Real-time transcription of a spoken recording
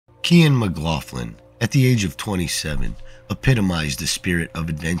Cian McLaughlin, at the age of 27, epitomized the spirit of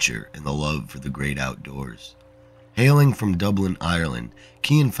adventure and the love for the great outdoors. Hailing from Dublin, Ireland,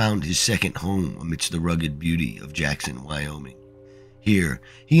 Cian found his second home amidst the rugged beauty of Jackson, Wyoming. Here,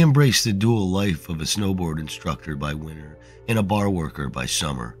 he embraced the dual life of a snowboard instructor by winter and a bar worker by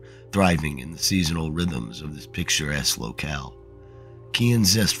summer, thriving in the seasonal rhythms of this picturesque locale. Cian's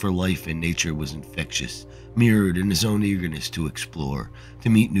zest for life and nature was infectious, mirrored in his own eagerness to explore, to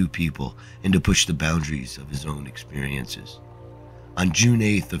meet new people, and to push the boundaries of his own experiences. On June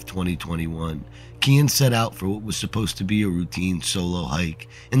 8th of 2021, Cian set out for what was supposed to be a routine solo hike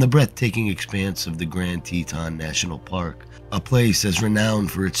in the breathtaking expanse of the Grand Teton National Park, a place as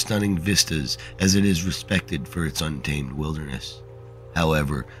renowned for its stunning vistas as it is respected for its untamed wilderness.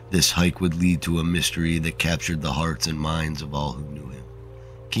 However, this hike would lead to a mystery that captured the hearts and minds of all who knew him.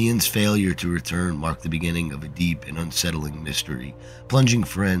 Cian's failure to return marked the beginning of a deep and unsettling mystery, plunging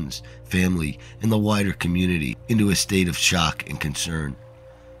friends, family, and the wider community into a state of shock and concern.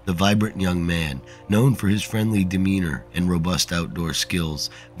 The vibrant young man, known for his friendly demeanor and robust outdoor skills,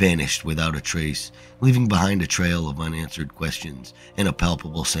 vanished without a trace, leaving behind a trail of unanswered questions and a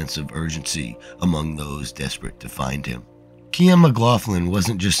palpable sense of urgency among those desperate to find him. Cian McLaughlin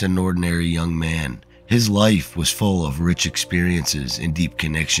wasn't just an ordinary young man. His life was full of rich experiences and deep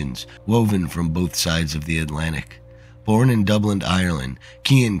connections, woven from both sides of the Atlantic. Born in Dublin, Ireland,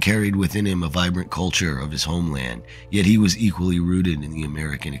 Cian carried within him a vibrant culture of his homeland, yet he was equally rooted in the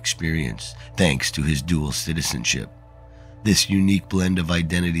American experience, thanks to his dual citizenship. This unique blend of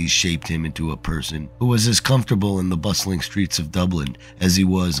identities shaped him into a person who was as comfortable in the bustling streets of Dublin as he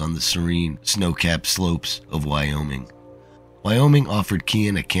was on the serene, snow-capped slopes of Wyoming. Wyoming offered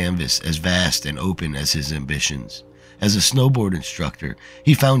Cian a canvas as vast and open as his ambitions. As a snowboard instructor,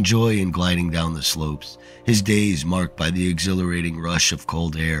 he found joy in gliding down the slopes, his days marked by the exhilarating rush of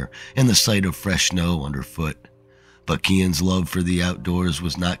cold air and the sight of fresh snow underfoot. But Cian's love for the outdoors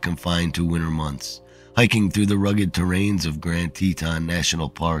was not confined to winter months. Hiking through the rugged terrains of Grand Teton National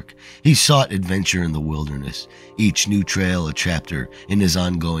Park, he sought adventure in the wilderness, each new trail a chapter in his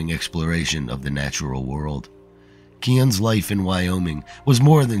ongoing exploration of the natural world. Cian's life in Wyoming was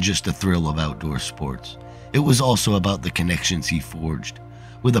more than just a thrill of outdoor sports. It was also about the connections he forged.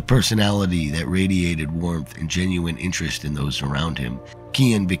 With a personality that radiated warmth and genuine interest in those around him,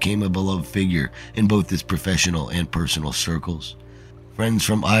 Cian became a beloved figure in both his professional and personal circles. Friends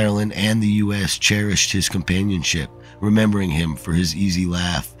from Ireland and the U.S. cherished his companionship, remembering him for his easy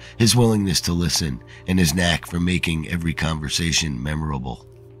laugh, his willingness to listen, and his knack for making every conversation memorable.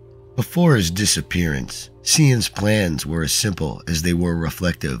 Before his disappearance, Cian's plans were as simple as they were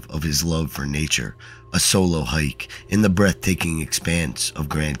reflective of his love for nature, a solo hike in the breathtaking expanse of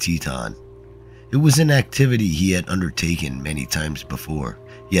Grand Teton. It was an activity he had undertaken many times before,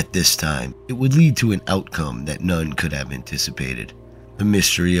 yet this time it would lead to an outcome that none could have anticipated. The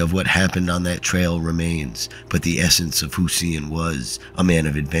mystery of what happened on that trail remains, but the essence of who Cian was, a man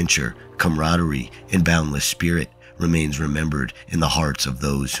of adventure, camaraderie, and boundless spirit, remains remembered in the hearts of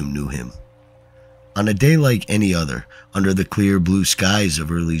those who knew him. On a day like any other, under the clear blue skies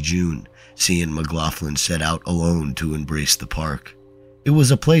of early June, Cian McLaughlin set out alone to embrace the park. It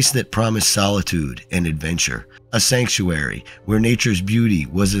was a place that promised solitude and adventure, a sanctuary where nature's beauty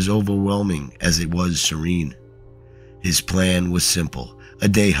was as overwhelming as it was serene. His plan was simple, a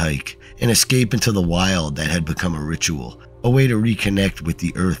day hike, an escape into the wild that had become a ritual, a way to reconnect with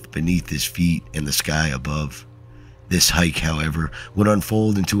the earth beneath his feet and the sky above. This hike, however, would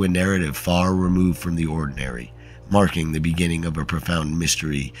unfold into a narrative far removed from the ordinary, marking the beginning of a profound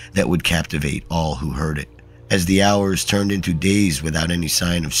mystery that would captivate all who heard it. As the hours turned into days without any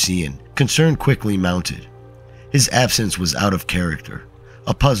sign of Cian, concern quickly mounted. His absence was out of character,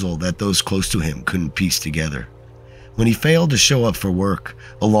 a puzzle that those close to him couldn't piece together. When he failed to show up for work,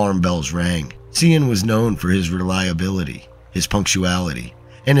 alarm bells rang. Cian was known for his reliability, his punctuality,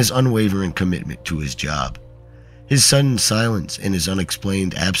 and his unwavering commitment to his job. His sudden silence and his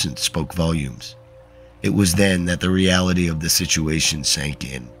unexplained absence spoke volumes. It was then that the reality of the situation sank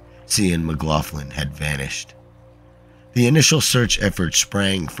in. Cian McLaughlin had vanished. The initial search effort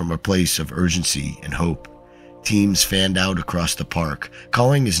sprang from a place of urgency and hope. Teams fanned out across the park,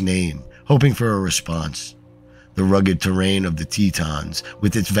 calling his name, hoping for a response. The rugged terrain of the Tetons,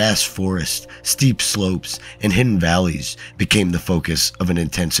 with its vast forests, steep slopes, and hidden valleys, became the focus of an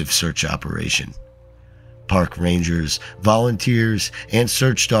intensive search operation. Park rangers, volunteers, and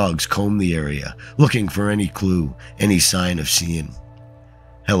search dogs combed the area, looking for any clue, any sign of Cian.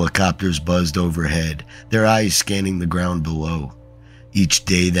 Helicopters buzzed overhead, their eyes scanning the ground below. Each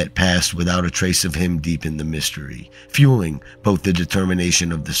day that passed without a trace of him deepened the mystery, fueling both the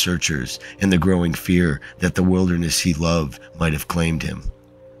determination of the searchers and the growing fear that the wilderness he loved might have claimed him.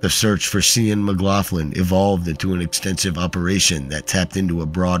 The search for Cian McLaughlin evolved into an extensive operation that tapped into a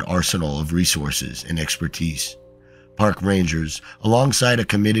broad arsenal of resources and expertise. Park rangers, alongside a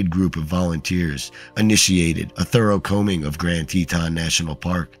committed group of volunteers, initiated a thorough combing of Grand Teton National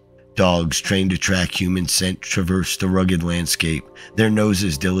Park. Dogs trained to track human scent traversed the rugged landscape, their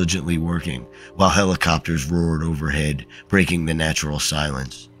noses diligently working, while helicopters roared overhead, breaking the natural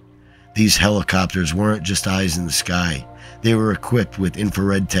silence. These helicopters weren't just eyes in the sky. They were equipped with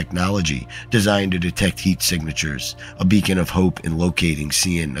infrared technology designed to detect heat signatures, a beacon of hope in locating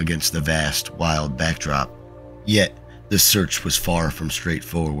Cian against the vast, wild backdrop. Yet, the search was far from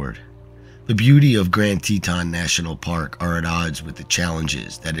straightforward. The beauty of Grand Teton National Park are at odds with the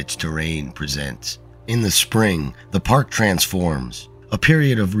challenges that its terrain presents. In the spring, the park transforms, a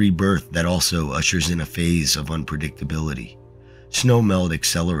period of rebirth that also ushers in a phase of unpredictability. Snowmelt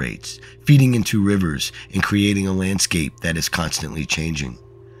accelerates, feeding into rivers and creating a landscape that is constantly changing.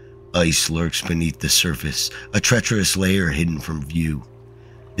 Ice lurks beneath the surface, a treacherous layer hidden from view.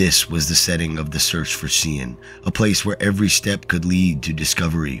 This was the setting of the search for Cian, a place where every step could lead to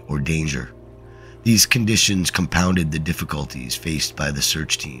discovery or danger. These conditions compounded the difficulties faced by the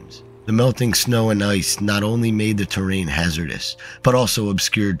search teams. The melting snow and ice not only made the terrain hazardous, but also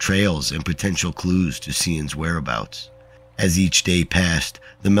obscured trails and potential clues to Cian's whereabouts. As each day passed,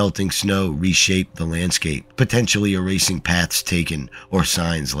 the melting snow reshaped the landscape, potentially erasing paths taken or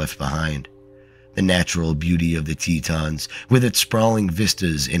signs left behind. The natural beauty of the Tetons, with its sprawling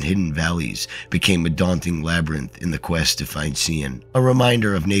vistas and hidden valleys, became a daunting labyrinth in the quest to find Cian, a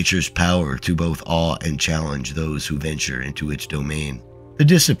reminder of nature's power to both awe and challenge those who venture into its domain. The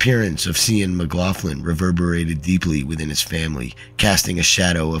disappearance of Cian McLaughlin reverberated deeply within his family, casting a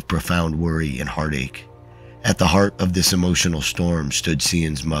shadow of profound worry and heartache. At the heart of this emotional storm stood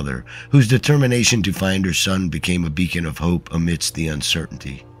Cian's mother, whose determination to find her son became a beacon of hope amidst the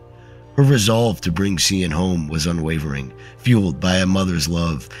uncertainty. Her resolve to bring Cian home was unwavering, fueled by a mother's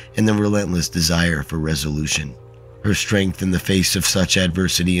love and the relentless desire for resolution. Her strength in the face of such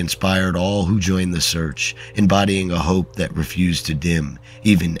adversity inspired all who joined the search, embodying a hope that refused to dim,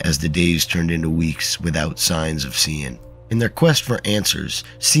 even as the days turned into weeks without signs of Cian. In their quest for answers,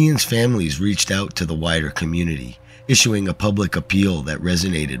 Cian's families reached out to the wider community, issuing a public appeal that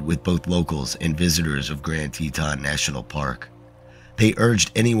resonated with both locals and visitors of Grand Teton National Park. They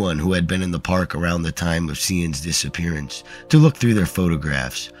urged anyone who had been in the park around the time of Cian's disappearance to look through their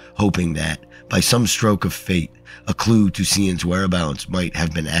photographs, hoping that, by some stroke of fate, a clue to Cian's whereabouts might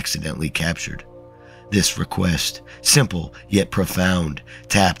have been accidentally captured. This request, simple yet profound,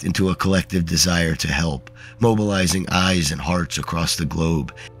 tapped into a collective desire to help, mobilizing eyes and hearts across the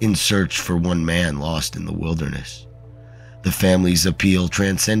globe in search for one man lost in the wilderness. The family's appeal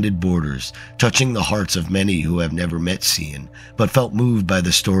transcended borders, touching the hearts of many who have never met Cian, but felt moved by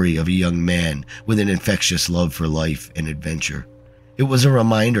the story of a young man with an infectious love for life and adventure. It was a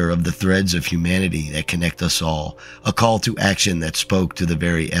reminder of the threads of humanity that connect us all, a call to action that spoke to the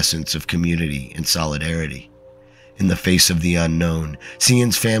very essence of community and solidarity. In the face of the unknown,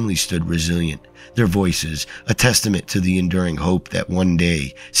 Cian's family stood resilient, their voices a testament to the enduring hope that one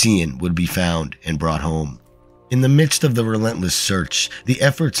day Cian would be found and brought home. In the midst of the relentless search, the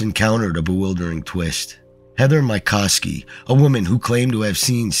efforts encountered a bewildering twist. Heather Mykoski, a woman who claimed to have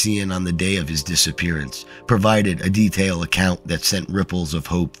seen Cian on the day of his disappearance, provided a detailed account that sent ripples of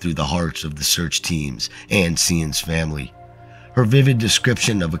hope through the hearts of the search teams and Cian's family. Her vivid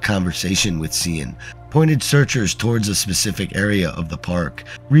description of a conversation with Cian pointed searchers towards a specific area of the park,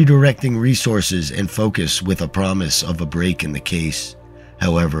 redirecting resources and focus with a promise of a break in the case.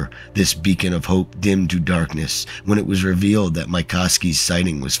 However, this beacon of hope dimmed to darkness when it was revealed that Mykoski's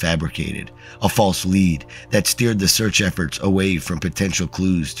sighting was fabricated, a false lead that steered the search efforts away from potential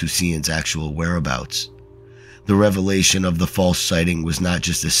clues to Cian's actual whereabouts. The revelation of the false sighting was not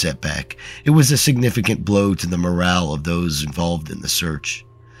just a setback, it was a significant blow to the morale of those involved in the search.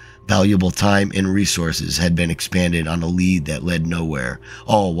 Valuable time and resources had been expended on a lead that led nowhere,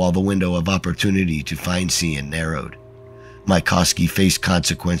 all while the window of opportunity to find Cian narrowed. Mykoski faced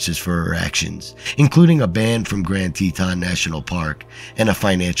consequences for her actions, including a ban from Grand Teton National Park and a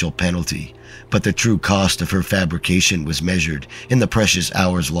financial penalty, but the true cost of her fabrication was measured in the precious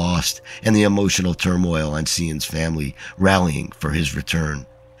hours lost and the emotional turmoil on Cian's family rallying for his return.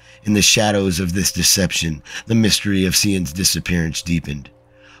 In the shadows of this deception, the mystery of Cian's disappearance deepened.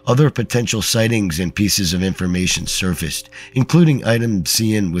 Other potential sightings and pieces of information surfaced, including items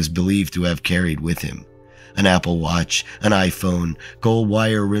Cian was believed to have carried with him. An Apple Watch, an iPhone, gold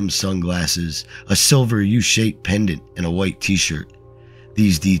wire-rimmed sunglasses, a silver U-shaped pendant, and a white t-shirt.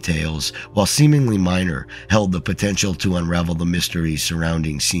 These details, while seemingly minor, held the potential to unravel the mystery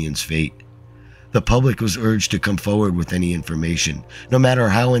surrounding Cian's fate. The public was urged to come forward with any information, no matter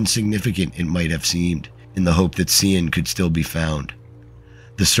how insignificant it might have seemed, in the hope that Cian could still be found.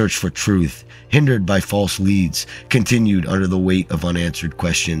 The search for truth, hindered by false leads, continued under the weight of unanswered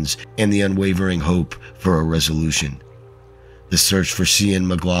questions and the unwavering hope for a resolution. The search for Cian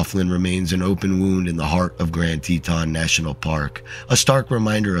McLaughlin remains an open wound in the heart of Grand Teton National Park, a stark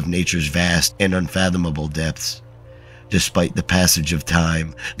reminder of nature's vast and unfathomable depths. Despite the passage of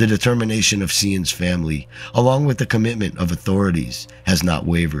time, the determination of Cian's family, along with the commitment of authorities, has not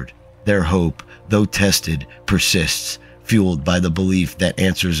wavered. Their hope, though tested, persists, fueled by the belief that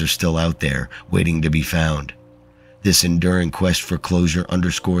answers are still out there, waiting to be found. This enduring quest for closure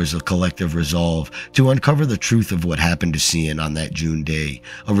underscores a collective resolve to uncover the truth of what happened to Cian on that June day,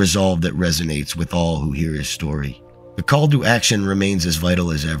 a resolve that resonates with all who hear his story. The call to action remains as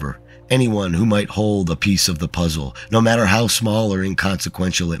vital as ever. Anyone who might hold a piece of the puzzle, no matter how small or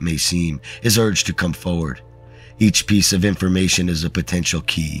inconsequential it may seem, is urged to come forward. Each piece of information is a potential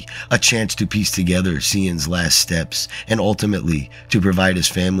key, a chance to piece together Cian's last steps, and ultimately to provide his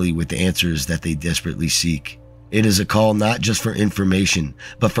family with the answers that they desperately seek. It is a call not just for information,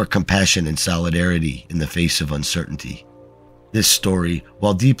 but for compassion and solidarity in the face of uncertainty. This story,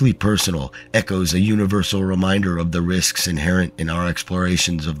 while deeply personal, echoes a universal reminder of the risks inherent in our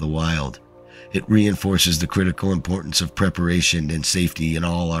explorations of the wild. It reinforces the critical importance of preparation and safety in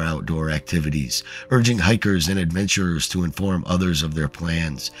all our outdoor activities, urging hikers and adventurers to inform others of their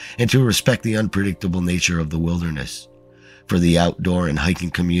plans and to respect the unpredictable nature of the wilderness. For the outdoor and hiking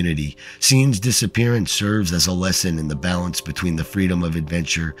community, Cian's disappearance serves as a lesson in the balance between the freedom of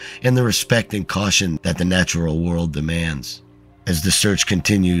adventure and the respect and caution that the natural world demands. As the search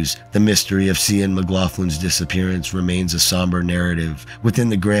continues, the mystery of Cian McLaughlin's disappearance remains a somber narrative within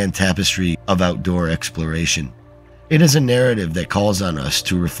the grand tapestry of outdoor exploration. It is a narrative that calls on us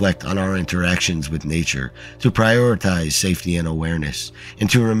to reflect on our interactions with nature, to prioritize safety and awareness, and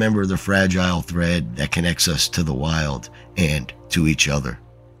to remember the fragile thread that connects us to the wild and to each other.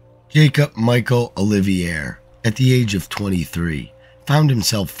 Jacob Michael Olivier, at the age of 23, found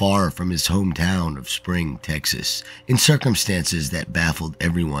himself far from his hometown of Spring, Texas, in circumstances that baffled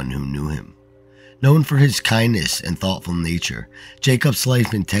everyone who knew him. Known for his kindness and thoughtful nature, Jacob's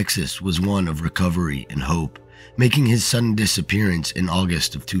life in Texas was one of recovery and hope, making his sudden disappearance in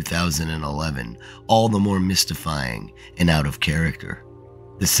August of 2011 all the more mystifying and out of character.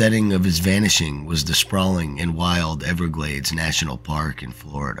 The setting of his vanishing was the sprawling and wild Everglades National Park in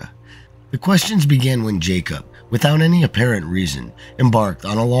Florida. The questions began when Jacob, without any apparent reason, embarked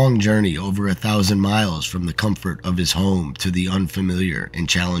on a long journey over 1,000 miles from the comfort of his home to the unfamiliar and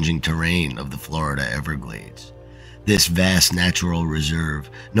challenging terrain of the Florida Everglades. This vast natural reserve,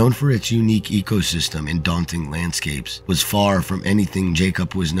 known for its unique ecosystem and daunting landscapes, was far from anything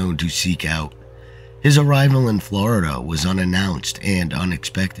Jacob was known to seek out. His arrival in Florida was unannounced and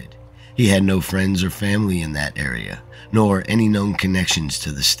unexpected. He had no friends or family in that area, nor any known connections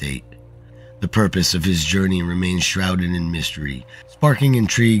to the state. The purpose of his journey remained shrouded in mystery, sparking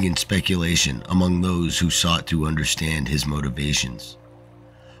intrigue and speculation among those who sought to understand his motivations.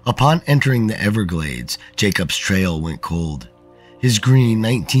 Upon entering the Everglades, Jacob's trail went cold. His green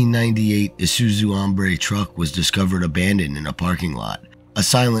 1998 Isuzu Hombre truck was discovered abandoned in a parking lot, a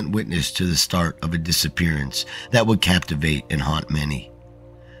silent witness to the start of a disappearance that would captivate and haunt many.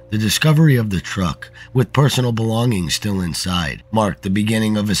 The discovery of the truck, with personal belongings still inside, marked the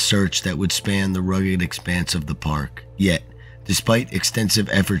beginning of a search that would span the rugged expanse of the park. Yet, despite extensive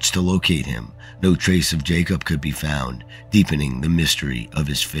efforts to locate him, no trace of Jacob could be found, deepening the mystery of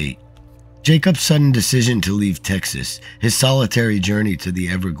his fate. Jacob's sudden decision to leave Texas, his solitary journey to the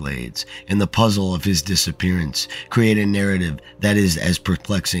Everglades, and the puzzle of his disappearance create a narrative that is as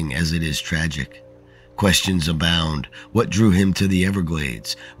perplexing as it is tragic. Questions abound. What drew him to the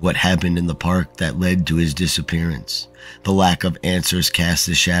Everglades? What happened in the park that led to his disappearance? The lack of answers casts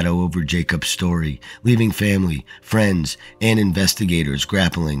a shadow over Jacob's story, leaving family, friends, and investigators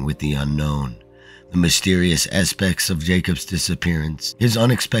grappling with the unknown. The mysterious aspects of Jacob's disappearance, his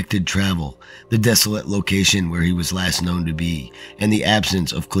unexpected travel, the desolate location where he was last known to be, and the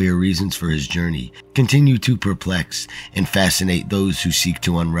absence of clear reasons for his journey continue to perplex and fascinate those who seek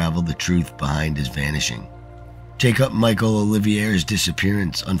to unravel the truth behind his vanishing. Jacob Michael Olivier's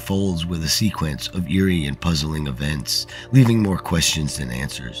disappearance unfolds with a sequence of eerie and puzzling events, leaving more questions than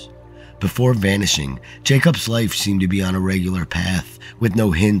answers. Before vanishing, Jacob's life seemed to be on a regular path, with no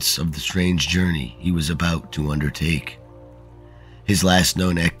hints of the strange journey he was about to undertake. His last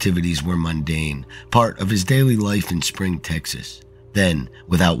known activities were mundane, part of his daily life in Spring, Texas. Then,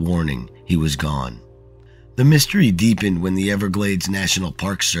 without warning, he was gone. The mystery deepened when the Everglades National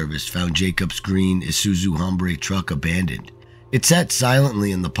Park Service found Jacob's green Isuzu Hombre truck abandoned. It sat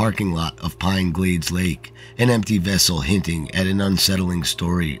silently in the parking lot of Pine Glades Lake, an empty vessel hinting at an unsettling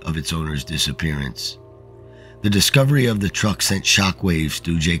story of its owner's disappearance. The discovery of the truck sent shockwaves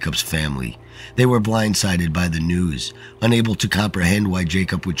through Jacob's family. They were blindsided by the news, unable to comprehend why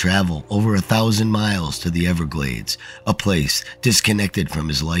Jacob would travel over 1,000 miles to the Everglades, a place disconnected from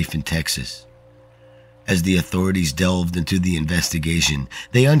his life in Texas. As the authorities delved into the investigation,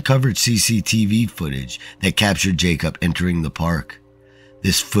 they uncovered CCTV footage that captured Jacob entering the park.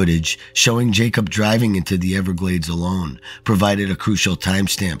 This footage, showing Jacob driving into the Everglades alone, provided a crucial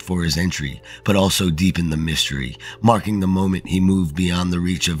timestamp for his entry, but also deepened the mystery, marking the moment he moved beyond the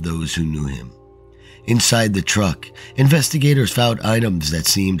reach of those who knew him. Inside the truck, investigators found items that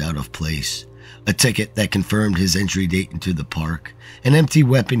seemed out of place. A ticket that confirmed his entry date into the park, an empty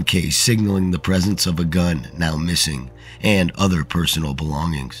weapon case signaling the presence of a gun now missing, and other personal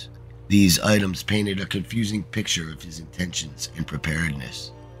belongings. These items painted a confusing picture of his intentions and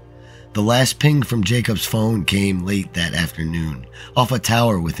preparedness. The last ping from Jacob's phone came late that afternoon, off a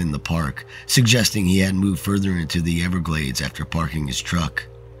tower within the park, suggesting he had moved further into the Everglades after parking his truck.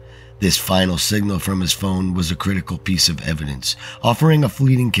 This final signal from his phone was a critical piece of evidence, offering a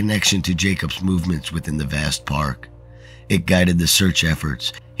fleeting connection to Jacob's movements within the vast park. It guided the search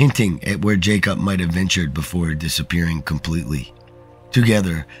efforts, hinting at where Jacob might have ventured before disappearing completely.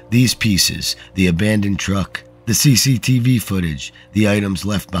 Together, these pieces, the abandoned truck, the CCTV footage, the items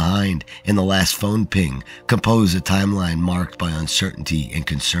left behind, and the last phone ping, compose a timeline marked by uncertainty and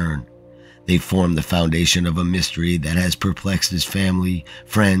concern. They form the foundation of a mystery that has perplexed his family,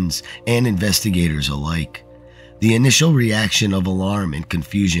 friends, and investigators alike. The initial reaction of alarm and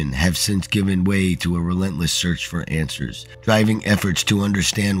confusion have since given way to a relentless search for answers, driving efforts to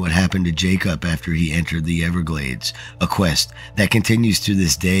understand what happened to Jacob after he entered the Everglades, a quest that continues to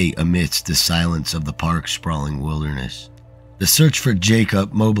this day amidst the silence of the park's sprawling wilderness. The search for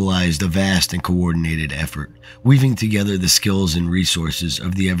Jacob mobilized a vast and coordinated effort, weaving together the skills and resources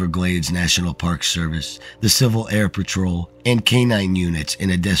of the Everglades National Park Service, the Civil Air Patrol, and canine units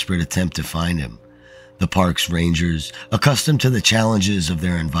in a desperate attempt to find him. The park's rangers, accustomed to the challenges of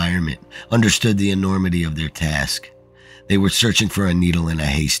their environment, understood the enormity of their task. They were searching for a needle in a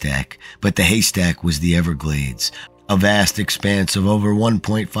haystack, but the haystack was the Everglades, a vast expanse of over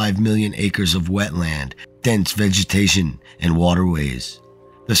 1.5 million acres of wetland, dense vegetation, and waterways.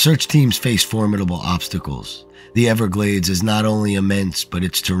 The search teams faced formidable obstacles. The Everglades is not only immense, but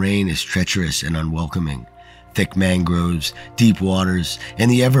its terrain is treacherous and unwelcoming. Thick mangroves, deep waters,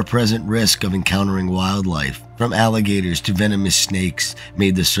 and the ever-present risk of encountering wildlife, from alligators to venomous snakes,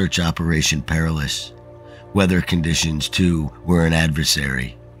 made the search operation perilous. Weather conditions, too, were an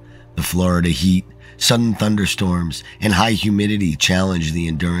adversary. The Florida heat, sudden thunderstorms, and high humidity challenged the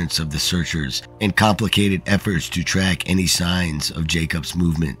endurance of the searchers and complicated efforts to track any signs of Jacob's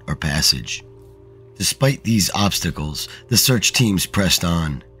movement or passage. Despite these obstacles, the search teams pressed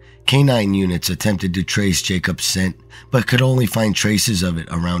on. Canine units attempted to trace Jacob's scent, but could only find traces of it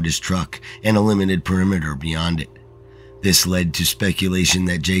around his truck and a limited perimeter beyond it. This led to speculation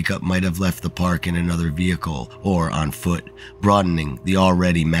that Jacob might have left the park in another vehicle or on foot, broadening the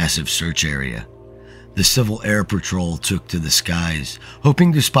already massive search area. The Civil Air Patrol took to the skies,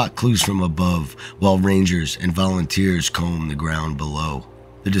 hoping to spot clues from above, while rangers and volunteers combed the ground below.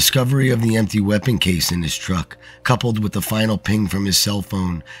 The discovery of the empty weapon case in his truck, coupled with the final ping from his cell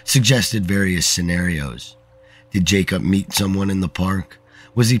phone, suggested various scenarios. Did Jacob meet someone in the park?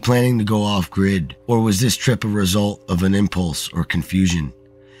 Was he planning to go off-grid, or was this trip a result of an impulse or confusion?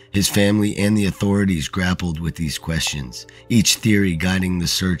 His family and the authorities grappled with these questions, each theory guiding the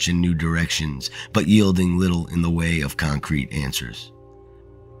search in new directions, but yielding little in the way of concrete answers.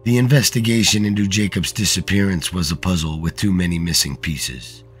 The investigation into Jacob's disappearance was a puzzle with too many missing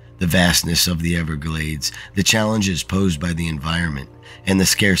pieces. The vastness of the Everglades, the challenges posed by the environment, and the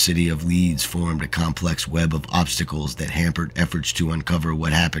scarcity of leads formed a complex web of obstacles that hampered efforts to uncover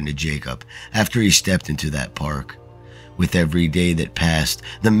what happened to Jacob after he stepped into that park. With every day that passed,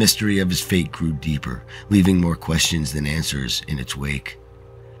 the mystery of his fate grew deeper, leaving more questions than answers in its wake.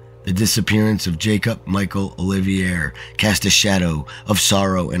 The disappearance of Jacob Michael Olivier cast a shadow of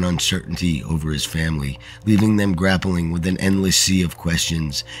sorrow and uncertainty over his family, leaving them grappling with an endless sea of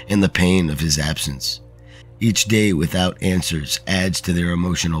questions and the pain of his absence. Each day without answers adds to their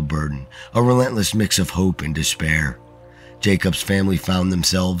emotional burden, a relentless mix of hope and despair. Jacob's family found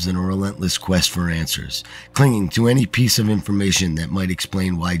themselves in a relentless quest for answers, clinging to any piece of information that might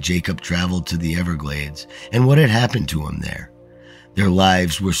explain why Jacob traveled to the Everglades and what had happened to him there. Their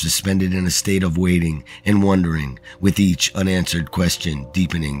lives were suspended in a state of waiting and wondering, with each unanswered question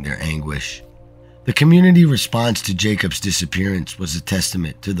deepening their anguish. The community response to Jacob's disappearance was a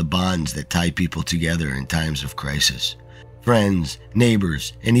testament to the bonds that tie people together in times of crisis. Friends,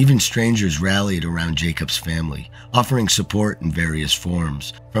 neighbors, and even strangers rallied around Jacob's family, offering support in various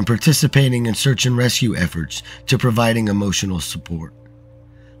forms, from participating in search and rescue efforts to providing emotional support.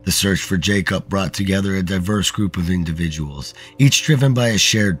 The search for Jacob brought together a diverse group of individuals, each driven by a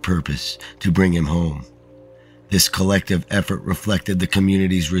shared purpose to bring him home. This collective effort reflected the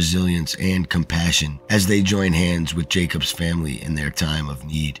community's resilience and compassion as they joined hands with Jacob's family in their time of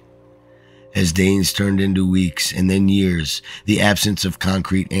need. As days turned into weeks and then years, the absence of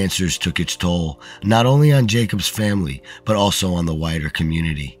concrete answers took its toll, not only on Jacob's family, but also on the wider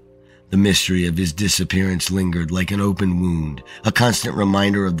community. The mystery of his disappearance lingered like an open wound, a constant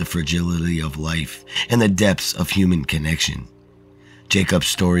reminder of the fragility of life and the depths of human connection. Jacob's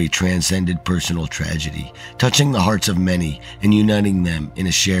story transcended personal tragedy, touching the hearts of many and uniting them in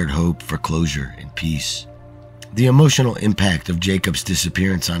a shared hope for closure and peace. The emotional impact of Jacob's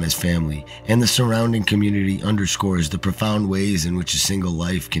disappearance on his family and the surrounding community underscores the profound ways in which a single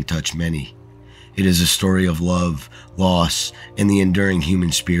life can touch many. It is a story of love, loss, and the enduring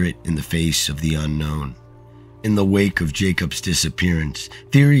human spirit in the face of the unknown. In the wake of Jacob's disappearance,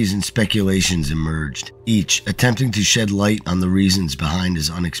 theories and speculations emerged, each attempting to shed light on the reasons behind his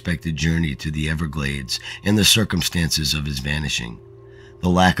unexpected journey to the Everglades and the circumstances of his vanishing. The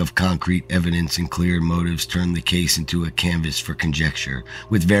lack of concrete evidence and clear motives turned the case into a canvas for conjecture,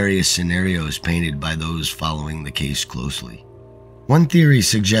 with various scenarios painted by those following the case closely. One theory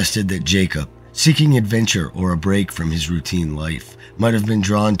suggested that Jacob, seeking adventure or a break from his routine life, might have been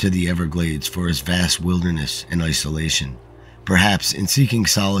drawn to the Everglades for its vast wilderness and isolation. Perhaps in seeking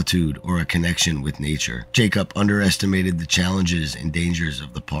solitude or a connection with nature, Jacob underestimated the challenges and dangers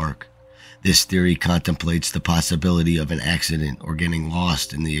of the park. This theory contemplates the possibility of an accident or getting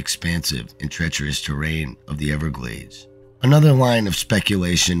lost in the expansive and treacherous terrain of the Everglades. Another line of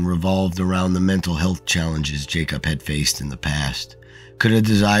speculation revolved around the mental health challenges Jacob had faced in the past. Could a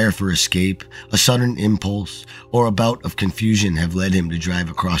desire for escape, a sudden impulse, or a bout of confusion have led him to drive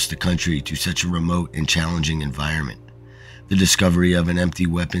across the country to such a remote and challenging environment? The discovery of an empty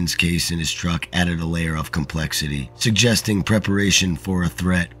weapons case in his truck added a layer of complexity, suggesting preparation for a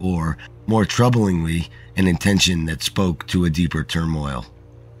threat or, more troublingly, an intention that spoke to a deeper turmoil.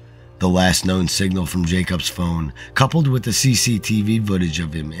 The last known signal from Jacob's phone, coupled with the CCTV footage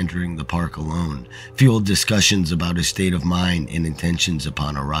of him entering the park alone, fueled discussions about his state of mind and intentions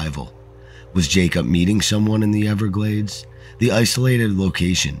upon arrival. Was Jacob meeting someone in the Everglades? The isolated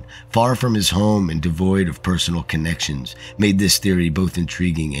location, far from his home and devoid of personal connections, made this theory both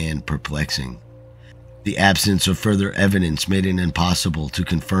intriguing and perplexing. The absence of further evidence made it impossible to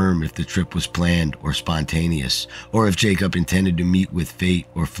confirm if the trip was planned or spontaneous, or if Jacob intended to meet with fate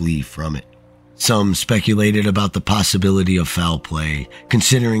or flee from it. Some speculated about the possibility of foul play,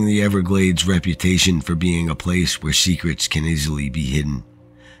 considering the Everglades' reputation for being a place where secrets can easily be hidden.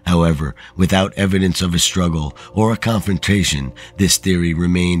 However, without evidence of a struggle or a confrontation, this theory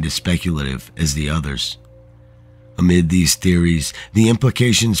remained as speculative as the others. Amid these theories, the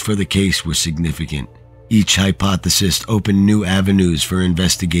implications for the case were significant. Each hypothesis opened new avenues for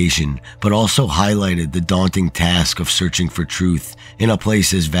investigation, but also highlighted the daunting task of searching for truth in a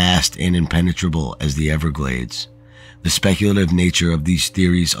place as vast and impenetrable as the Everglades. The speculative nature of these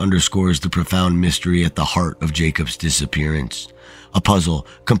theories underscores the profound mystery at the heart of Jacob's disappearance. A puzzle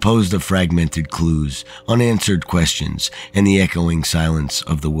composed of fragmented clues, unanswered questions, and the echoing silence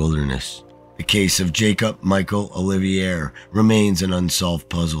of the wilderness. The case of Jacob Michael Olivier remains an unsolved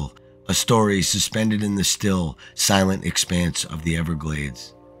puzzle, a story suspended in the still, silent expanse of the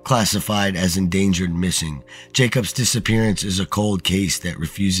Everglades. Classified as endangered missing, Jacob's disappearance is a cold case that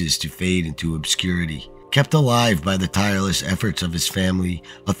refuses to fade into obscurity. Kept alive by the tireless efforts of his family,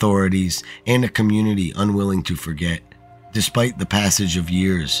 authorities, and a community unwilling to forget. Despite the passage of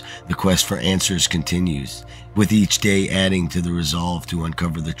years, the quest for answers continues, with each day adding to the resolve to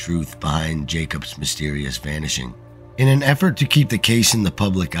uncover the truth behind Jacob's mysterious vanishing. In an effort to keep the case in the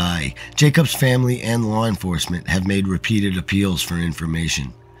public eye, Jacob's family and law enforcement have made repeated appeals for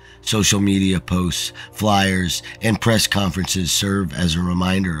information. Social media posts, flyers, and press conferences serve as a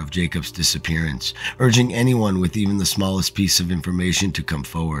reminder of Jacob's disappearance, urging anyone with even the smallest piece of information to come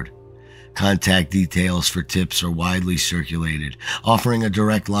forward. Contact details for tips are widely circulated, offering a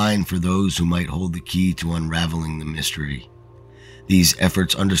direct line for those who might hold the key to unraveling the mystery. These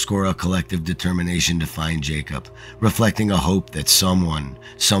efforts underscore a collective determination to find Jacob, reflecting a hope that someone,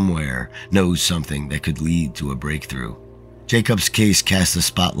 somewhere, knows something that could lead to a breakthrough. Jacob's case casts a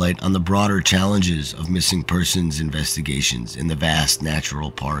spotlight on the broader challenges of missing persons investigations in the vast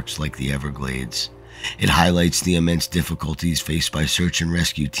natural parks like the Everglades. It highlights the immense difficulties faced by search and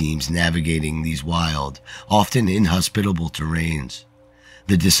rescue teams navigating these wild, often inhospitable terrains.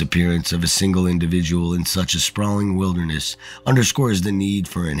 The disappearance of a single individual in such a sprawling wilderness underscores the need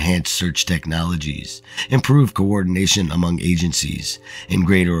for enhanced search technologies, improved coordination among agencies, and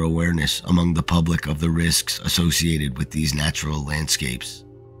greater awareness among the public of the risks associated with these natural landscapes.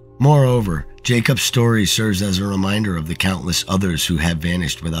 Moreover, Jacob's story serves as a reminder of the countless others who have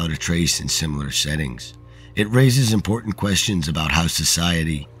vanished without a trace in similar settings. It raises important questions about how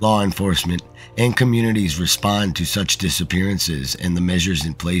society, law enforcement, and communities respond to such disappearances and the measures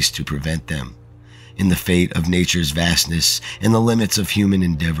in place to prevent them. In the fate of nature's vastness and the limits of human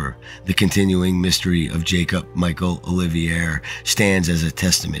endeavor, the continuing mystery of Jacob Michael Olivier stands as a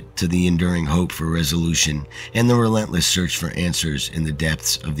testament to the enduring hope for resolution and the relentless search for answers in the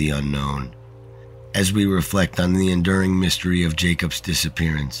depths of the unknown. As we reflect on the enduring mystery of Jacob's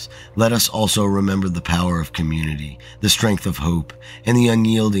disappearance, let us also remember the power of community, the strength of hope, and the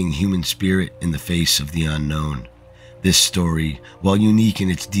unyielding human spirit in the face of the unknown. This story, while unique in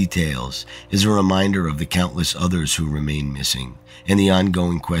its details, is a reminder of the countless others who remain missing, and the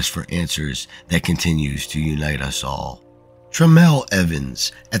ongoing quest for answers that continues to unite us all. Trammell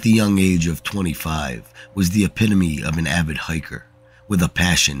Evans, at the young age of 25, was the epitome of an avid hiker, with a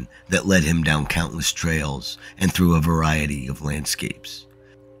passion that led him down countless trails and through a variety of landscapes.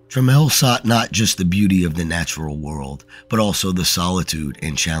 Trammell sought not just the beauty of the natural world, but also the solitude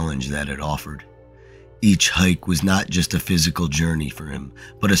and challenge that it offered. Each hike was not just a physical journey for him,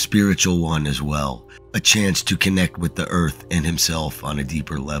 but a spiritual one as well, a chance to connect with the earth and himself on a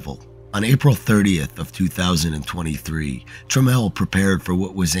deeper level. On April 30th of 2023, Trammell prepared for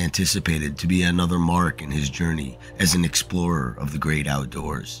what was anticipated to be another mark in his journey as an explorer of the great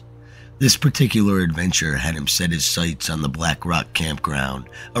outdoors. This particular adventure had him set his sights on the Black Rock Campground,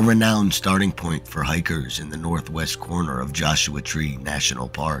 a renowned starting point for hikers in the northwest corner of Joshua Tree National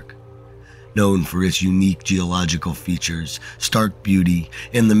Park. Known for its unique geological features, stark beauty,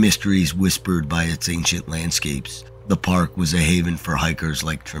 and the mysteries whispered by its ancient landscapes, the park was a haven for hikers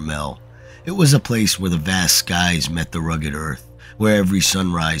like Trammell. It was a place where the vast skies met the rugged earth, where every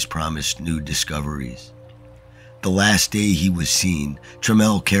sunrise promised new discoveries. The last day he was seen,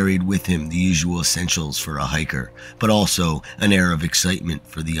 Trammell carried with him the usual essentials for a hiker, but also an air of excitement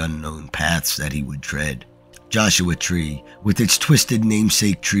for the unknown paths that he would tread. Joshua Tree, with its twisted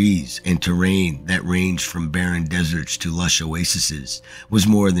namesake trees and terrain that ranged from barren deserts to lush oases, was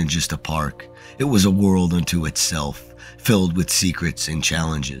more than just a park. It was a world unto itself, filled with secrets and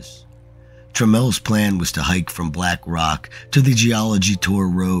challenges. Trammell's plan was to hike from Black Rock to the Geology Tour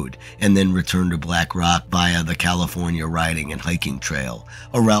Road and then return to Black Rock via the California Riding and Hiking Trail,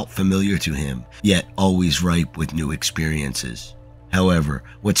 a route familiar to him, yet always ripe with new experiences. However,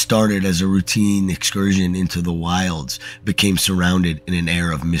 what started as a routine excursion into the wilds became surrounded in an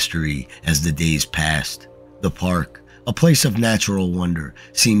air of mystery as the days passed. The park, a place of natural wonder,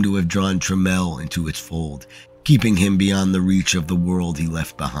 seemed to have drawn Trammell into its fold, keeping him beyond the reach of the world he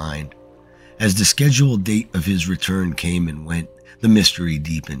left behind. As the scheduled date of his return came and went, the mystery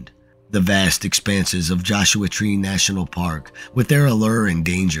deepened. The vast expanses of Joshua Tree National Park, with their allure and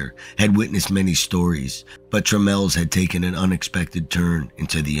danger, had witnessed many stories, but Trammell's had taken an unexpected turn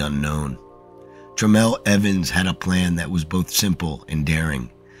into the unknown. Trammell Evans had a plan that was both simple and daring.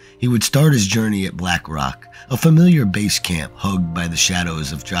 He would start his journey at Black Rock, a familiar base camp hugged by the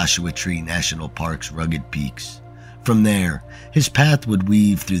shadows of Joshua Tree National Park's rugged peaks. From there, his path would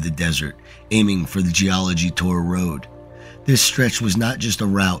weave through the desert, aiming for the Geology Tour Road. This stretch was not just a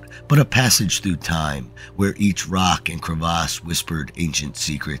route, but a passage through time, where each rock and crevasse whispered ancient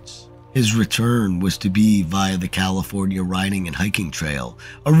secrets. His return was to be via the California Riding and Hiking Trail,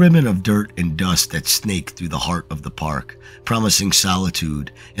 a ribbon of dirt and dust that snaked through the heart of the park, promising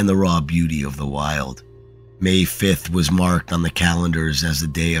solitude and the raw beauty of the wild. May 5th was marked on the calendars as the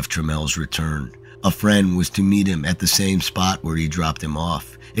day of Trammell's return. A friend was to meet him at the same spot where he dropped him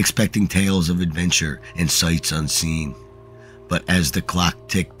off, expecting tales of adventure and sights unseen. But as the clock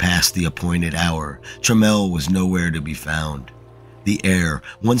ticked past the appointed hour, Trammell was nowhere to be found. The air,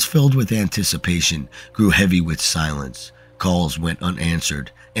 once filled with anticipation, grew heavy with silence. Calls went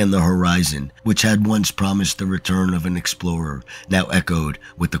unanswered, and the horizon, which had once promised the return of an explorer, now echoed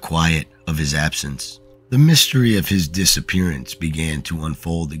with the quiet of his absence. The mystery of his disappearance began to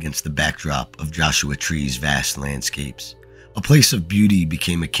unfold against the backdrop of Joshua Tree's vast landscapes. A place of beauty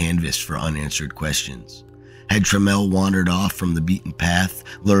became a canvas for unanswered questions. Had Trammell wandered off from the beaten path,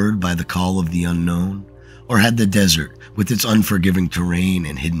 lured by the call of the unknown? Or had the desert, with its unforgiving terrain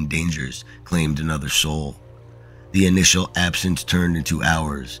and hidden dangers, claimed another soul? The initial absence turned into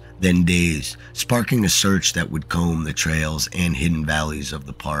hours, then days, sparking a search that would comb the trails and hidden valleys of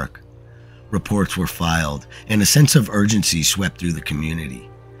the park. Reports were filed, and a sense of urgency swept through the community.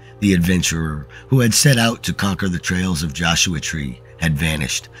 The adventurer, who had set out to conquer the trails of Joshua Tree, had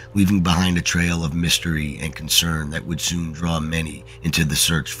vanished, leaving behind a trail of mystery and concern that would soon draw many into the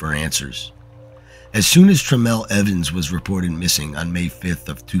search for answers. As soon as Trammell Evans was reported missing on May 5th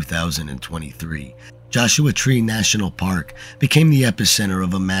of 2023, Joshua Tree National Park became the epicenter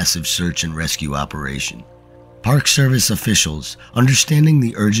of a massive search and rescue operation. Park Service officials, understanding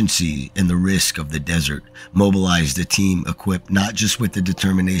the urgency and the risk of the desert, mobilized a team equipped not just with the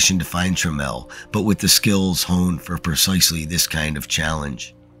determination to find Trammell, but with the skills honed for precisely this kind of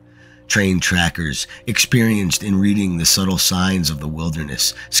challenge. Trained trackers, experienced in reading the subtle signs of the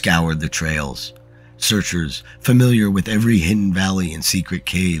wilderness, scoured the trails. Searchers, familiar with every hidden valley and secret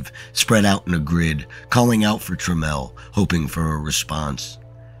cave, spread out in a grid, calling out for Trammell, hoping for a response.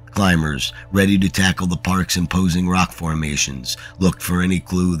 Climbers, ready to tackle the park's imposing rock formations, looked for any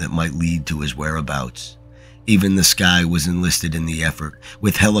clue that might lead to his whereabouts. Even the sky was enlisted in the effort,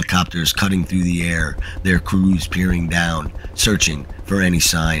 with helicopters cutting through the air, their crews peering down, searching for any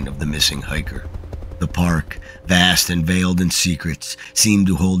sign of the missing hiker. The park, vast and veiled in secrets, seemed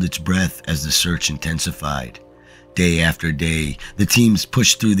to hold its breath as the search intensified. Day after day, the teams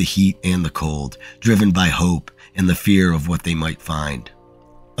pushed through the heat and the cold, driven by hope and the fear of what they might find.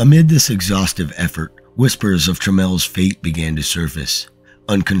 Amid this exhaustive effort, whispers of Trammell's fate began to surface.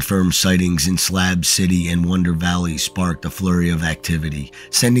 Unconfirmed sightings in Slab City and Wonder Valley sparked a flurry of activity,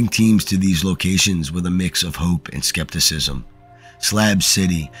 sending teams to these locations with a mix of hope and skepticism. Slab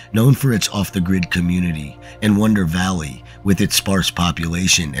City, known for its off-the-grid community, and Wonder Valley, with its sparse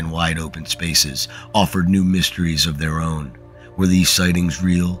population and wide-open spaces, offered new mysteries of their own. Were these sightings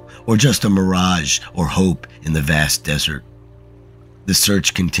real, or just a mirage or hope in the vast desert? The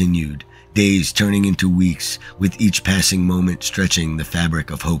search continued, days turning into weeks, with each passing moment stretching the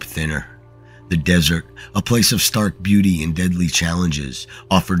fabric of hope thinner. The desert, a place of stark beauty and deadly challenges,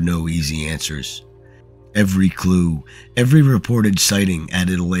 offered no easy answers. Every clue, every reported sighting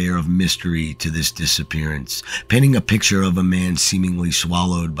added a layer of mystery to this disappearance, painting a picture of a man seemingly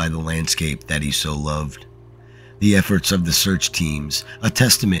swallowed by the landscape that he so loved. The efforts of the search teams, a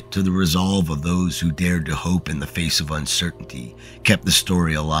testament to the resolve of those who dared to hope in the face of uncertainty, kept the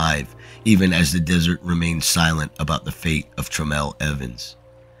story alive, even as the desert remained silent about the fate of Trammell Evans.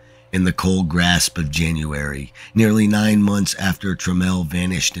 In the cold grasp of January, nearly 9 months after Trammell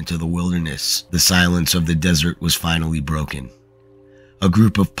vanished into the wilderness, the silence of the desert was finally broken. A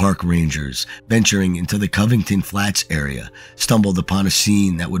group of park rangers, venturing into the Covington Flats area, stumbled upon a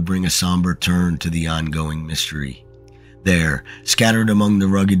scene that would bring a somber turn to the ongoing mystery. There, scattered among the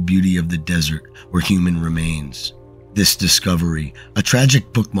rugged beauty of the desert, were human remains. This discovery, a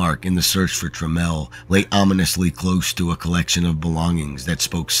tragic bookmark in the search for Trammell, lay ominously close to a collection of belongings that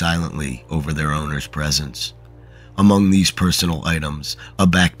spoke silently over their owner's presence. Among these personal items, a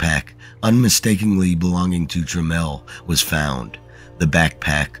backpack, unmistakably belonging to Trammell, was found. The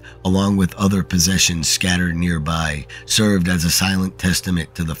backpack, along with other possessions scattered nearby, served as a silent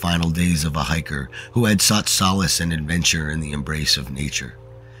testament to the final days of a hiker who had sought solace and adventure in the embrace of nature.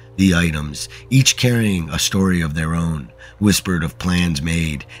 The items, each carrying a story of their own, whispered of plans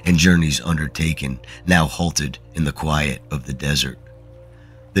made and journeys undertaken, now halted in the quiet of the desert.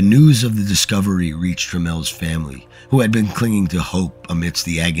 The news of the discovery reached Trammell's family, who had been clinging to hope amidst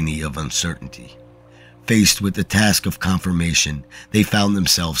the agony of uncertainty. Faced with the task of confirmation, they found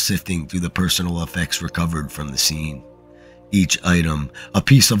themselves sifting through the personal effects recovered from the scene. Each item, a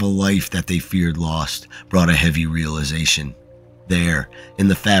piece of a life that they feared lost, brought a heavy realization. There, in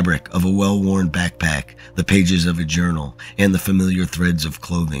the fabric of a well-worn backpack, the pages of a journal, and the familiar threads of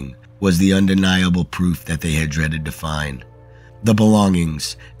clothing, was the undeniable proof that they had dreaded to find. The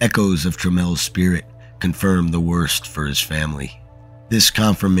belongings, echoes of Trammell's spirit, confirmed the worst for his family. This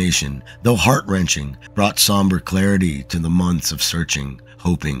confirmation, though heart-wrenching, brought somber clarity to the months of searching,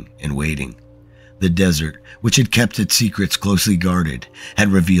 hoping, and waiting. The desert, which had kept its secrets closely guarded, had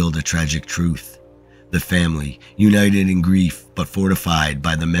revealed a tragic truth. The family, united in grief but fortified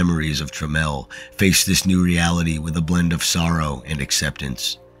by the memories of Trammell, faced this new reality with a blend of sorrow and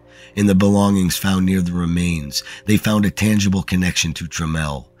acceptance. In the belongings found near the remains, they found a tangible connection to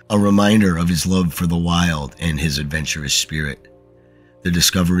Trammell, a reminder of his love for the wild and his adventurous spirit. The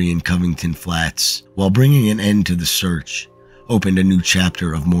discovery in Covington Flats, while bringing an end to the search, opened a new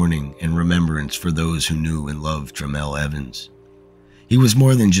chapter of mourning and remembrance for those who knew and loved Trammell Evans. He was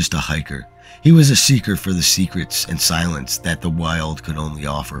more than just a hiker. He was a seeker for the secrets and silence that the wild could only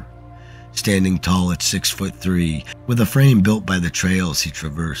offer. Standing tall at 6'3", with a frame built by the trails he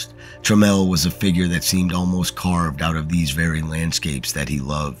traversed, Trammell was a figure that seemed almost carved out of these very landscapes that he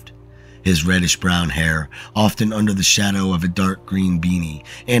loved. His reddish-brown hair, often under the shadow of a dark green beanie,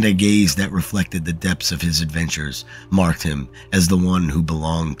 and a gaze that reflected the depths of his adventures, marked him as the one who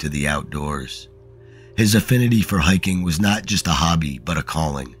belonged to the outdoors. His affinity for hiking was not just a hobby, but a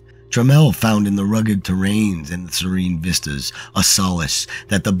calling. Trammell found in the rugged terrains and the serene vistas a solace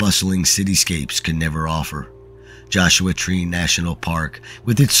that the bustling cityscapes could never offer. Joshua Tree National Park,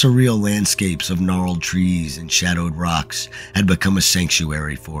 with its surreal landscapes of gnarled trees and shadowed rocks, had become a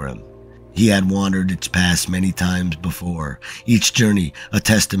sanctuary for him. He had wandered its paths many times before, each journey a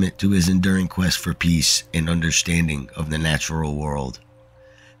testament to his enduring quest for peace and understanding of the natural world.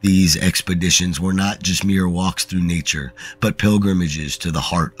 These expeditions were not just mere walks through nature, but pilgrimages to the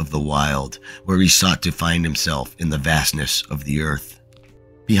heart of the wild, where he sought to find himself in the vastness of the earth.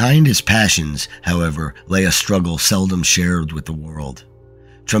 Behind his passions, however, lay a struggle seldom shared with the world.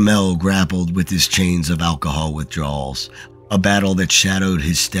 Trammell grappled with his chains of alcohol withdrawals, a battle that shadowed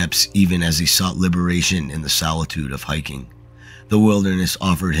his steps even as he sought liberation in the solitude of hiking. The wilderness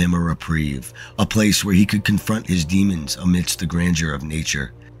offered him a reprieve, a place where he could confront his demons amidst the grandeur of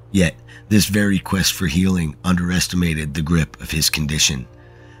nature. Yet, this very quest for healing underestimated the grip of his condition.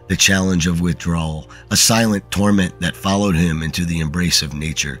 The challenge of withdrawal, a silent torment that followed him into the embrace of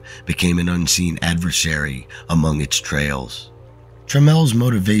nature, became an unseen adversary among its trails. Trammell's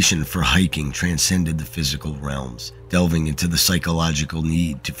motivation for hiking transcended the physical realms, delving into the psychological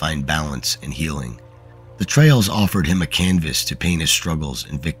need to find balance and healing. The trails offered him a canvas to paint his struggles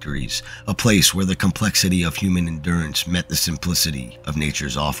and victories, a place where the complexity of human endurance met the simplicity of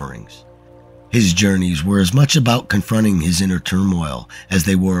nature's offerings. His journeys were as much about confronting his inner turmoil as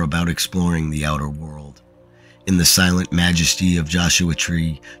they were about exploring the outer world. In the silent majesty of Joshua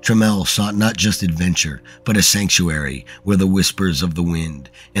Tree, Trammell sought not just adventure, but a sanctuary where the whispers of the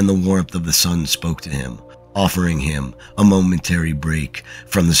wind and the warmth of the sun spoke to him, offering him a momentary break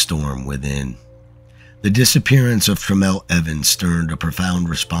from the storm within. The disappearance of Trammell Evans stirred a profound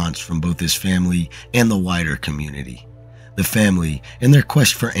response from both his family and the wider community. The family, in their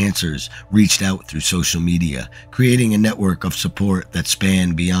quest for answers, reached out through social media, creating a network of support that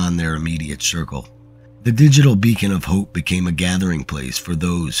spanned beyond their immediate circle. The digital beacon of hope became a gathering place for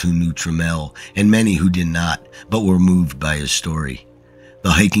those who knew Trammell and many who did not, but were moved by his story.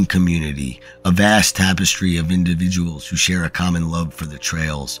 The hiking community, a vast tapestry of individuals who share a common love for the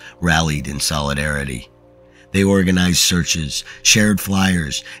trails, rallied in solidarity. They organized searches, shared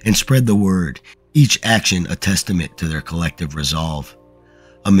flyers, and spread the word, each action a testament to their collective resolve.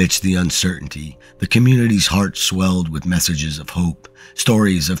 Amidst the uncertainty, the community's heart swelled with messages of hope,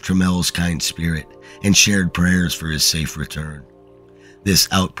 stories of Trammell's kind spirit, and shared prayers for his safe return. This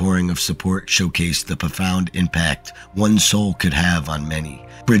outpouring of support showcased the profound impact one soul could have on many,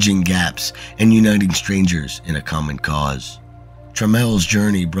 bridging gaps and uniting strangers in a common cause. Trammell's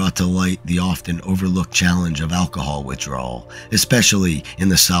journey brought to light the often overlooked challenge of alcohol withdrawal, especially in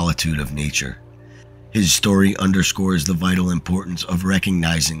the solitude of nature. His story underscores the vital importance of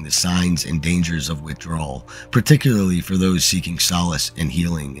recognizing the signs and dangers of withdrawal, particularly for those seeking solace and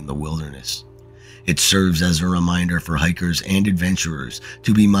healing in the wilderness. It serves as a reminder for hikers and adventurers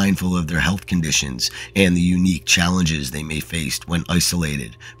to be mindful of their health conditions and the unique challenges they may face when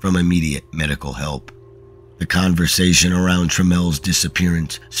isolated from immediate medical help. The conversation around Trammell's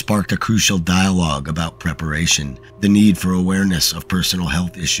disappearance sparked a crucial dialogue about preparation, the need for awareness of personal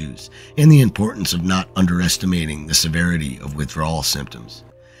health issues, and the importance of not underestimating the severity of withdrawal symptoms.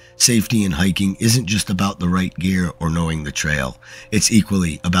 Safety in hiking isn't just about the right gear or knowing the trail. It's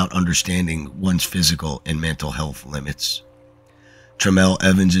equally about understanding one's physical and mental health limits. Trammell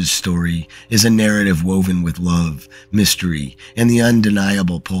Evans' story is a narrative woven with love, mystery, and the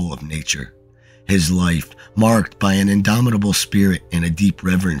undeniable pull of nature. His life, marked by an indomitable spirit and a deep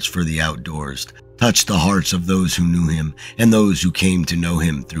reverence for the outdoors, touched the hearts of those who knew him and those who came to know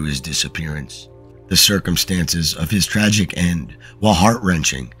him through his disappearance. The circumstances of his tragic end, while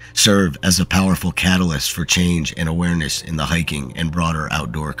heart-wrenching, serve as a powerful catalyst for change and awareness in the hiking and broader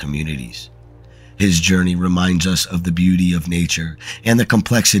outdoor communities. His journey reminds us of the beauty of nature and the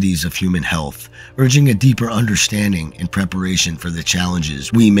complexities of human health, urging a deeper understanding and preparation for the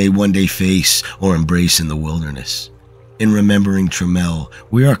challenges we may one day face or embrace in the wilderness. In remembering Trammell,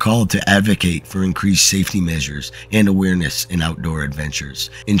 we are called to advocate for increased safety measures and awareness in outdoor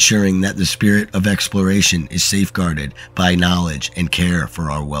adventures, ensuring that the spirit of exploration is safeguarded by knowledge and care for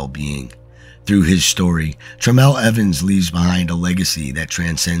our well-being. Through his story, Trammell Evans leaves behind a legacy that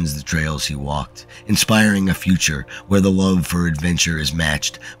transcends the trails he walked, inspiring a future where the love for adventure is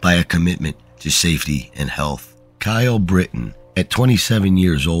matched by a commitment to safety and health. Kyle Brittain, at 27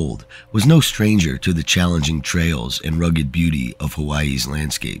 years old, was no stranger to the challenging trails and rugged beauty of Hawaii's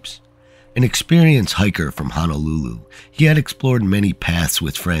landscapes. An experienced hiker from Honolulu, he had explored many paths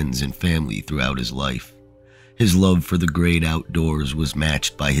with friends and family throughout his life. His love for the great outdoors was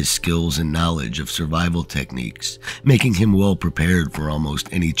matched by his skills and knowledge of survival techniques, making him well prepared for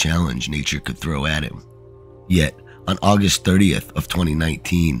almost any challenge nature could throw at him. Yet, on August 30th of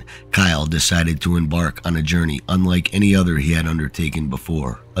 2019, Kyle decided to embark on a journey unlike any other he had undertaken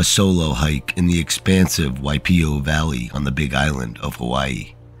before, a solo hike in the expansive Waipio Valley on the Big Island of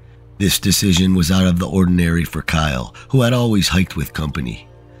Hawaii. This decision was out of the ordinary for Kyle, who had always hiked with company.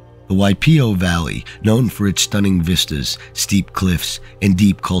 The Waipio Valley, known for its stunning vistas, steep cliffs, and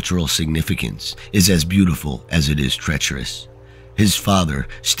deep cultural significance, is as beautiful as it is treacherous. His father,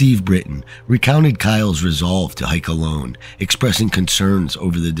 Steve Brittain, recounted Kyle's resolve to hike alone, expressing concerns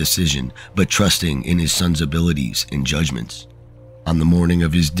over the decision, but trusting in his son's abilities and judgments. On the morning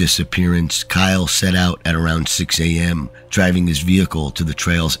of his disappearance, Kyle set out at around 6 a.m., driving his vehicle to the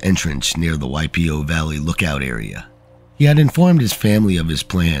trail's entrance near the Waipio Valley lookout area. He had informed his family of his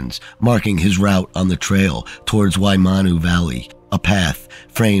plans, marking his route on the trail towards Waimanu Valley, a path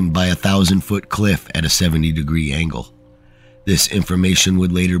framed by a 1,000-foot cliff at a 70-degree angle. This information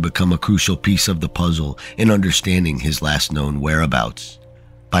would later become a crucial piece of the puzzle in understanding his last known whereabouts.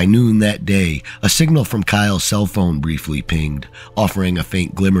 By noon that day, a signal from Kyle's cell phone briefly pinged, offering a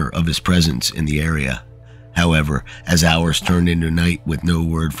faint glimmer of his presence in the area. However, as hours turned into night with no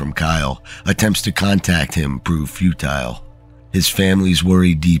word from Kyle, attempts to contact him proved futile. His family's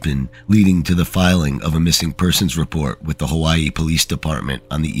worry deepened, leading to the filing of a missing persons report with the Hawaii Police Department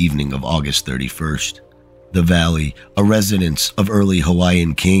on the evening of August 31st. The valley, a residence of early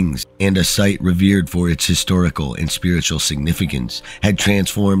Hawaiian kings and a site revered for its historical and spiritual significance, had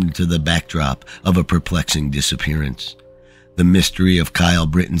transformed into the backdrop of a perplexing disappearance. The mystery of Kyle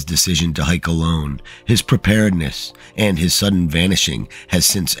Brittain's decision to hike alone, his preparedness, and his sudden vanishing has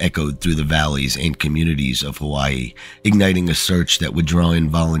since echoed through the valleys and communities of Hawaii, igniting a search that would draw in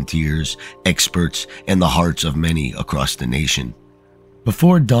volunteers, experts, and the hearts of many across the nation.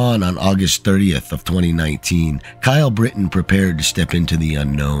 Before dawn on August 30th of 2019, Kyle Brittain prepared to step into the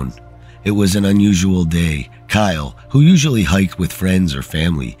unknown. It was an unusual day. Kyle, who usually hiked with friends or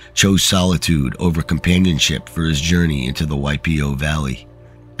family, chose solitude over companionship for his journey into the Waipio Valley.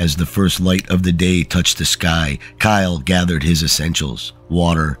 As the first light of the day touched the sky, Kyle gathered his essentials: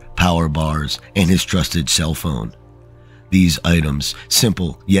 water, power bars, and his trusted cell phone. These items,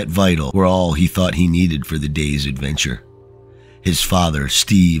 simple yet vital, were all he thought he needed for the day's adventure. His father,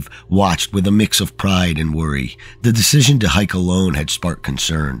 Steve, watched with a mix of pride and worry. The decision to hike alone had sparked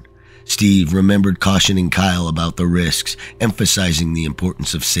concern. Steve remembered cautioning Kyle about the risks, emphasizing the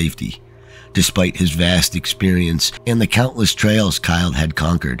importance of safety. Despite his vast experience and the countless trails Kyle had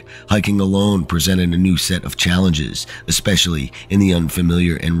conquered, hiking alone presented a new set of challenges, especially in the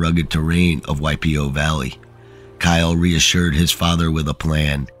unfamiliar and rugged terrain of Waipio Valley. Kyle reassured his father with a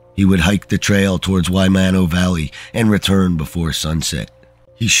plan. He would hike the trail towards Waimanu Valley and return before sunset.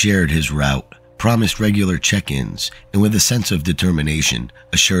 He shared his route, promised regular check-ins, and with a sense of determination,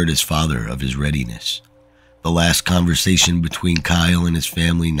 assured his father of his readiness. The last conversation between Kyle and his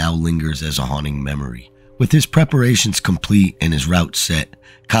family now lingers as a haunting memory. With his preparations complete and his route set,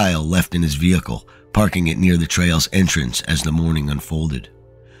 Kyle left in his vehicle, parking it near the trail's entrance as the morning unfolded.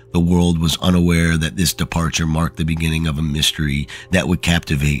 The world was unaware that this departure marked the beginning of a mystery that would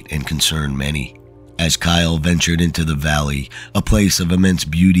captivate and concern many. As Kyle ventured into the valley, a place of immense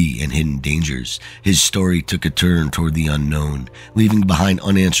beauty and hidden dangers, his story took a turn toward the unknown, leaving behind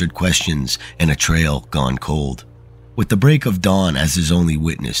unanswered questions and a trail gone cold. With the break of dawn as his only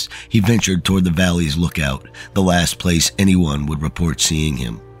witness, he ventured toward the valley's lookout, the last place anyone would report seeing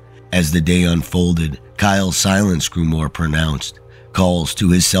him. As the day unfolded, Kyle's silence grew more pronounced. Calls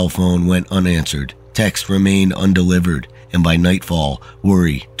to his cell phone went unanswered, texts remained undelivered, and by nightfall,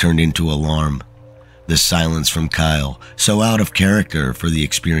 worry turned into alarm. The silence from Kyle, so out of character for the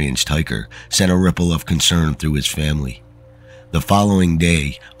experienced hiker, sent a ripple of concern through his family. The following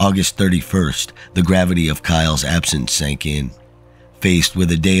day, August 31st, the gravity of Kyle's absence sank in. Faced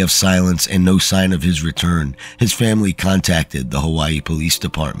with a day of silence and no sign of his return, his family contacted the Hawaii Police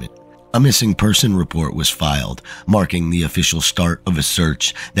Department. A missing person report was filed, marking the official start of a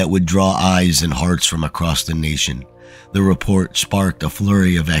search that would draw eyes and hearts from across the nation. The report sparked a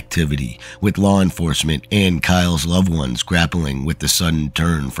flurry of activity, with law enforcement and Kyle's loved ones grappling with the sudden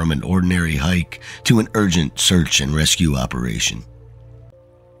turn from an ordinary hike to an urgent search and rescue operation.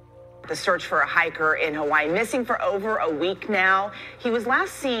 The search for a hiker in Hawaii, missing for over a week now. He was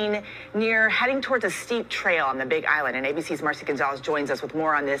last seen heading towards a steep trail on the Big Island, and ABC's Marcy Gonzalez joins us with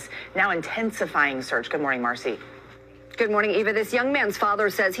more on this now intensifying search. Good morning, Marcy. Good morning, Eva. This young man's father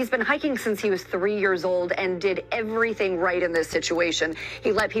says he's been hiking since he was 3 years old and did everything right in this situation.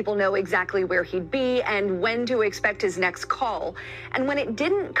 He let people know exactly where he'd be and when to expect his next call. And when it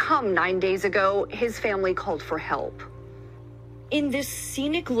didn't come 9 days ago, his family called for help. In this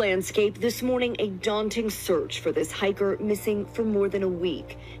scenic landscape, this morning, a daunting search for this hiker missing for more than a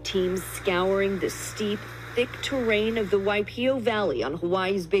week. Teams scouring the steep, thick terrain of the Waipio Valley on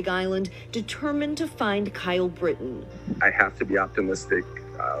Hawaii's Big Island, determined to find Kyle Brittain. I have to be optimistic.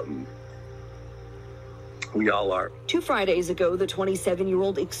 We all are. 2 Fridays ago, the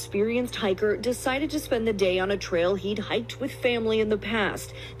 27-year-old experienced hiker decided to spend the day on a trail he'd hiked with family in the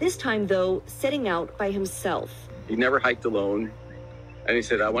past. This time, though, setting out by himself. He never hiked alone. And he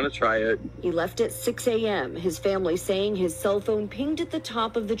said, I want to try it. He left at 6 a.m., his family saying his cell phone pinged at the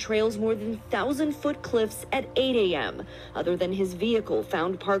top of the trail's more than 1,000-foot cliffs at 8 a.m. Other than his vehicle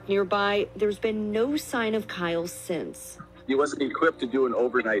found parked nearby, there's been no sign of Kyle since. He wasn't equipped to do an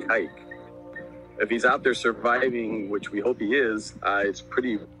overnight hike. If he's out there surviving, which we hope he is, it's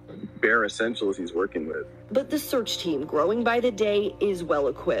pretty bare essentials he's working with. But the search team, growing by the day, is well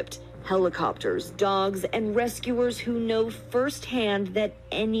equipped. Helicopters, dogs, and rescuers who know firsthand that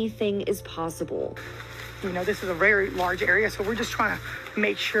anything is possible. You know, this is a very large area, so we're just trying to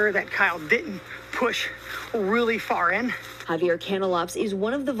make sure that Kyle didn't push really far in. Javier Canalops is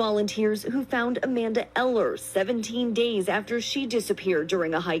one of the volunteers who found Amanda Eller 17 days after she disappeared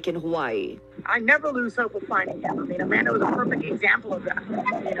during a hike in Hawaii. I never lose hope of finding him. I mean, Amanda was a perfect example of that,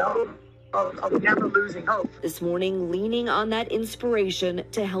 you know, of never losing hope. This morning, leaning on that inspiration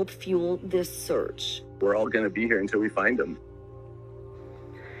to help fuel this search. We're all going to be here until we find him.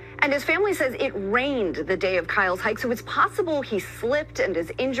 And his family says it rained the day of Kyle's hike, so it's possible he slipped and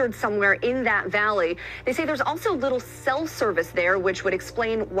is injured somewhere in that valley. They say there's also little cell service there, which would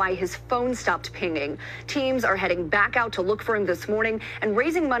explain why his phone stopped pinging. Teams are heading back out to look for him this morning and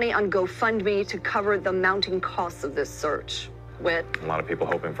raising money on GoFundMe to cover the mounting costs of this search. Whit. A lot of people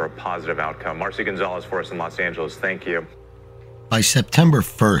hoping for a positive outcome. Marcy Gonzalez for us in Los Angeles. Thank you. By September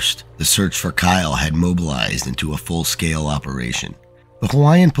 1st, the search for Kyle had mobilized into a full-scale operation. The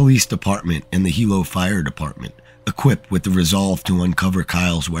Hawaiian Police Department and the Hilo Fire Department, equipped with the resolve to uncover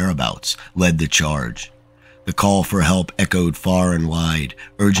Kyle's whereabouts, led the charge. The call for help echoed far and wide,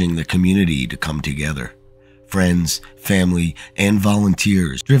 urging the community to come together. Friends, family, and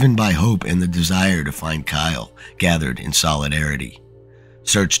volunteers, driven by hope and the desire to find Kyle, gathered in solidarity.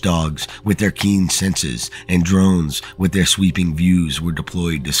 Search dogs, with their keen senses, and drones, with their sweeping views, were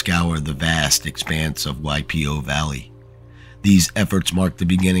deployed to scour the vast expanse of Waipio Valley. These efforts marked the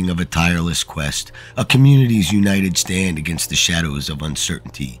beginning of a tireless quest, a community's united stand against the shadows of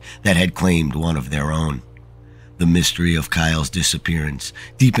uncertainty that had claimed one of their own. The mystery of Kyle's disappearance,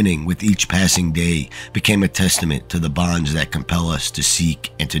 deepening with each passing day, became a testament to the bonds that compel us to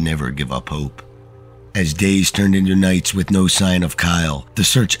seek and to never give up hope. As days turned into nights with no sign of Kyle, the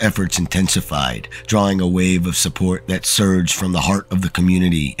search efforts intensified, drawing a wave of support that surged from the heart of the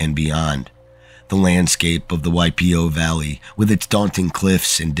community and beyond. The landscape of the Waipio Valley, with its daunting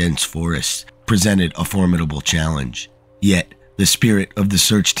cliffs and dense forests, presented a formidable challenge. Yet, the spirit of the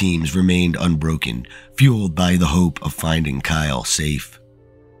search teams remained unbroken, fueled by the hope of finding Kyle safe.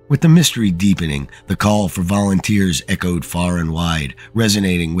 With the mystery deepening, the call for volunteers echoed far and wide,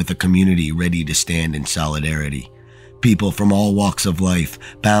 resonating with a community ready to stand in solidarity. People from all walks of life,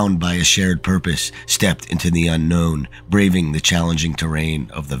 bound by a shared purpose, stepped into the unknown, braving the challenging terrain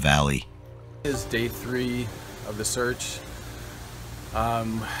of the valley. This is day 3 of the search.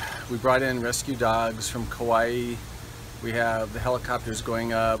 We brought in rescue dogs from Kauai. We have the helicopters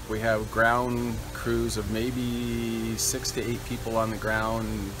going up. We have ground crews of maybe 6 to 8 people on the ground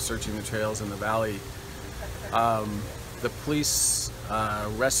searching the trails in the valley. The police fire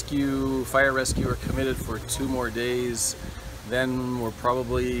rescue are committed for 2 more days. Then we're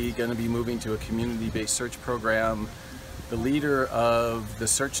probably going to be moving to a community-based search program. The leader of the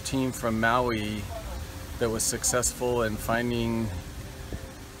search team from Maui that was successful in finding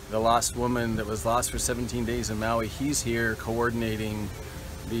the lost woman that was lost for 17 days in Maui. He's here coordinating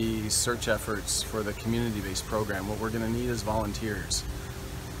the search efforts for the community-based program. What we're going to need is volunteers.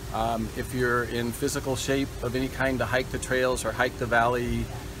 If you're in physical shape of any kind to hike the trails or hike the valley,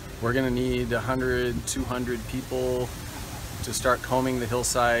 we're going to need 100, 200 people to start combing the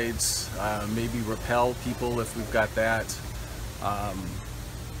hillsides, maybe rappel people if we've got that.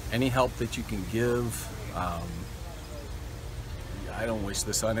 Any help that you can give. I don't wish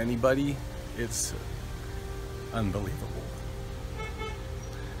this on anybody. It's unbelievable.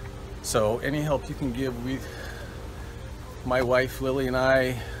 So any help you can give, my wife Lily and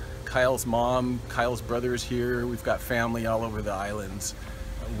I, Kyle's mom, Kyle's brother is here. We've got family all over the islands.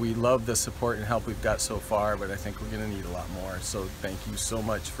 We love the support and help we've got so far, but I think we're going to need a lot more. So thank you so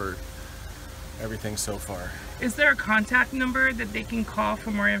much for everything so far. Is there a contact number that they can call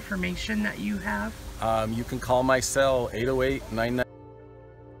for more information that you have? You can call my cell, 808-99.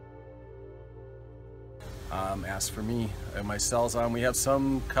 Ask for me. My cell's on. We have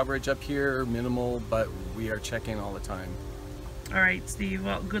some coverage up here, minimal, but we are checking all the time. All right, Steve.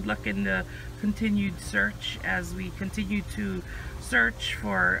 Well, good luck in the continued search as we continue to search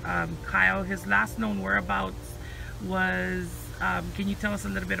for Kyle. His last known whereabouts was, can you tell us a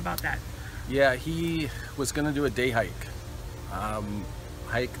little bit about that? Yeah, he was going to do a day hike,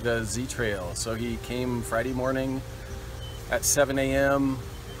 hike the Z Trail. So he came Friday morning at 7 a.m.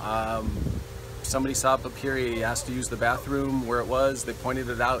 Somebody saw up here, he asked to use the bathroom where it was. They pointed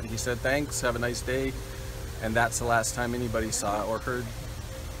it out and he said, thanks, have a nice day. And that's the last time anybody saw or heard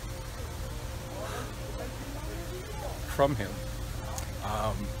from him.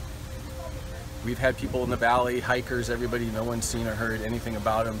 We've had people in the valley, hikers, everybody, no one's seen or heard anything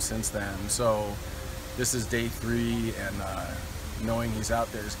about him since then. So this is day 3, and knowing he's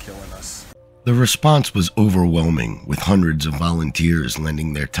out there is killing us. The response was overwhelming, with hundreds of volunteers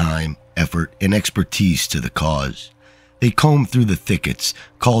lending their time, effort, and expertise to the cause. They combed through the thickets,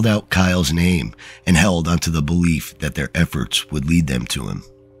 called out Kyle's name, and held onto the belief that their efforts would lead them to him.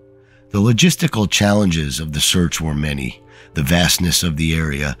 The logistical challenges of the search were many. The vastness of the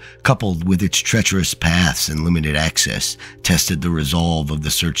area, coupled with its treacherous paths and limited access, tested the resolve of the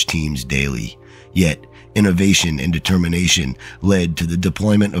search teams daily. Yet, innovation and determination led to the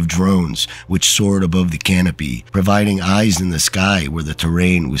deployment of drones, which soared above the canopy, providing eyes in the sky where the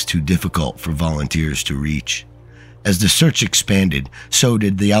terrain was too difficult for volunteers to reach. As the search expanded, so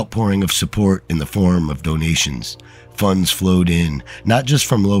did the outpouring of support in the form of donations. Funds flowed in, not just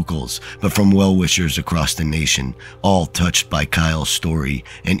from locals, but from well-wishers across the nation, all touched by Kyle's story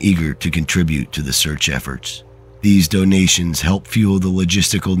and eager to contribute to the search efforts. These donations help fuel the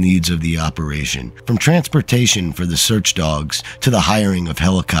logistical needs of the operation, from transportation for the search dogs to the hiring of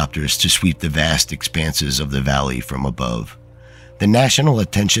helicopters to sweep the vast expanses of the valley from above. The national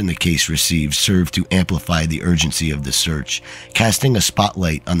attention the case received served to amplify the urgency of the search, casting a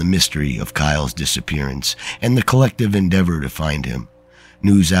spotlight on the mystery of Kyle's disappearance and the collective endeavor to find him.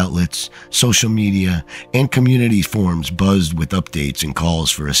 News outlets, social media, and community forums buzzed with updates and calls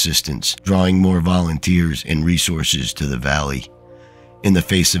for assistance, drawing more volunteers and resources to the valley. In the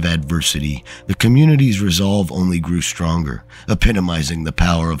face of adversity, the community's resolve only grew stronger, epitomizing the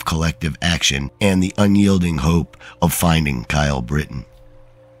power of collective action and the unyielding hope of finding Kyle Brittain.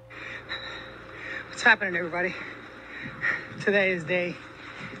 What's happening, everybody? Today is day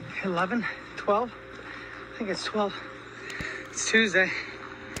 11, 12. I think it's 12. It's Tuesday.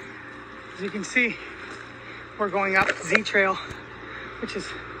 As you can see, we're going up Z Trail, which is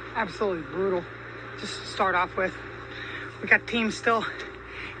absolutely brutal. Just to start off with, we got teams still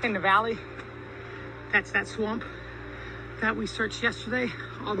in the valley. That's that swamp that we searched yesterday,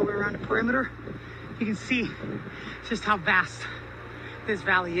 all the way around the perimeter. You can see just how vast this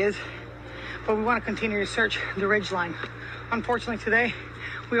valley is. But we want to continue to search the ridgeline. Unfortunately, today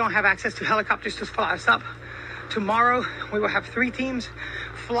we don't have access to helicopters to fly us up. Tomorrow we will have 3 teams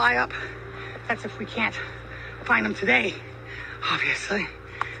fly up. That's if we can't find them today, obviously.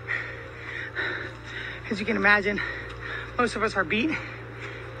 As you can imagine, most of us are beat.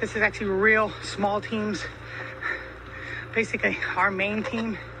 This is actually real small teams. Basically our main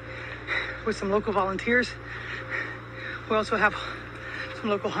team with some local volunteers. We also have some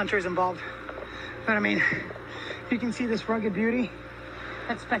local hunters involved. But I mean, you can see this rugged beauty.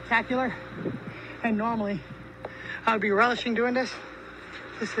 That's spectacular. And normally I would be relishing doing this.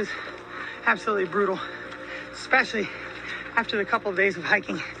 This is absolutely brutal, especially after the couple of days of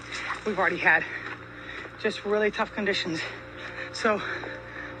hiking we've already had. Just really tough conditions. So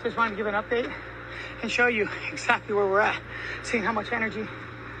just wanted to give an update and show you exactly where we're at, seeing how much energy,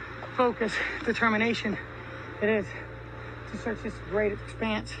 focus, determination It is. To search this great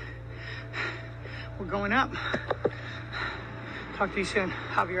expanse. We're going up. Talk to you soon.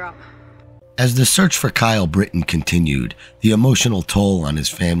 Javier out. As the search for Kyle Brittain continued, the emotional toll on his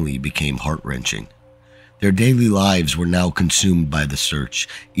family became heart-wrenching. Their daily lives were now consumed by the search,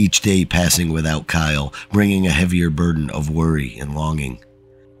 each day passing without Kyle, bringing a heavier burden of worry and longing.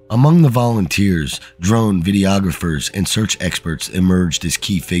 Among the volunteers, drone videographers and search experts emerged as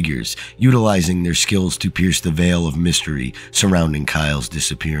key figures, utilizing their skills to pierce the veil of mystery surrounding Kyle's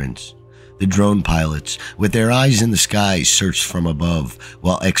disappearance. The drone pilots, with their eyes in the skies, searched from above,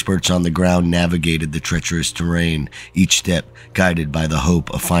 while experts on the ground navigated the treacherous terrain, each step guided by the hope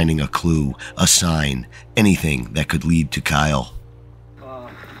of finding a clue, a sign, anything that could lead to Kyle.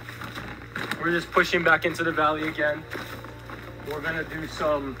 We're just pushing back into the valley again. We're gonna do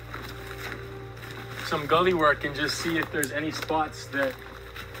some gully work and just see if there's any spots that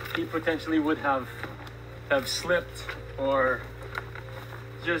he potentially would have slipped, or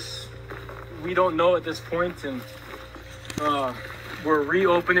just, we don't know at this point, and we're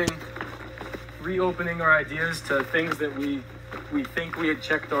reopening our ideas to things that we think we had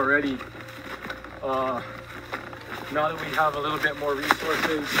checked already. Now that we have a little bit more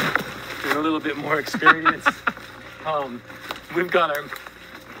resources and a little bit more experience, we've got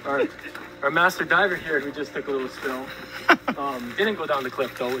our master diver here who just took a little spill. Didn't go down the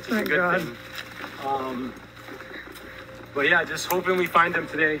cliff though, which is a good thing. But yeah, just hoping we find him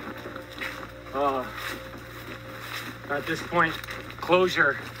today. At this point,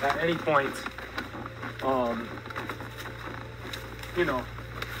 closure at any point. You know,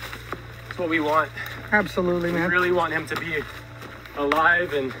 it's what we want. Absolutely, man. We really want him to be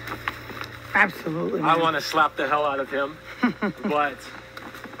alive, and absolutely, man. I want to slap the hell out of him. But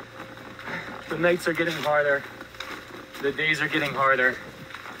the nights are getting harder, the days are getting harder,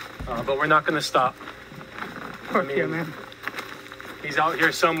 but we're not going to stop. Fuck yeah, man. He's out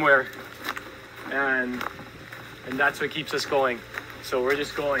here somewhere, and that's what keeps us going. So we're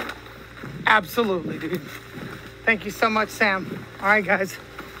just going. Absolutely, dude. Thank you so much, Sam. All right, guys.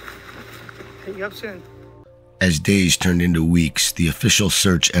 Hit you up soon. As days turned into weeks, the official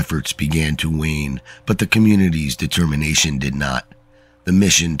search efforts began to wane, but the community's determination did not. The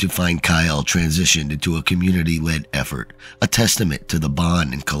mission to find Kyle transitioned into a community-led effort, a testament to the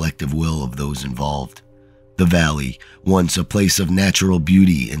bond and collective will of those involved. The valley, once a place of natural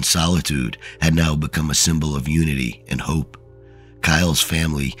beauty and solitude, had now become a symbol of unity and hope. Kyle's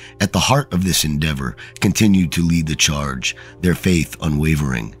family, at the heart of this endeavor, continued to lead the charge, their faith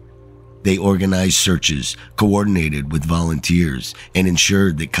unwavering. They organized searches, coordinated with volunteers, and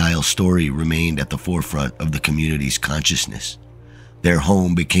ensured that Kyle's story remained at the forefront of the community's consciousness. Their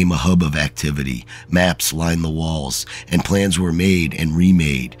home became a hub of activity, maps lined the walls, and plans were made and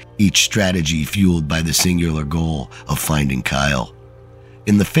remade, each strategy fueled by the singular goal of finding Kyle.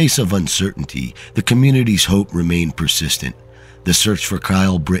 In the face of uncertainty, the community's hope remained persistent. The search for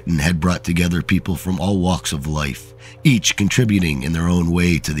Kyle Brittain had brought together people from all walks of life, each contributing in their own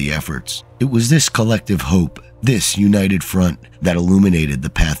way to the efforts. It was this collective hope, this united front, that illuminated the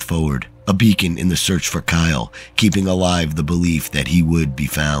path forward, a beacon in the search for Kyle, keeping alive the belief that he would be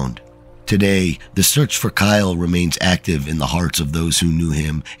found. Today, the search for Kyle remains active in the hearts of those who knew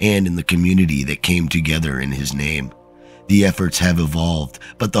him and in the community that came together in his name. The efforts have evolved,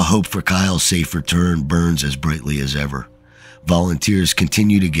 but the hope for Kyle's safe return burns as brightly as ever. Volunteers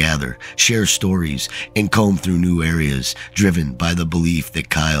continue to gather, share stories, and comb through new areas, driven by the belief that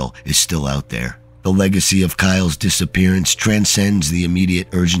Kyle is still out there. The legacy of Kyle's disappearance transcends the immediate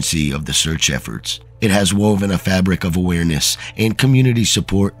urgency of the search efforts. It has woven a fabric of awareness and community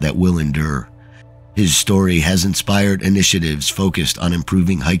support that will endure. His story has inspired initiatives focused on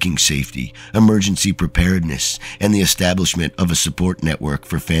improving hiking safety, emergency preparedness, and the establishment of a support network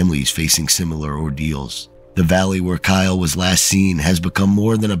for families facing similar ordeals. The valley where Kyle was last seen has become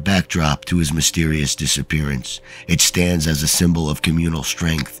more than a backdrop to his mysterious disappearance. It stands as a symbol of communal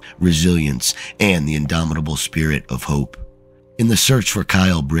strength, resilience, and the indomitable spirit of hope. In the search for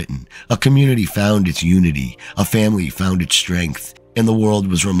Kyle Brittain, a community found its unity, a family found its strength, and the world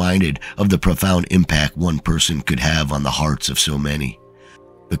was reminded of the profound impact one person could have on the hearts of so many.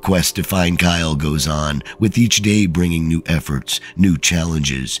 The quest to find Kyle goes on, with each day bringing new efforts, new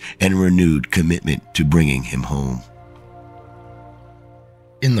challenges, and renewed commitment to bringing him home.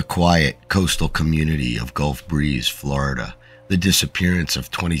 In the quiet coastal community of Gulf Breeze, Florida, the disappearance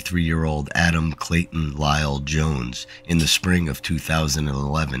of 23-year-old Adam Clayton Lyle Jones in the spring of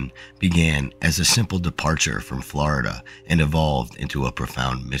 2011 began as a simple departure from Florida and evolved into a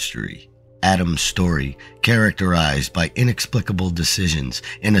profound mystery. Adam's story, characterized by inexplicable decisions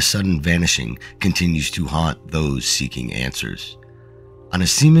and a sudden vanishing, continues to haunt those seeking answers. On a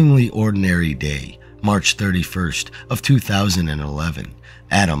seemingly ordinary day, March 31st of 2011,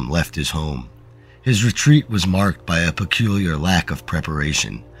 Adam left his home. His retreat was marked by a peculiar lack of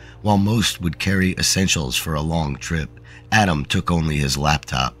preparation. While most would carry essentials for a long trip, Adam took only his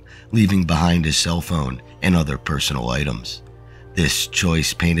laptop, leaving behind his cell phone and other personal items. This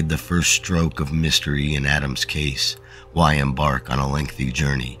choice painted the first stroke of mystery in Adam's case. Why embark on a lengthy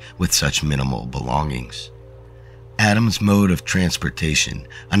journey with such minimal belongings? Adam's mode of transportation,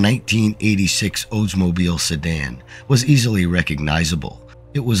 a 1986 Oldsmobile sedan, was easily recognizable.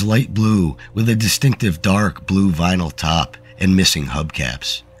 It was light blue with a distinctive dark blue vinyl top and missing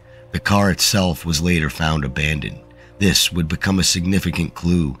hubcaps. The car itself was later found abandoned. This would become a significant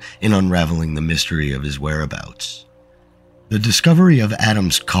clue in unraveling the mystery of his whereabouts. The discovery of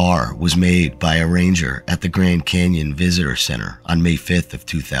Adam's car was made by a ranger at the Grand Canyon Visitor Center on May 5th of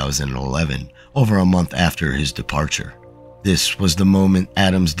 2011, over a month after his departure. This was the moment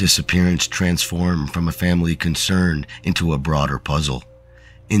Adam's disappearance transformed from a family concern into a broader puzzle.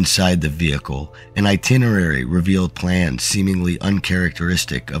 Inside the vehicle, an itinerary revealed plans seemingly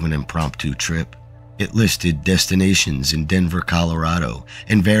uncharacteristic of an impromptu trip. It listed destinations in Denver, Colorado,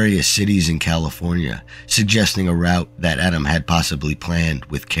 and various cities in California, suggesting a route that Adam had possibly planned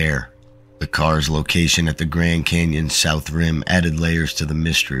with care. The car's location at the Grand Canyon's south rim added layers to the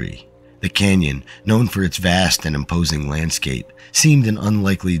mystery. The canyon, known for its vast and imposing landscape, seemed an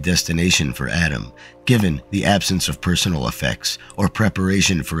unlikely destination for Adam, given the absence of personal effects or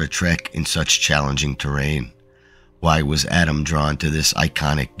preparation for a trek in such challenging terrain. Why was Adam drawn to this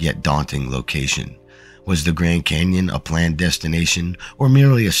iconic yet daunting location? Was the Grand Canyon a planned destination or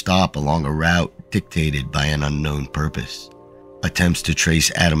merely a stop along a route dictated by an unknown purpose? Attempts to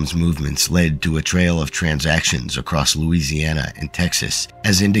trace Adam's movements led to a trail of transactions across Louisiana and Texas,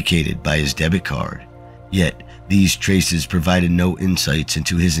 as indicated by his debit card. Yet, these traces provided no insights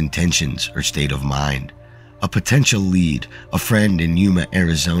into his intentions or state of mind. A potential lead, a friend in Yuma,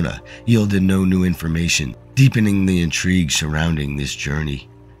 Arizona, yielded no new information, deepening the intrigue surrounding this journey.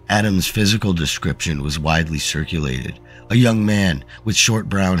 Adam's physical description was widely circulated. A young man with short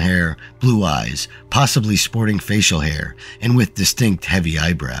brown hair, blue eyes, possibly sporting facial hair, and with distinct heavy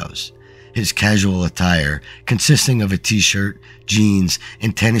eyebrows. His casual attire, consisting of a t-shirt, jeans,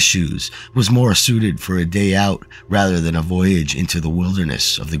 and tennis shoes, was more suited for a day out rather than a voyage into the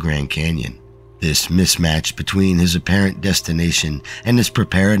wilderness of the Grand Canyon. This mismatch between his apparent destination and his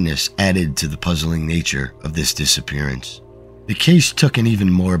preparedness added to the puzzling nature of this disappearance. The case took an even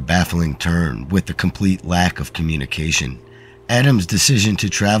more baffling turn with the complete lack of communication. Adam's decision to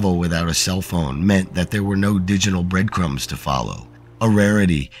travel without a cell phone meant that there were no digital breadcrumbs to follow, a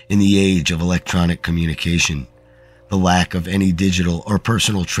rarity in the age of electronic communication. The lack of any digital or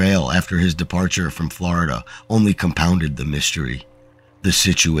personal trail after his departure from Florida only compounded the mystery. The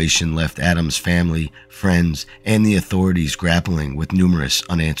situation left Adam's family, friends, and the authorities grappling with numerous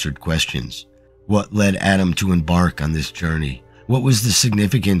unanswered questions. What led Adam to embark on this journey? What was the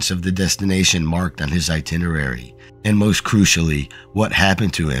significance of the destination marked on his itinerary? And most crucially, what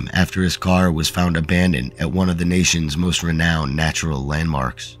happened to him after his car was found abandoned at one of the nation's most renowned natural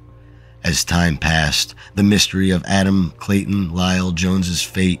landmarks? As time passed, the mystery of Adam Clayton Lyle Jones's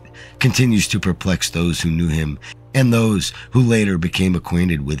fate continues to perplex those who knew him and those who later became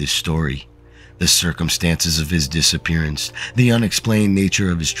acquainted with his story. The circumstances of his disappearance, the unexplained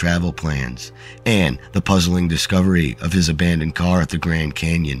nature of his travel plans, and the puzzling discovery of his abandoned car at the Grand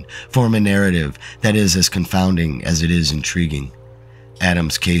Canyon form a narrative that is as confounding as it is intriguing.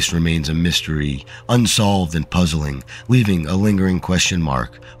 Adam's case remains a mystery, unsolved and puzzling, leaving a lingering question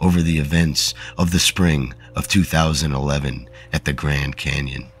mark over the events of the spring of 2011 at the Grand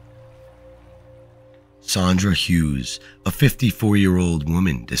Canyon. Sandra Hughes, a 54-year-old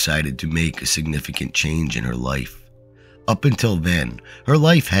woman, decided to make a significant change in her life. Up until then, her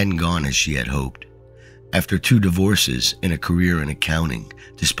life hadn't gone as she had hoped. After 2 divorces and a career in accounting,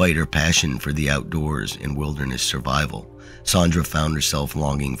 despite her passion for the outdoors and wilderness survival, Sandra found herself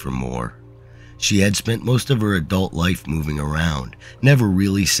longing for more. She had spent most of her adult life moving around, never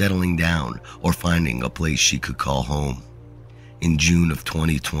really settling down or finding a place she could call home. In June of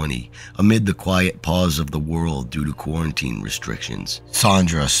 2020, amid the quiet pause of the world due to quarantine restrictions,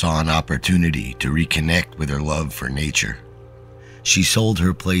 Sandra saw an opportunity to reconnect with her love for nature. She sold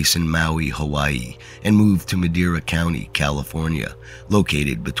her place in Maui, Hawaii, and moved to Madera County, California,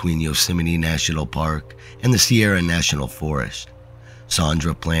 located between Yosemite National Park and the Sierra National Forest.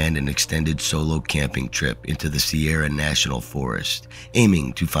 Sandra planned an extended solo camping trip into the Sierra National Forest,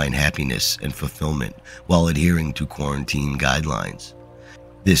 aiming to find happiness and fulfillment while adhering to quarantine guidelines.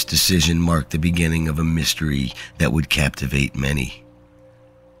 This decision marked the beginning of a mystery that would captivate many.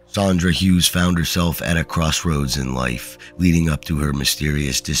 Sandra Hughes found herself at a crossroads in life, leading up to her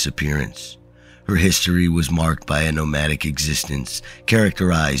mysterious disappearance. Her history was marked by a nomadic existence,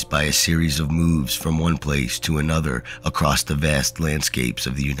 characterized by a series of moves from one place to another across the vast landscapes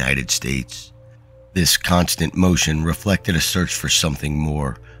of the United States. This constant motion reflected a search for something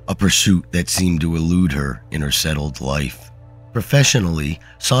more, a pursuit that seemed to elude her in her settled life. Professionally,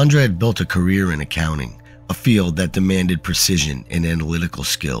 Sandra had built a career in accounting, a field that demanded precision and analytical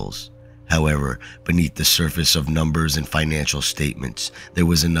skills. However, beneath the surface of numbers and financial statements, there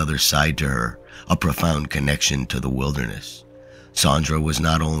was another side to her, a profound connection to the wilderness. Sandra was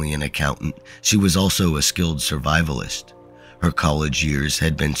not only an accountant, she was also a skilled survivalist. Her college years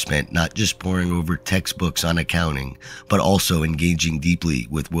had been spent not just poring over textbooks on accounting, but also engaging deeply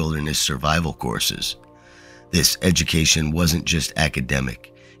with wilderness survival courses. This education wasn't just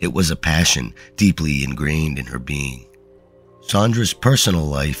academic, it was a passion deeply ingrained in her being. Sandra's personal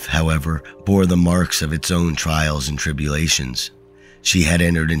life, however, bore the marks of its own trials and tribulations. She had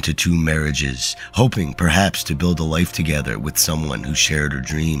entered into 2 marriages, hoping perhaps to build a life together with someone who shared her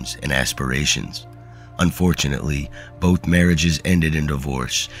dreams and aspirations. Unfortunately, both marriages ended in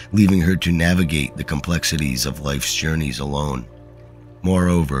divorce, leaving her to navigate the complexities of life's journeys alone.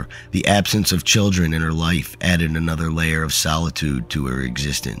 Moreover, the absence of children in her life added another layer of solitude to her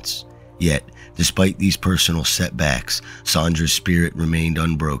existence. Yet, despite these personal setbacks, Sandra's spirit remained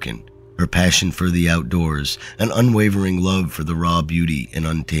unbroken. Her passion for the outdoors, an unwavering love for the raw beauty and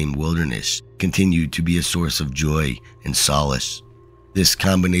untamed wilderness, continued to be a source of joy and solace. This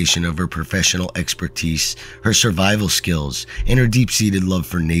combination of her professional expertise, her survival skills, and her deep-seated love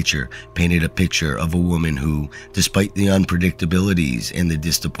for nature painted a picture of a woman who, despite the unpredictabilities and the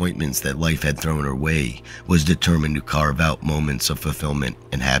disappointments that life had thrown her way, was determined to carve out moments of fulfillment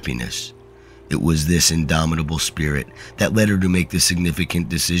and happiness. It was this indomitable spirit that led her to make the significant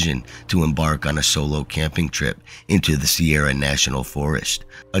decision to embark on a solo camping trip into the Sierra National Forest,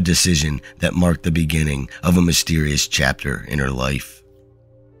 a decision that marked the beginning of a mysterious chapter in her life.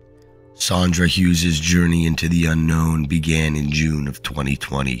 Sandra Hughes' journey into the unknown began in June of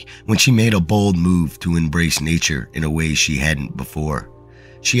 2020, when she made a bold move to embrace nature in a way she hadn't before.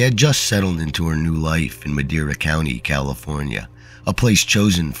 She had just settled into her new life in Madera County, California, a place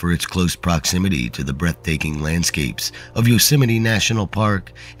chosen for its close proximity to the breathtaking landscapes of Yosemite National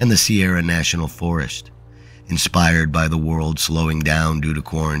Park and the Sierra National Forest. Inspired by the world slowing down due to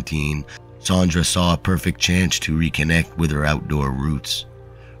quarantine, Sandra saw a perfect chance to reconnect with her outdoor roots.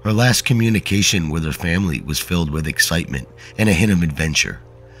 Her last communication with her family was filled with excitement and a hint of adventure.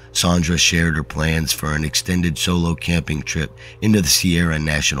 Sandra shared her plans for an extended solo camping trip into the Sierra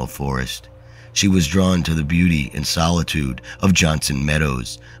National Forest. She was drawn to the beauty and solitude of Johnson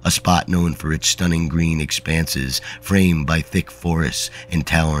Meadows, a spot known for its stunning green expanses framed by thick forests and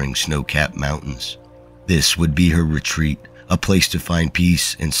towering snow-capped mountains. This would be her retreat, a place to find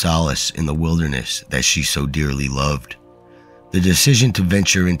peace and solace in the wilderness that she so dearly loved. The decision to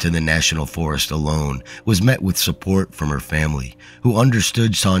venture into the national forest alone was met with support from her family, who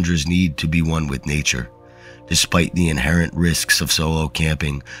understood Sandra's need to be one with nature. Despite the inherent risks of solo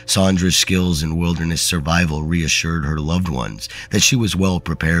camping, Sandra's skills in wilderness survival reassured her loved ones that she was well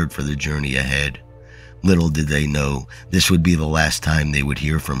prepared for the journey ahead. Little did they know this would be the last time they would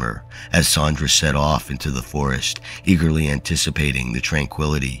hear from her, as Sandra set off into the forest, eagerly anticipating the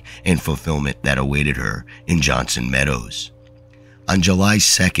tranquility and fulfillment that awaited her in Johnson Meadows. On July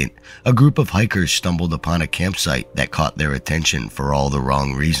 2nd, a group of hikers stumbled upon a campsite that caught their attention for all the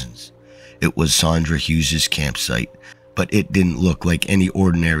wrong reasons. It was Sandra Hughes' campsite, but it didn't look like any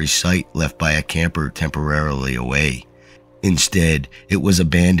ordinary site left by a camper temporarily away. Instead, it was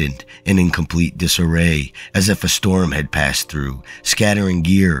abandoned and in complete disarray, as if a storm had passed through, scattering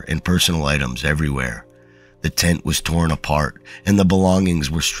gear and personal items everywhere. The tent was torn apart, and the belongings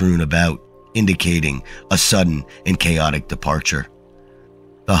were strewn about, indicating a sudden and chaotic departure.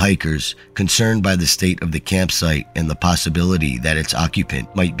 The hikers, concerned by the state of the campsite and the possibility that its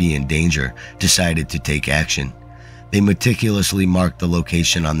occupant might be in danger, decided to take action. They meticulously marked the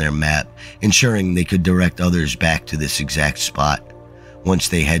location on their map, ensuring they could direct others back to this exact spot. Once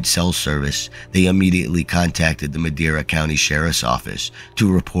they had cell service, they immediately contacted the Madera County Sheriff's Office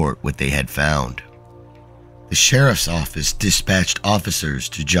to report what they had found. The Sheriff's Office dispatched officers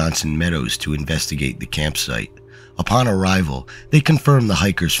to Johnson Meadows to investigate the campsite. Upon arrival, they confirmed the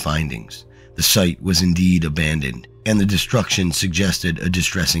hikers' findings. The The site was indeed abandoned, and the destruction suggested a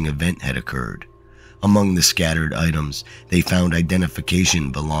distressing event had occurred. Among the scattered items, they found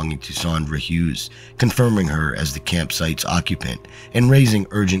identification belonging to Sandra Hughes, confirming her as the campsite's occupant and raising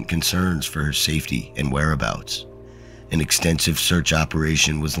urgent concerns for her safety and whereabouts. An extensive search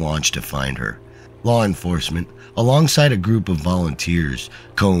operation was launched to find her. Law enforcement, alongside a group of volunteers,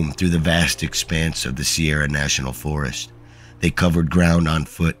 combed through the vast expanse of the Sierra National Forest. They covered ground on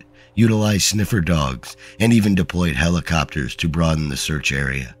foot, utilized sniffer dogs, and even deployed helicopters to broaden the search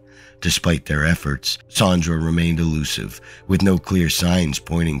area. Despite their efforts, Sandra remained elusive, with no clear signs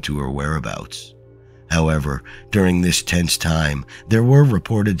pointing to her whereabouts. However, during this tense time, there were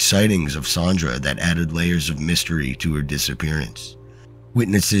reported sightings of Sandra that added layers of mystery to her disappearance.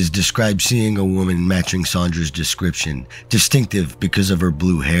 Witnesses described seeing a woman matching Sandra's description, distinctive because of her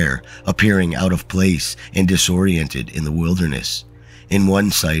blue hair, appearing out of place and disoriented in the wilderness. In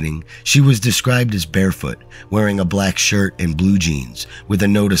one sighting, she was described as barefoot, wearing a black shirt and blue jeans, with a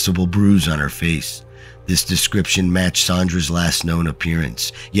noticeable bruise on her face. This description matched Sandra's last known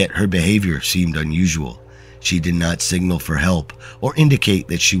appearance, yet her behavior seemed unusual. She did not signal for help or indicate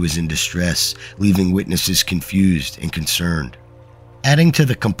that she was in distress, leaving witnesses confused and concerned. Adding to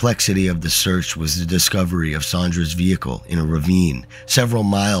the complexity of the search was the discovery of Sandra's vehicle in a ravine several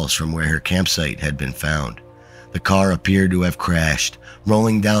miles from where her campsite had been found. The car appeared to have crashed,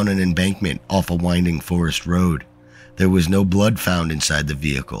 rolling down an embankment off a winding forest road. There was no blood found inside the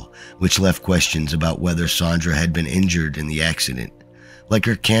vehicle, which left questions about whether Sandra had been injured in the accident. Like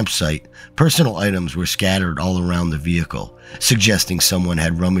her campsite, personal items were scattered all around the vehicle, suggesting someone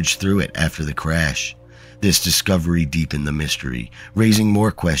had rummaged through it after the crash. This discovery deepened the mystery, raising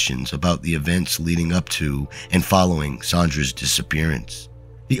more questions about the events leading up to and following Sandra's disappearance.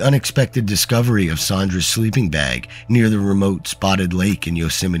 The unexpected discovery of Sandra's sleeping bag near the remote Spotted Lake in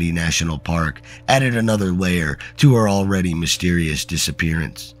Yosemite National Park added another layer to her already mysterious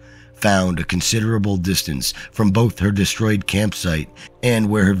disappearance. Found a considerable distance from both her destroyed campsite and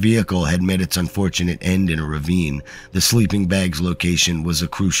where her vehicle had met its unfortunate end in a ravine, the sleeping bag's location was a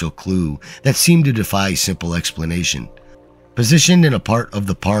crucial clue that seemed to defy simple explanation. Positioned in a part of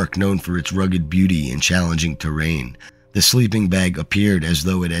the park known for its rugged beauty and challenging terrain, the sleeping bag appeared as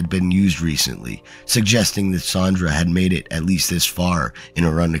though it had been used recently, suggesting that Sandra had made it at least this far in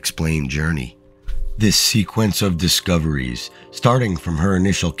her unexplained journey. This sequence of discoveries, starting from her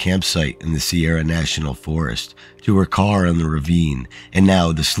initial campsite in the Sierra National Forest to her car in the ravine and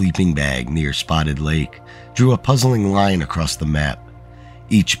now the sleeping bag near Spotted Lake, drew a puzzling line across the map.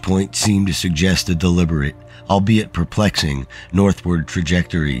 Each point seemed to suggest a deliberate, albeit perplexing, northward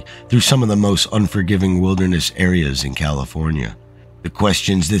trajectory through some of the most unforgiving wilderness areas in California. The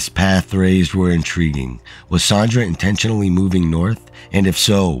questions this path raised were intriguing. Was Sandra intentionally moving north? And if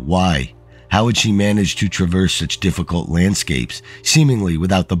so, why? How had she managed to traverse such difficult landscapes, seemingly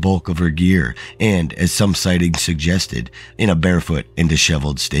without the bulk of her gear, and, as some sightings suggested, in a barefoot and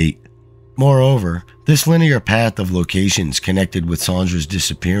disheveled state? Moreover, this linear path of locations connected with Sandra's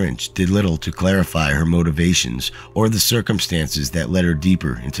disappearance did little to clarify her motivations or the circumstances that led her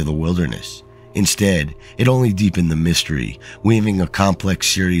deeper into the wilderness. Instead, it only deepened the mystery, weaving a complex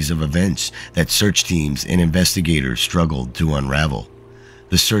series of events that search teams and investigators struggled to unravel.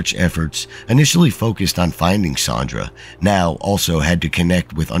 The search efforts, initially focused on finding Sandra, now also had to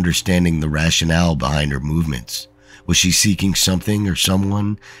connect with understanding the rationale behind her movements. Was she seeking something or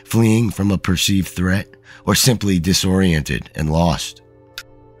someone, fleeing from a perceived threat, or simply disoriented and lost?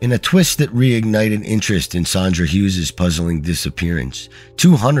 In a twist that reignited interest in Sandra Hughes' puzzling disappearance,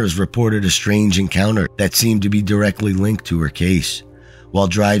 two hunters reported a strange encounter that seemed to be directly linked to her case. While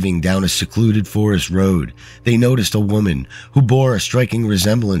driving down a secluded forest road, they noticed a woman who bore a striking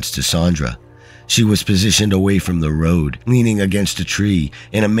resemblance to Sandra. She was positioned away from the road, leaning against a tree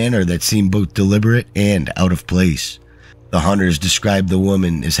in a manner that seemed both deliberate and out of place. The hunters described the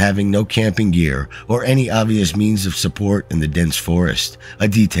woman as having no camping gear or any obvious means of support in the dense forest, a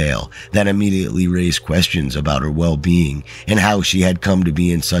detail that immediately raised questions about her well-being and how she had come to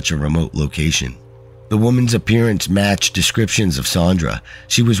be in such a remote location. The woman's appearance matched descriptions of Sandra.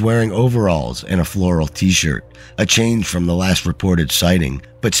 She was wearing overalls and a floral t-shirt, a change from the last reported sighting,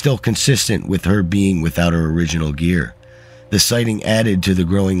 but still consistent with her being without her original gear. The sighting added to the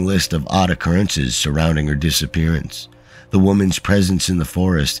growing list of odd occurrences surrounding her disappearance. The woman's presence in the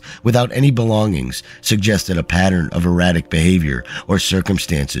forest, without any belongings, suggested a pattern of erratic behavior or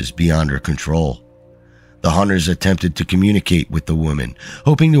circumstances beyond her control. The hunters attempted to communicate with the woman,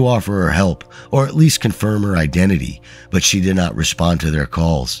 hoping to offer her help or at least confirm her identity, but she did not respond to their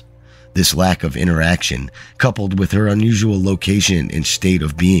calls. This lack of interaction, coupled with her unusual location and state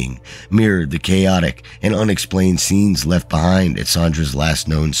of being, mirrored the chaotic and unexplained scenes left behind at Sandra's last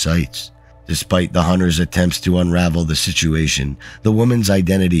known sites. Despite the hunter's attempts to unravel the situation, the woman's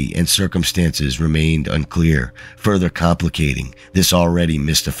identity and circumstances remained unclear, further complicating this already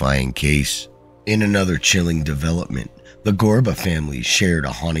mystifying case. In another chilling development, the Gorba family shared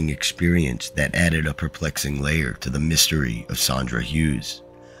a haunting experience that added a perplexing layer to the mystery of Sandra Hughes.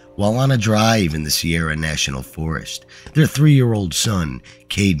 While on a drive in the Sierra National Forest, their 3-year-old son,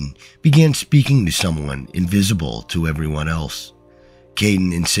 Clayton, began speaking to someone invisible to everyone else.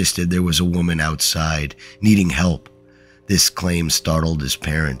 Clayton insisted there was a woman outside, needing help. This claim startled his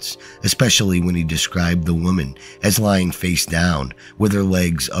parents, especially when he described the woman as lying face down with her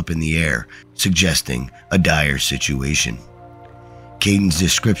legs up in the air, suggesting a dire situation. Clayton's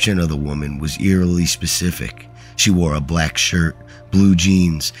description of the woman was eerily specific. She wore a black shirt, blue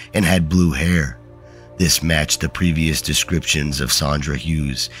jeans, and had blue hair. This matched the previous descriptions of Sandra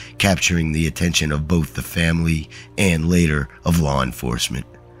Hughes, capturing the attention of both the family and later of law enforcement.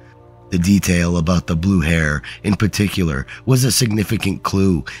 The detail about the blue hair in particular was a significant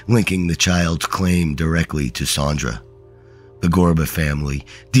clue linking the child's claim directly to Sandra. The Gorba family,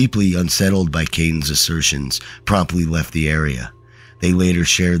 deeply unsettled by Clayton's assertions, promptly left the area. They later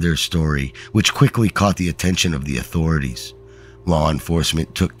shared their story, which quickly caught the attention of the authorities. Law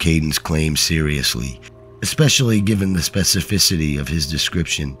enforcement took Clayton's claim seriously, especially given the specificity of his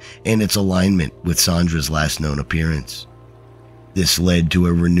description and its alignment with Sandra's last known appearance. This led to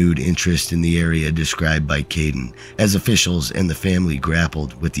a renewed interest in the area described by Clayton, as officials and the family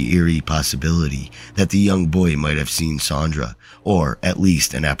grappled with the eerie possibility that the young boy might have seen Sandra, or at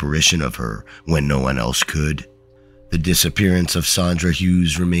least an apparition of her, when no one else could. The disappearance of Sandra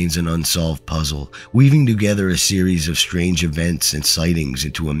Hughes remains an unsolved puzzle, weaving together a series of strange events and sightings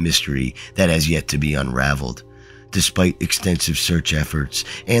into a mystery that has yet to be unraveled. Despite extensive search efforts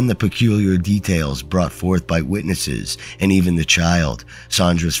and the peculiar details brought forth by witnesses and even the child,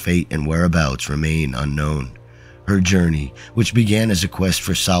 Sandra's fate and whereabouts remain unknown. Her journey, which began as a quest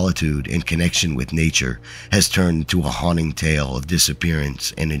for solitude and connection with nature, has turned into a haunting tale of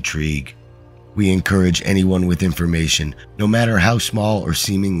disappearance and intrigue. We encourage anyone with information, no matter how small or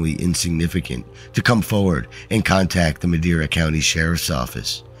seemingly insignificant, to come forward and contact the Madera County Sheriff's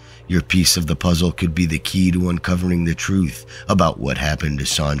Office. Your piece of the puzzle could be the key to uncovering the truth about what happened to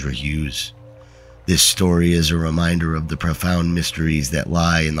Sandra Hughes. This story is a reminder of the profound mysteries that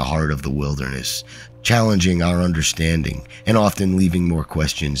lie in the heart of the wilderness, challenging our understanding and often leaving more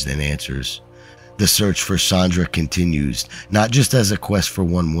questions than answers. The search for Sandra continues, not just as a quest for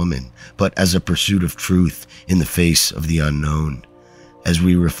one woman, but as a pursuit of truth in the face of the unknown. As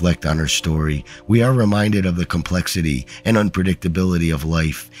we reflect on her story, we are reminded of the complexity and unpredictability of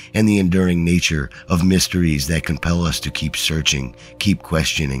life and the enduring nature of mysteries that compel us to keep searching, keep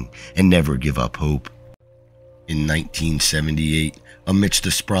questioning, and never give up hope. In 1978, amidst the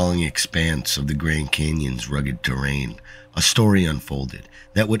sprawling expanse of the Grand Canyon's rugged terrain, a story unfolded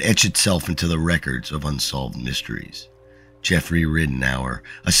that would etch itself into the records of unsolved mysteries. Jeffrey Ridenour,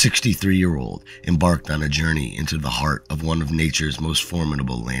 a 63-year-old, embarked on a journey into the heart of one of nature's most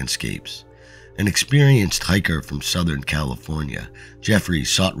formidable landscapes. An experienced hiker from Southern California, Jeffrey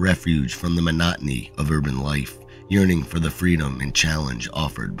sought refuge from the monotony of urban life, yearning for the freedom and challenge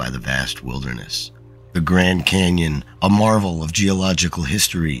offered by the vast wilderness. The Grand Canyon, a marvel of geological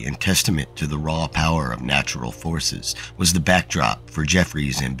history and testament to the raw power of natural forces, was the backdrop for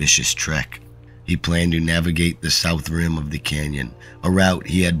Jeffrey's ambitious trek. He planned to navigate the south rim of the canyon, a route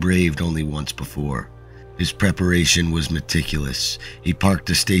he had braved only once before. His preparation was meticulous. He parked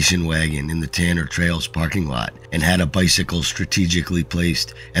a station wagon in the Tanner Trails parking lot and had a bicycle strategically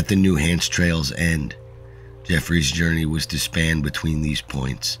placed at the New Hance Trail's end. Jeffrey's journey was to span between these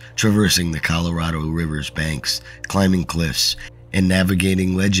points, traversing the Colorado River's banks, climbing cliffs, and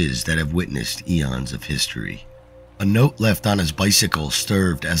navigating ledges that have witnessed eons of history. A note left on his bicycle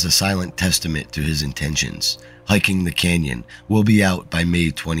served as a silent testament to his intentions. Hiking the canyon will be out by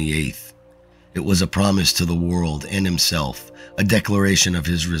May 28th. It was a promise to the world and himself, a declaration of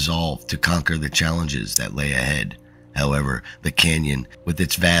his resolve to conquer the challenges that lay ahead. However, the canyon, with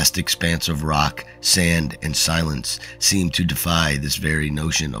its vast expanse of rock, sand, and silence, seemed to defy this very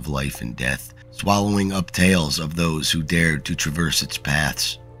notion of life and death, swallowing up tales of those who dared to traverse its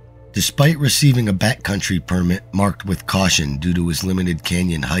paths. Despite receiving a backcountry permit marked with caution due to his limited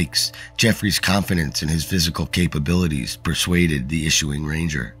canyon hikes, Jeffrey's confidence in his physical capabilities persuaded the issuing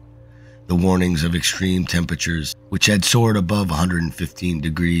ranger. The warnings of extreme temperatures, which had soared above 115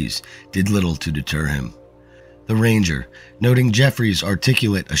 degrees, did little to deter him. The ranger, noting Jeffrey's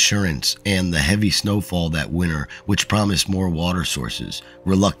articulate assurance and the heavy snowfall that winter, which promised more water sources,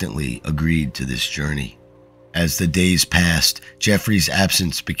 reluctantly agreed to this journey. As the days passed, Jeffrey's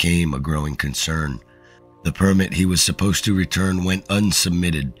absence became a growing concern. The permit he was supposed to return went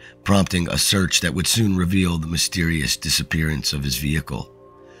unsubmitted, prompting a search that would soon reveal the mysterious disappearance of his vehicle.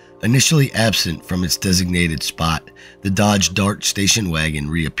 Initially absent from its designated spot, the Dodge Dart station wagon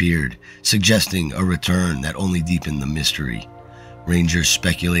reappeared, suggesting a return that only deepened the mystery. Rangers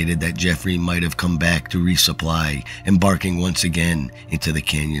speculated that Jeffrey might have come back to resupply, embarking once again into the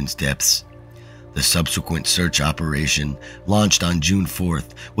canyon's depths. The subsequent search operation, launched on June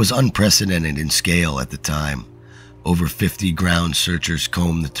 4th, was unprecedented in scale at the time. Over 50 ground searchers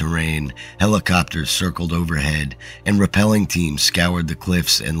combed the terrain, helicopters circled overhead, and rappelling teams scoured the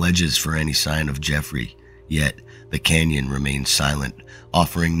cliffs and ledges for any sign of Jeffrey. Yet, the canyon remained silent,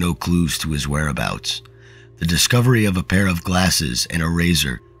 offering no clues to his whereabouts. The discovery of a pair of glasses and a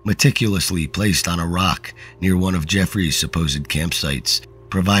razor, meticulously placed on a rock near one of Jeffrey's supposed campsites,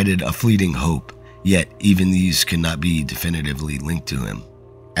 provided a fleeting hope, yet even these could not be definitively linked to him.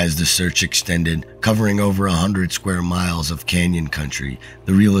 As the search extended, covering over 100 square miles of canyon country,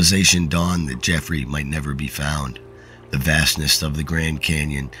 the realization dawned that Jeffrey might never be found. The vastness of the Grand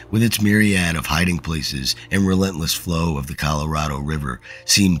Canyon, with its myriad of hiding places and relentless flow of the Colorado River,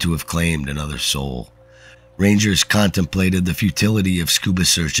 seemed to have claimed another soul. Rangers contemplated the futility of scuba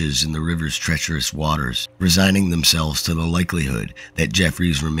searches in the river's treacherous waters, resigning themselves to the likelihood that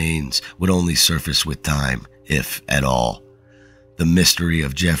Jeffrey's remains would only surface with time, if at all. The mystery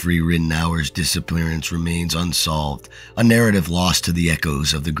of Jeffrey Ridenour's disappearance remains unsolved, a narrative lost to the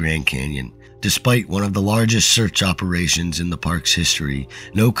echoes of the Grand Canyon. Despite one of the largest search operations in the park's history,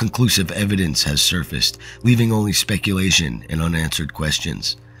 no conclusive evidence has surfaced, leaving only speculation and unanswered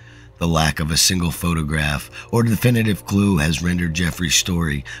questions. The lack of a single photograph or definitive clue has rendered Jeffrey's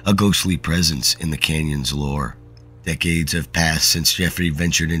story a ghostly presence in the canyon's lore. Decades have passed since Jeffrey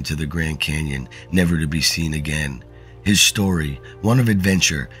ventured into the Grand Canyon, never to be seen again. His story, one of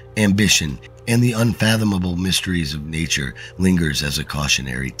adventure, ambition, and the unfathomable mysteries of nature, lingers as a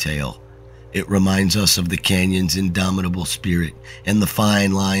cautionary tale. It reminds us of the canyon's indomitable spirit and the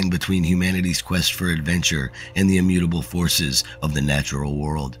fine line between humanity's quest for adventure and the immutable forces of the natural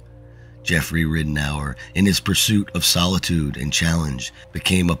world. Jeffrey Ridenour, in his pursuit of solitude and challenge,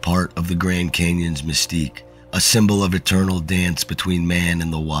 became a part of the Grand Canyon's mystique, a symbol of eternal dance between man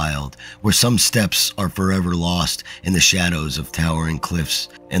and the wild, where some steps are forever lost in the shadows of towering cliffs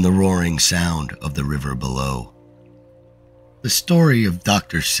and the roaring sound of the river below. The story of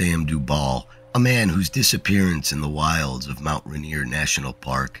Dr. Sam Dubal, a man whose disappearance in the wilds of Mount Rainier National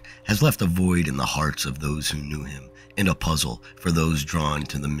Park has left a void in the hearts of those who knew him and a puzzle for those drawn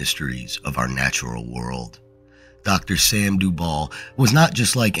to the mysteries of our natural world. Dr. Sam Dubal was not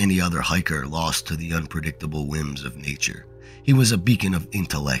just like any other hiker lost to the unpredictable whims of nature. He was a beacon of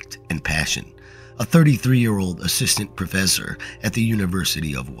intellect and passion, a 33-year-old assistant professor at the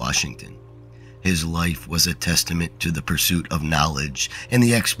University of Washington. His life was a testament to the pursuit of knowledge and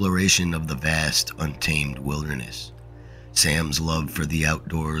the exploration of the vast, untamed wilderness. Sam's love for the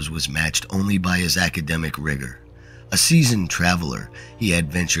outdoors was matched only by his academic rigor. A seasoned traveler, he had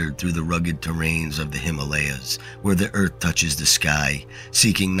ventured through the rugged terrains of the Himalayas, where the earth touches the sky,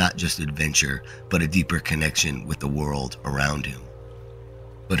 seeking not just adventure, but a deeper connection with the world around him.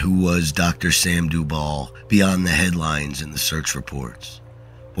 But who was Dr. Sam Dubal beyond the headlines and the search reports?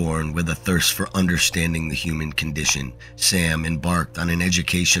 Born with a thirst for understanding the human condition, Sam embarked on an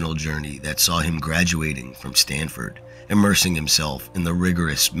educational journey that saw him graduating from Stanford, immersing himself in the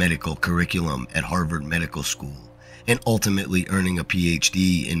rigorous medical curriculum at Harvard Medical School, and ultimately earning a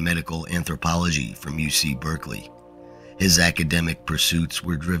PhD in medical anthropology from UC Berkeley. His academic pursuits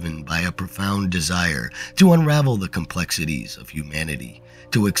were driven by a profound desire to unravel the complexities of humanity,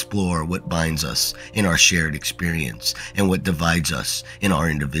 to explore what binds us in our shared experience and what divides us in our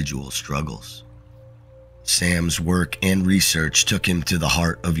individual struggles. Sam's work and research took him to the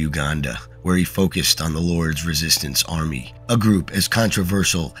heart of Uganda, where he focused on the Lord's Resistance Army, a group as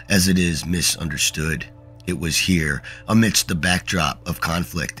controversial as it is misunderstood. It was here, amidst the backdrop of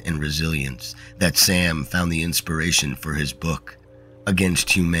conflict and resilience, that Sam found the inspiration for his book, Against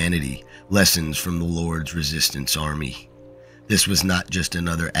Humanity: Lessons from the Lord's Resistance Army. This was not just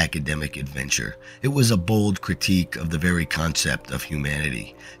another academic adventure. It was a bold critique of the very concept of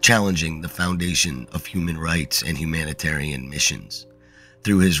humanity, challenging the foundation of human rights and humanitarian missions.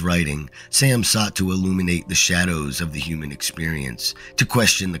 Through his writing, Sam sought to illuminate the shadows of the human experience, to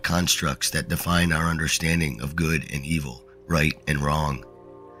question the constructs that define our understanding of good and evil, right and wrong.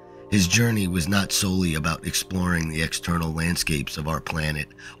 His journey was not solely about exploring the external landscapes of our planet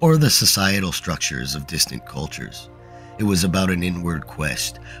or the societal structures of distant cultures. It was about an inward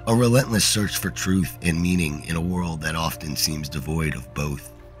quest, a relentless search for truth and meaning in a world that often seems devoid of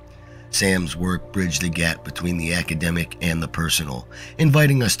both. Sam's work bridged the gap between the academic and the personal,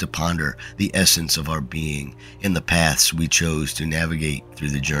 inviting us to ponder the essence of our being and the paths we chose to navigate through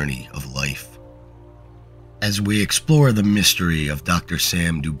the journey of life. As we explore the mystery of Dr.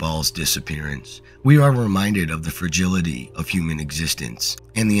 Sam Dubal's disappearance, we are reminded of the fragility of human existence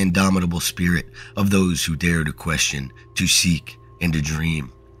and the indomitable spirit of those who dare to question, to seek, and to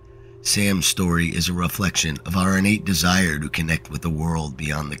dream. Sam's story is a reflection of our innate desire to connect with the world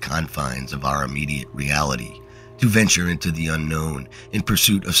beyond the confines of our immediate reality, to venture into the unknown in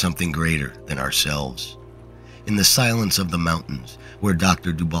pursuit of something greater than ourselves. In the silence of the mountains where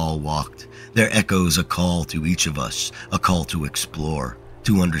Dr. Dubal walked, there echoes a call to each of us, a call to explore,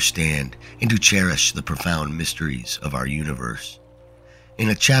 to understand, and to cherish the profound mysteries of our universe. In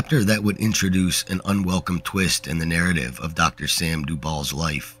a chapter that would introduce an unwelcome twist in the narrative of Dr. Sam Dubal's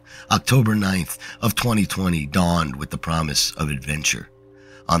life, October 9th of 2020 dawned with the promise of adventure.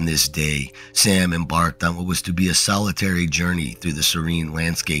 On this day, Sam embarked on what was to be a solitary journey through the serene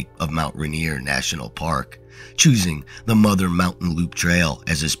landscape of Mount Rainier National Park, choosing the Mother Mountain Loop Trail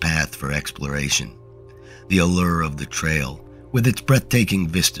as his path for exploration. The allure of the trail, with its breathtaking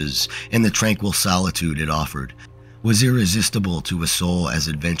vistas and the tranquil solitude it offered, was irresistible to a soul as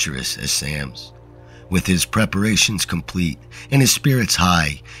adventurous as Sam's. With his preparations complete and his spirits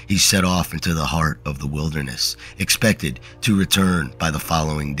high, he set off into the heart of the wilderness, expected to return by the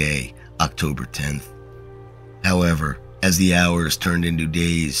following day, October 10th. However, as the hours turned into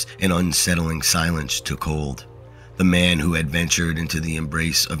days and unsettling silence took hold, the man who had ventured into the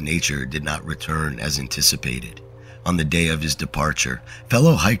embrace of nature did not return as anticipated. On the day of his departure,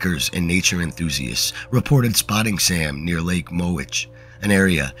 fellow hikers and nature enthusiasts reported spotting Sam near Lake Mowich, an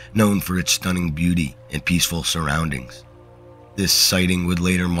area known for its stunning beauty and peaceful surroundings. This sighting would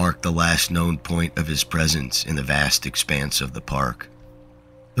later mark the last known point of his presence in the vast expanse of the park.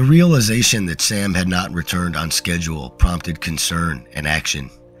 The realization that Sam had not returned on schedule prompted concern and action.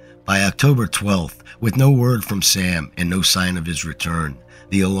 By October 12th, with no word from Sam and no sign of his return,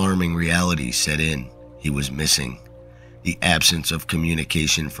 the alarming reality set in. He was missing. The absence of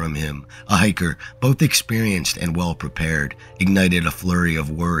communication from him, a hiker both experienced and well-prepared, ignited a flurry of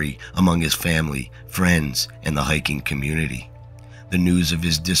worry among his family, friends, and the hiking community. The news of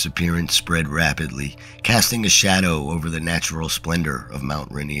his disappearance spread rapidly, casting a shadow over the natural splendor of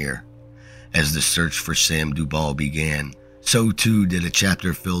Mount Rainier. As the search for Sam Dubal began, so too did a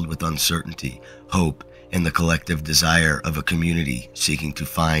chapter filled with uncertainty, hope, and the collective desire of a community seeking to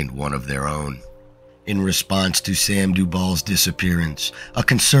find one of their own. In response to Sam Dubal's disappearance, a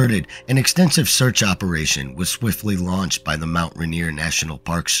concerted and extensive search operation was swiftly launched by the Mount Rainier National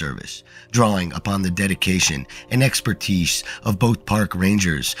Park Service, drawing upon the dedication and expertise of both park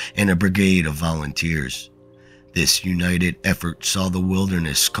rangers and a brigade of volunteers. This united effort saw the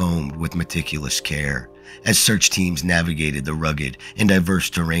wilderness combed with meticulous care, as search teams navigated the rugged and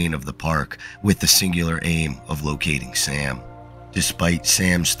diverse terrain of the park with the singular aim of locating Sam. Despite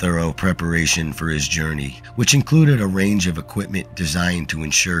Sam's thorough preparation for his journey, which included a range of equipment designed to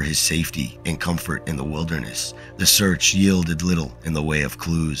ensure his safety and comfort in the wilderness, the search yielded little in the way of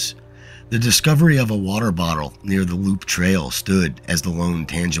clues. The discovery of a water bottle near the Loop Trail stood as the lone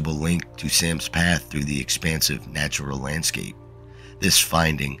tangible link to Sam's path through the expansive natural landscape. This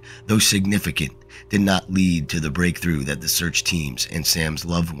finding, though significant, did not lead to the breakthrough that the search teams and Sam's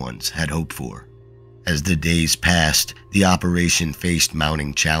loved ones had hoped for. As the days passed, the operation faced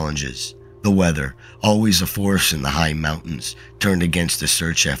mounting challenges. The weather, always a force in the high mountains, turned against the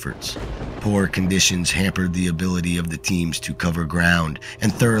search efforts. Poor conditions hampered the ability of the teams to cover ground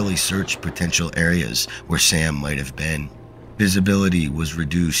and thoroughly search potential areas where Sam might have been. Visibility was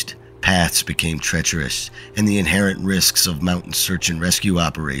reduced, paths became treacherous, and the inherent risks of mountain search and rescue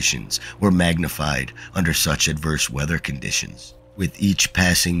operations were magnified under such adverse weather conditions. With each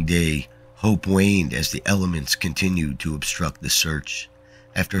passing day, hope waned as the elements continued to obstruct the search.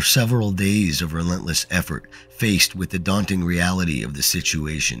 After several days of relentless effort, faced with the daunting reality of the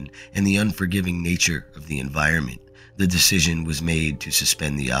situation and the unforgiving nature of the environment, the decision was made to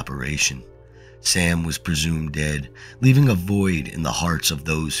suspend the operation. Sam was presumed dead, leaving a void in the hearts of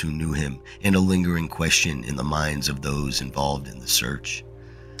those who knew him and a lingering question in the minds of those involved in the search.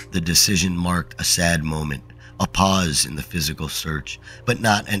 The decision marked a sad moment, a pause in the physical search, but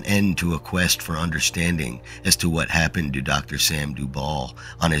not an end to a quest for understanding as to what happened to Dr. Sam Dubal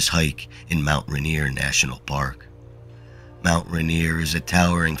on his hike in Mount Rainier National Park. Mount Rainier is a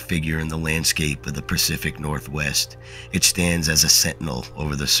towering figure in the landscape of the Pacific Northwest. It stands as a sentinel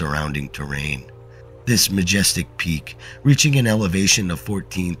over the surrounding terrain. This majestic peak, reaching an elevation of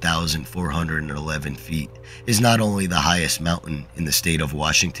 14,411 feet, is not only the highest mountain in the state of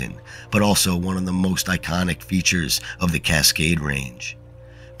Washington, but also one of the most iconic features of the Cascade Range.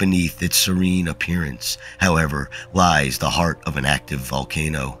 Beneath its serene appearance, however, lies the heart of an active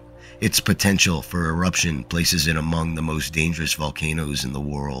volcano. Its potential for eruption places it among the most dangerous volcanoes in the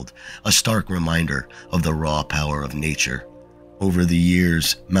world, a stark reminder of the raw power of nature. Over the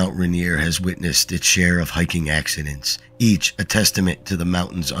years, Mount Rainier has witnessed its share of hiking accidents, each a testament to the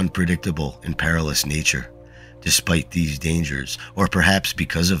mountain's unpredictable and perilous nature. Despite these dangers, or perhaps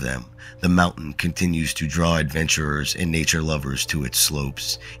because of them, the mountain continues to draw adventurers and nature lovers to its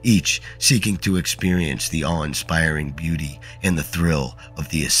slopes, each seeking to experience the awe-inspiring beauty and the thrill of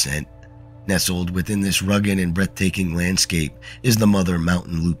the ascent. Nestled within this rugged and breathtaking landscape is the Mother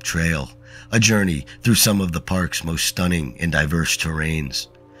Mountain Loop Trail, a journey through some of the park's most stunning and diverse terrains.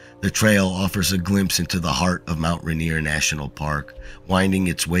 The trail offers a glimpse into the heart of Mount Rainier National Park, winding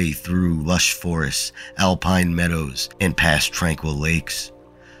its way through lush forests, alpine meadows, and past tranquil lakes.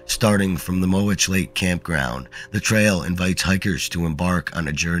 Starting from the Mowich Lake Campground, the trail invites hikers to embark on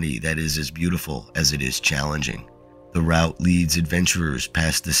a journey that is as beautiful as it is challenging. The route leads adventurers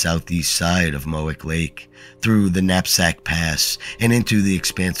past the southeast side of Mowich Lake, through the Knapsack Pass, and into the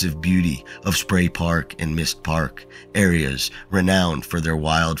expansive beauty of Spray Park and Mist Park, areas renowned for their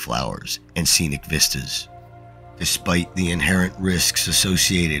wildflowers and scenic vistas. Despite the inherent risks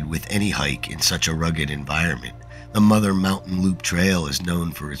associated with any hike in such a rugged environment, the Mother Mountain Loop Trail is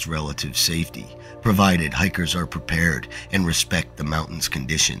known for its relative safety, provided hikers are prepared and respect the mountain's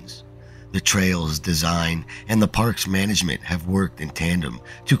conditions. The trail's design and the park's management have worked in tandem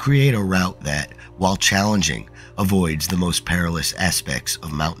to create a route that, while challenging, avoids the most perilous aspects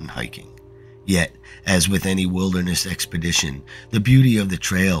of mountain hiking. Yet, as with any wilderness expedition, the beauty of the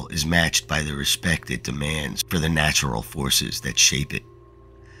trail is matched by the respect it demands for the natural forces that shape it.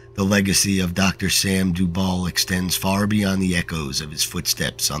 The legacy of Dr. Sam Dubal extends far beyond the echoes of his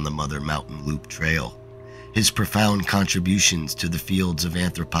footsteps on the Mother Mountain Loop Trail. His profound contributions to the fields of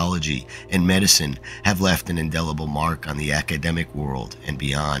anthropology and medicine have left an indelible mark on the academic world and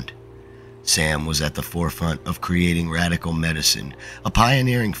beyond. Sam was at the forefront of creating radical medicine, a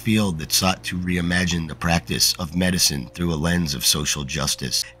pioneering field that sought to reimagine the practice of medicine through a lens of social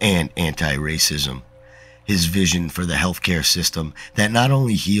justice and anti-racism. His vision for the healthcare system that not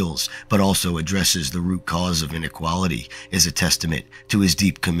only heals, but also addresses the root cause of inequality is a testament to his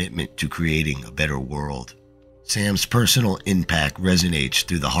deep commitment to creating a better world. Sam's personal impact resonates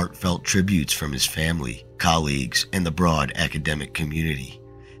through the heartfelt tributes from his family, colleagues, and the broad academic community.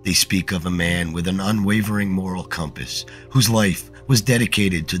 They speak of a man with an unwavering moral compass, whose life was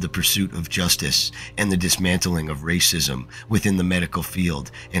dedicated to the pursuit of justice and the dismantling of racism within the medical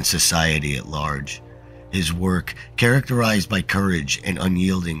field and society at large. His work, characterized by courage and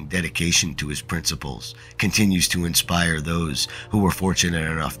unyielding dedication to his principles, continues to inspire those who were fortunate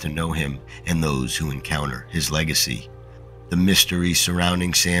enough to know him and those who encounter his legacy. The mystery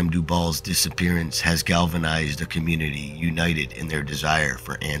surrounding Sam Dubal's disappearance has galvanized a community united in their desire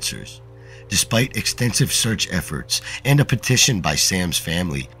for answers. Despite extensive search efforts and a petition by Sam's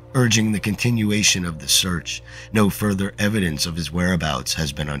family urging the continuation of the search, no further evidence of his whereabouts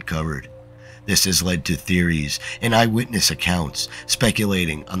has been uncovered. This has led to theories and eyewitness accounts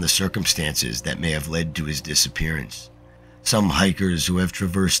speculating on the circumstances that may have led to his disappearance. Some hikers who have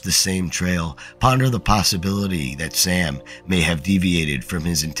traversed the same trail ponder the possibility that Sam may have deviated from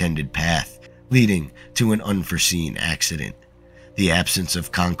his intended path, leading to an unforeseen accident. The absence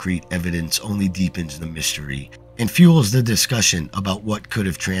of concrete evidence only deepens the mystery and fuels the discussion about what could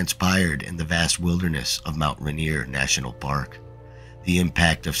have transpired in the vast wilderness of Mount Rainier National Park. The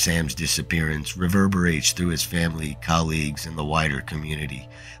impact of Sam's disappearance reverberates through his family, colleagues, and the wider community,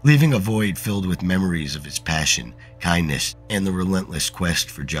 leaving a void filled with memories of his passion, kindness, and the relentless quest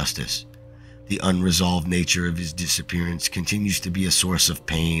for justice. The unresolved nature of his disappearance continues to be a source of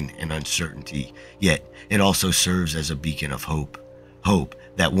pain and uncertainty, yet it also serves as a beacon of hope. Hope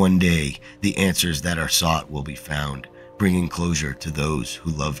that one day the answers that are sought will be found, bringing closure to those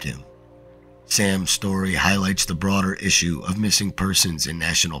who loved him. Sam's story highlights the broader issue of missing persons in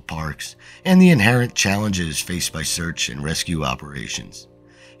national parks and the inherent challenges faced by search and rescue operations.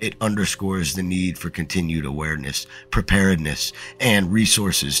 It underscores the need for continued awareness, preparedness, and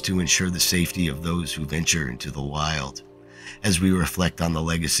resources to ensure the safety of those who venture into the wild. As we reflect on the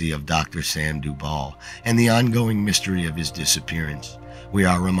legacy of Dr. Sam Dubal and the ongoing mystery of his disappearance, we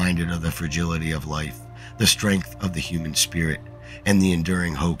are reminded of the fragility of life, the strength of the human spirit, and the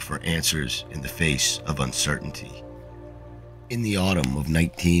enduring hope for answers in the face of uncertainty. In the autumn of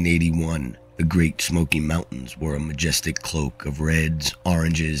 1981, the Great Smoky Mountains wore a majestic cloak of reds,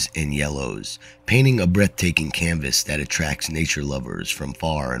 oranges, and yellows, painting a breathtaking canvas that attracts nature lovers from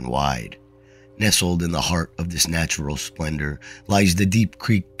far and wide. Nestled in the heart of this natural splendor lies the Deep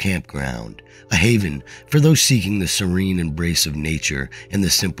Creek Campground, a haven for those seeking the serene embrace of nature and the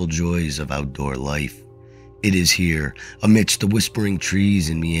simple joys of outdoor life. It is here, amidst the whispering trees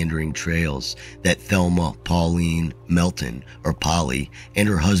and meandering trails, that Thelma, Pauline, Melton, or Polly, and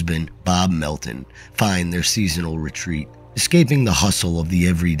her husband, Bob Melton, find their seasonal retreat, escaping the hustle of the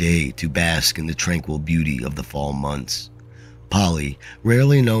everyday to bask in the tranquil beauty of the fall months. Polly,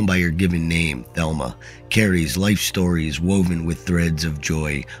 rarely known by her given name, Thelma, carries life stories woven with threads of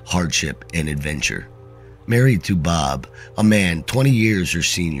joy, hardship, and adventure. Married to Bob, a man 20 years her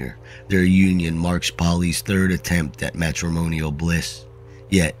senior, their union marks Polly's third attempt at matrimonial bliss.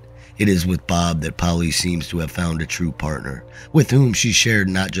 Yet, it is with Bob that Polly seems to have found a true partner, with whom she shared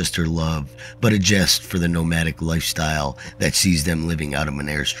not just her love, but a zest for the nomadic lifestyle that sees them living out of an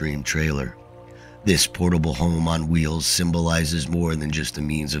Airstream trailer. This portable home on wheels symbolizes more than just a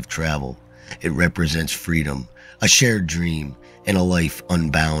means of travel. It represents freedom, a shared dream, and a life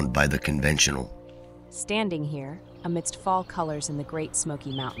unbound by the conventional. Standing here, amidst fall colors in the Great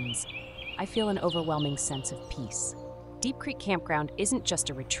Smoky Mountains, I feel an overwhelming sense of peace. Deep Creek Campground isn't just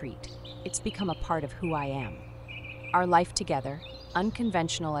a retreat, it's become a part of who I am. Our life together,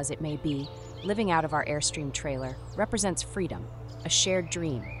 unconventional as it may be, living out of our Airstream trailer, represents freedom, a shared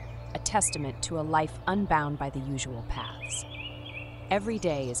dream, a testament to a life unbound by the usual paths. Every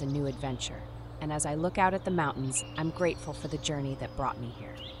day is a new adventure, and as I look out at the mountains, I'm grateful for the journey that brought me here.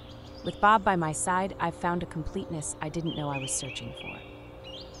 With Bob by my side, I've found a completeness I didn't know I was searching for.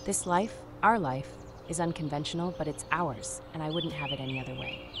 This life, our life, is unconventional, but it's ours, and I wouldn't have it any other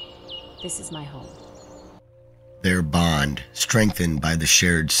way. This is my home. Their bond, strengthened by the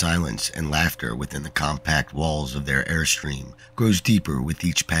shared silence and laughter within the compact walls of their Airstream, grows deeper with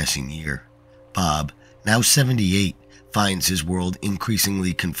each passing year. Bob, now 78, finds his world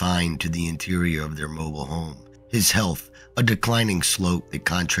increasingly confined to the interior of their mobile home. His health, a declining slope that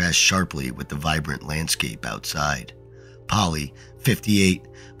contrasts sharply with the vibrant landscape outside. Polly, 58,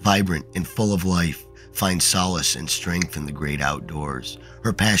 vibrant and full of life, finds solace and strength in the great outdoors,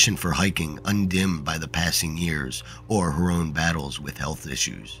 her passion for hiking undimmed by the passing years or her own battles with health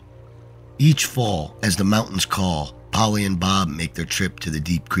issues. Each fall, as the mountains call, Polly and Bob make their trip to the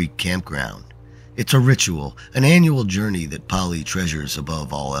Deep Creek Campground. It's a ritual, an annual journey that Polly treasures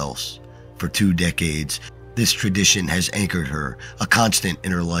above all else. For 2 decades, this tradition has anchored her, a constant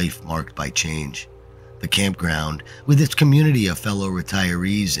in her life marked by change. The campground, with its community of fellow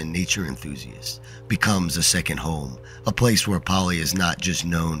retirees and nature enthusiasts, becomes a second home, a place where Polly is not just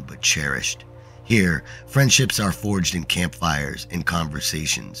known but cherished. Here, friendships are forged in campfires and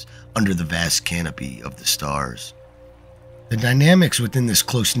conversations under the vast canopy of the stars. The dynamics within this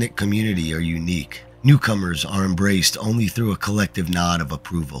close-knit community are unique. Newcomers are embraced only through a collective nod of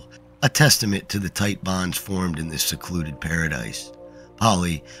approval, a testament to the tight bonds formed in this secluded paradise.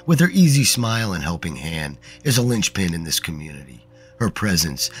 Polly, with her easy smile and helping hand, is a linchpin in this community, her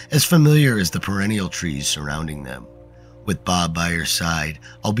presence as familiar as the perennial trees surrounding them. With Bob by her side,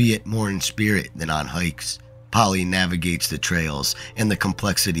 albeit more in spirit than on hikes, Polly navigates the trails and the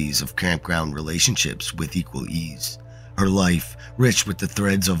complexities of campground relationships with equal ease, her life rich with the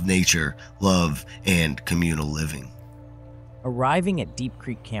threads of nature, love, and communal living. Arriving at Deep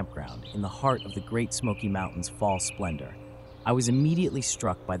Creek Campground in the heart of the Great Smoky Mountains' fall splendor, I was immediately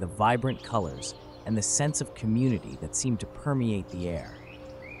struck by the vibrant colors and the sense of community that seemed to permeate the air.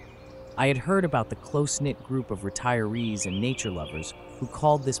 I had heard about the close-knit group of retirees and nature lovers who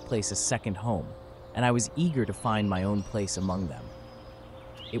called this place a second home, and I was eager to find my own place among them.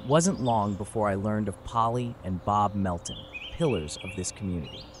 It wasn't long before I learned of Polly and Bob Melton, pillars of this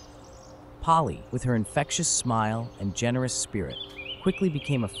community. Polly, with her infectious smile and generous spirit, quickly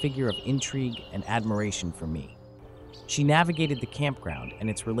became a figure of intrigue and admiration for me. She navigated the campground and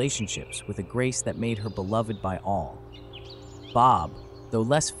its relationships with a grace that made her beloved by all. Bob, though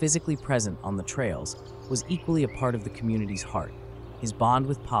less physically present on the trails, was equally a part of the community's heart, his bond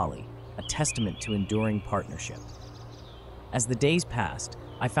with Polly, a testament to enduring partnership. As the days passed,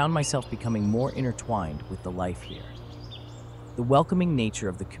 I found myself becoming more intertwined with the life here. The welcoming nature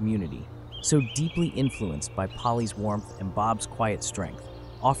of the community, so deeply influenced by Polly's warmth and Bob's quiet strength,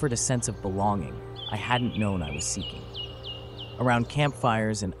 offered a sense of belonging I hadn't known I was seeking. Around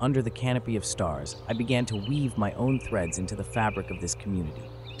campfires and under the canopy of stars, I began to weave my own threads into the fabric of this community,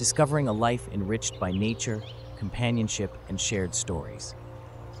 discovering a life enriched by nature, companionship, and shared stories.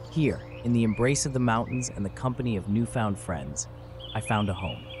 Here, in the embrace of the mountains and the company of newfound friends, I found a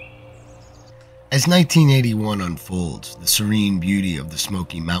home. As 1981 unfolds, the serene beauty of the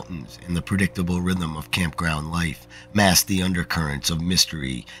Smoky Mountains and the predictable rhythm of campground life mask the undercurrents of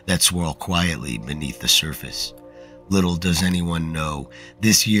mystery that swirl quietly beneath the surface. Little does anyone know,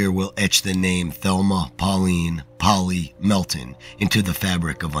 this year will etch the name Thelma, Pauline, Polly, Melton into the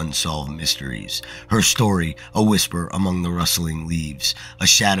fabric of unsolved mysteries. Her story, a whisper among the rustling leaves, a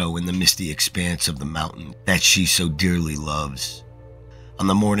shadow in the misty expanse of the mountain that she so dearly loves. On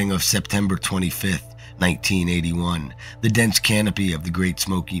the morning of September 25th, 1981, the dense canopy of the Great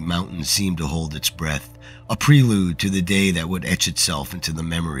Smoky Mountains seemed to hold its breath, a prelude to the day that would etch itself into the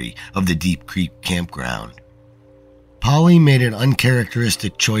memory of the Deep Creek campground. Polly made an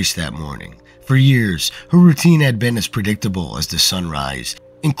uncharacteristic choice that morning. For years, her routine had been as predictable as the sunrise,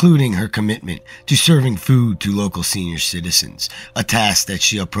 including her commitment to serving food to local senior citizens, a task that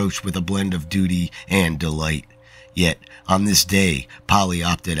she approached with a blend of duty and delight. Yet, on this day, Polly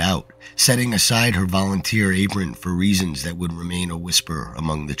opted out, setting aside her volunteer apron for reasons that would remain a whisper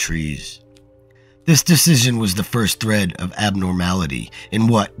among the trees. This decision was the first thread of abnormality in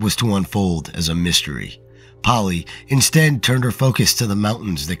what was to unfold as a mystery. Polly instead turned her focus to the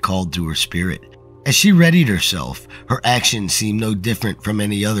mountains that called to her spirit. As she readied herself, her actions seemed no different from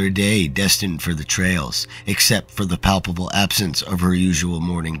any other day destined for the trails, except for the palpable absence of her usual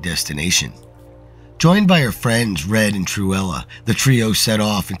morning destination. Joined by her friends Red and Truella, the trio set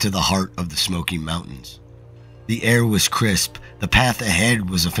off into the heart of the Smoky Mountains. The air was crisp. The path ahead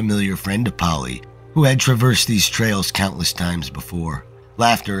was a familiar friend to Polly, who had traversed these trails countless times before.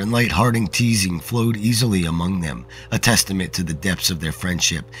 Laughter and light-hearted teasing flowed easily among them, a testament to the depths of their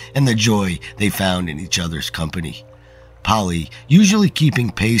friendship and the joy they found in each other's company. Polly, usually keeping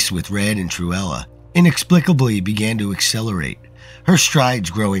pace with Red and Truella, inexplicably began to accelerate, her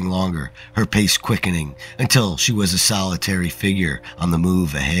strides growing longer, her pace quickening, until she was a solitary figure on the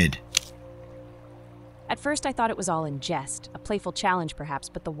move ahead. At first I thought it was all in jest, a playful challenge perhaps,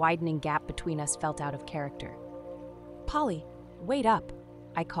 but the widening gap between us felt out of character. "Polly, wait up,"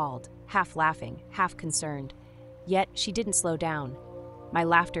 I called, half laughing, half concerned. Yet she didn't slow down. My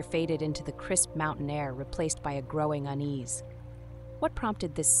laughter faded into the crisp mountain air, replaced by a growing unease. What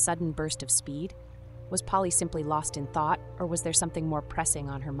prompted this sudden burst of speed? Was Polly simply lost in thought, or was there something more pressing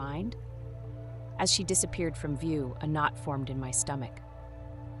on her mind? As she disappeared from view, a knot formed in my stomach.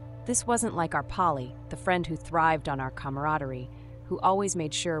 This wasn't like our Polly, the friend who thrived on our camaraderie, who always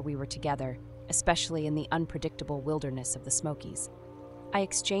made sure we were together, especially in the unpredictable wilderness of the Smokies. I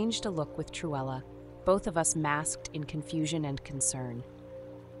exchanged a look with Truella, both of us masked in confusion and concern.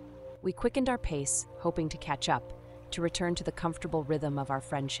 We quickened our pace, hoping to catch up, to return to the comfortable rhythm of our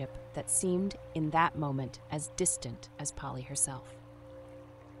friendship that seemed, in that moment, as distant as Polly herself.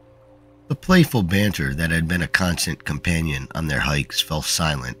 The playful banter that had been a constant companion on their hikes fell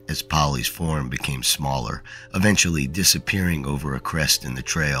silent as Polly's form became smaller, eventually disappearing over a crest in the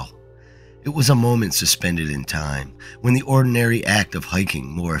trail. It was a moment suspended in time, when the ordinary act of hiking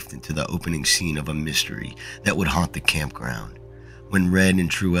morphed into the opening scene of a mystery that would haunt the campground. When Red and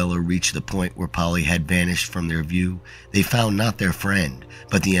Truella reached the point where Polly had vanished from their view, they found not their friend,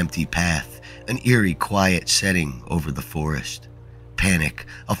 but the empty path, an eerie, quiet setting over the forest. Panic,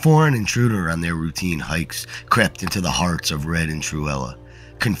 a foreign intruder on their routine hikes, crept into the hearts of Red and Truella.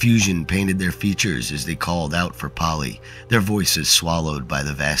 Confusion painted their features as they called out for Polly, their voices swallowed by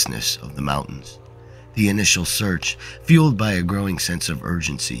the vastness of the mountains. The initial search, fueled by a growing sense of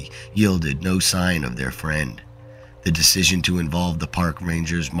urgency, yielded no sign of their friend. The decision to involve the park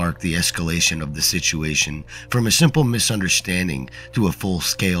rangers marked the escalation of the situation from a simple misunderstanding to a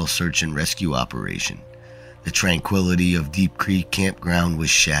full-scale search and rescue operation. The tranquility of Deep Creek campground was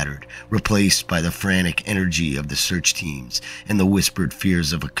shattered, replaced by the frantic energy of the search teams and the whispered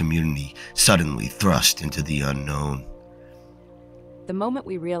fears of a community suddenly thrust into the unknown. The moment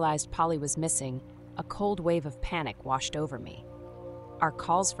we realized Polly was missing, a cold wave of panic washed over me. Our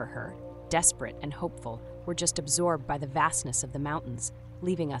calls for her, desperate and hopeful, were just absorbed by the vastness of the mountains,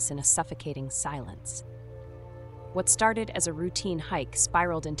 leaving us in a suffocating silence. What started as a routine hike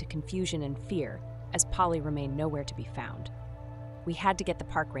spiraled into confusion and fear, as Polly remained nowhere to be found. We had to get the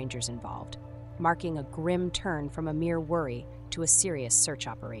park rangers involved, marking a grim turn from a mere worry to a serious search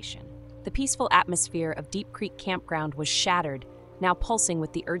operation. The peaceful atmosphere of Deep Creek campground was shattered, now pulsing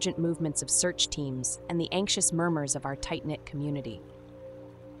with the urgent movements of search teams and the anxious murmurs of our tight-knit community.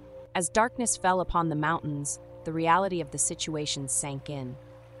 As darkness fell upon the mountains, the reality of the situation sank in.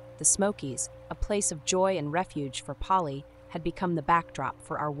 The Smokies, a place of joy and refuge for Polly, had become the backdrop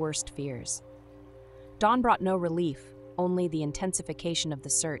for our worst fears. Dawn brought no relief, only the intensification of the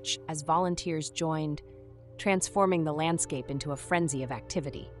search as volunteers joined, transforming the landscape into a frenzy of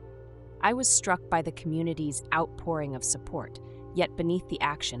activity. I was struck by the community's outpouring of support, yet beneath the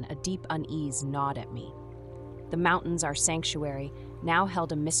action, a deep unease gnawed at me. The mountains, our sanctuary, now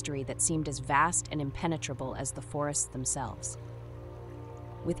held a mystery that seemed as vast and impenetrable as the forests themselves.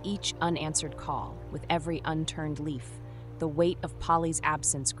 With each unanswered call, with every unturned leaf, the weight of Polly's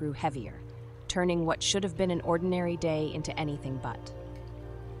absence grew heavier, turning what should have been an ordinary day into anything but.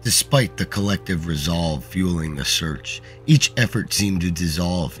 Despite the collective resolve fueling the search, each effort seemed to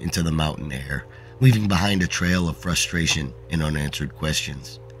dissolve into the mountain air, leaving behind a trail of frustration and unanswered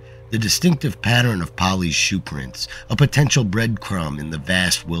questions. The distinctive pattern of Polly's shoe prints, a potential breadcrumb in the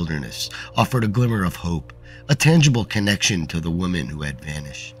vast wilderness, offered a glimmer of hope, a tangible connection to the woman who had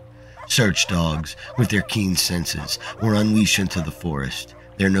vanished. Search dogs, with their keen senses, were unleashed into the forest,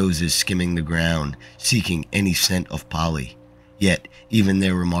 their noses skimming the ground, seeking any scent of Polly. Yet, even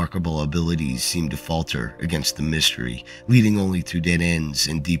their remarkable abilities seemed to falter against the mystery, leading only to dead ends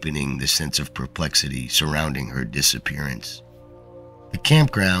and deepening the sense of perplexity surrounding her disappearance. The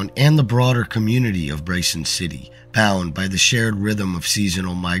campground and the broader community of Brittain City, bound by the shared rhythm of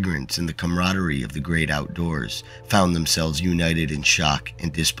seasonal migrants and the camaraderie of the great outdoors, found themselves united in shock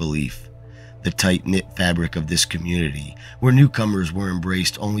and disbelief. The tight-knit fabric of this community, where newcomers were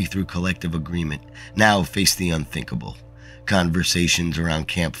embraced only through collective agreement, now faced the unthinkable. Conversations around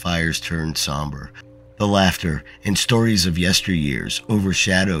campfires turned somber, the laughter and stories of yesteryears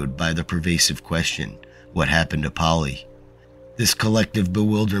overshadowed by the pervasive question, what happened to Polly? This collective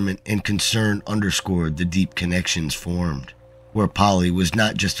bewilderment and concern underscored the deep connections formed, where Polly was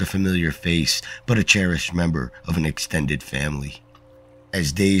not just a familiar face, but a cherished member of an extended family.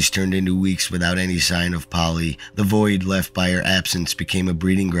 As days turned into weeks without any sign of Polly, the void left by her absence became a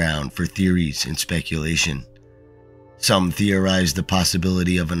breeding ground for theories and speculation. Some theorized the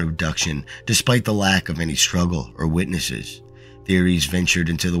possibility of an abduction, despite the lack of any struggle or witnesses. Theories ventured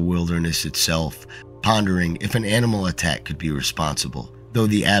into the wilderness itself, pondering if an animal attack could be responsible, though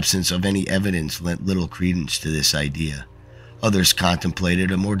the absence of any evidence lent little credence to this idea. Others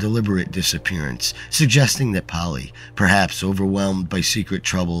contemplated a more deliberate disappearance, suggesting that Polly, perhaps overwhelmed by secret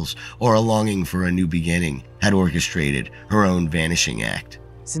troubles or a longing for a new beginning, had orchestrated her own vanishing act.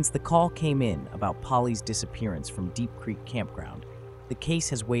 Since the call came in about Polly's disappearance from Deep Creek Campground, the case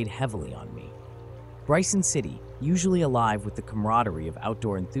has weighed heavily on me. Brittain City, usually alive with the camaraderie of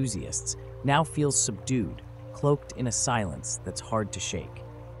outdoor enthusiasts, now feels subdued, cloaked in a silence that's hard to shake.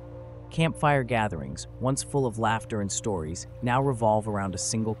 Campfire gatherings, once full of laughter and stories, now revolve around a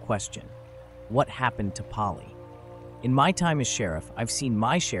single question: what happened to Polly? In my time as sheriff, I've seen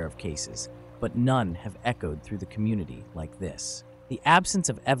my share of cases, but none have echoed through the community like this. The absence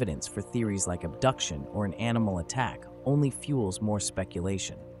of evidence for theories like abduction or an animal attack only fuels more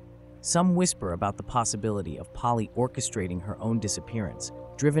speculation. Some whisper about the possibility of Polly orchestrating her own disappearance,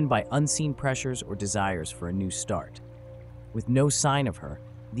 driven by unseen pressures or desires for a new start. With no sign of her,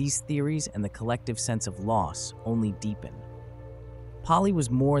 these theories and the collective sense of loss only deepen. Polly was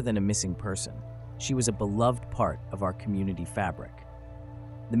more than a missing person. She was a beloved part of our community fabric.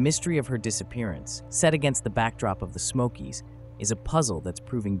 The mystery of her disappearance, set against the backdrop of the Smokies, is a puzzle that's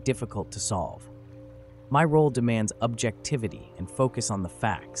proving difficult to solve. My role demands objectivity and focus on the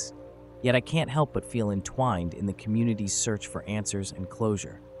facts, yet I can't help but feel entwined in the community's search for answers and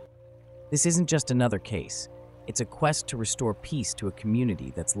closure. This isn't just another case. It's a quest to restore peace to a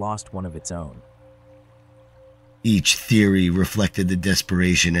community that's lost one of its own. Each theory reflected the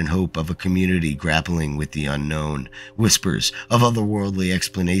desperation and hope of a community grappling with the unknown. Whispers of otherworldly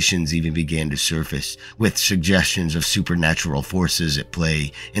explanations even began to surface, with suggestions of supernatural forces at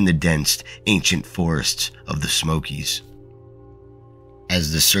play in the dense, ancient forests of the Smokies.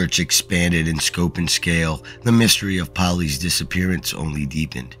 As the search expanded in scope and scale, the mystery of Polly's disappearance only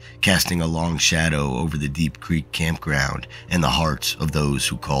deepened, casting a long shadow over the Deep Creek campground and the hearts of those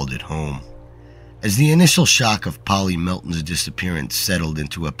who called it home. As the initial shock of Polly Melton's disappearance settled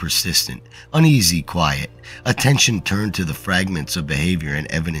into a persistent, uneasy quiet, attention turned to the fragments of behavior and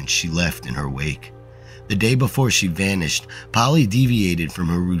evidence she left in her wake. The day before she vanished, Polly deviated from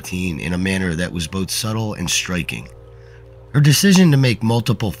her routine in a manner that was both subtle and striking. Her decision to make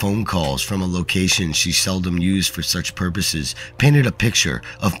multiple phone calls from a location she seldom used for such purposes painted a picture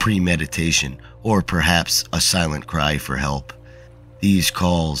of premeditation, or perhaps a silent cry for help. These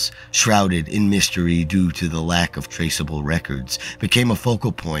calls, shrouded in mystery due to the lack of traceable records, became a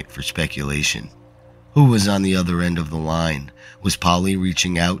focal point for speculation. Who was on the other end of the line? Was Polly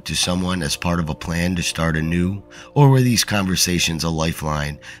reaching out to someone as part of a plan to start anew? Or were these conversations a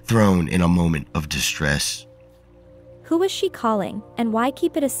lifeline thrown in a moment of distress? Who was she calling, and why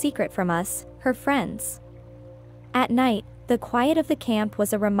keep it a secret from us, her friends? At night, the quiet of the camp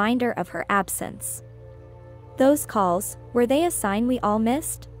was a reminder of her absence. Those calls, were they a sign we all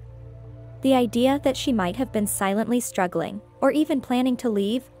missed? The idea that she might have been silently struggling, or even planning to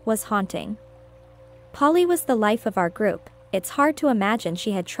leave, was haunting. Polly was the life of our group. It's hard to imagine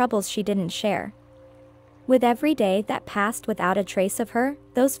she had troubles she didn't share. With every day that passed without a trace of her,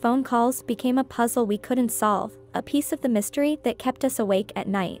 those phone calls became a puzzle we couldn't solve, a piece of the mystery that kept us awake at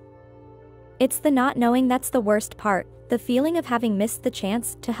night. It's the not knowing that's the worst part, the feeling of having missed the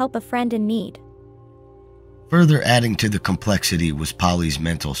chance to help a friend in need. Further adding to the complexity was Polly's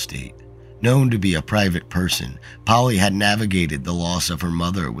mental state. Known to be a private person, Polly had navigated the loss of her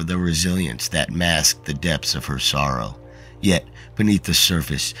mother with a resilience that masked the depths of her sorrow. Yet, beneath the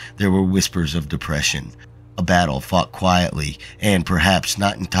surface, there were whispers of depression, a battle fought quietly and perhaps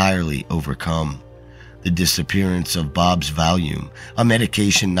not entirely overcome. The disappearance of Bob's Valium, a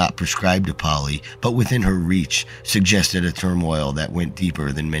medication not prescribed to Polly but within her reach, suggested a turmoil that went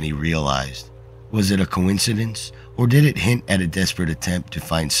deeper than many realized. Was it a coincidence, or did it hint at a desperate attempt to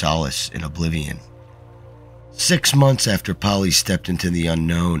find solace in oblivion? 6 months after Polly stepped into the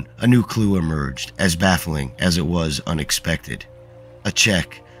unknown, a new clue emerged, as baffling as it was unexpected. A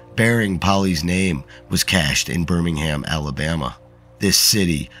check bearing Polly's name was cashed in Birmingham, Alabama. This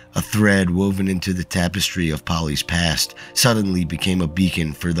city, a thread woven into the tapestry of Polly's past, suddenly became a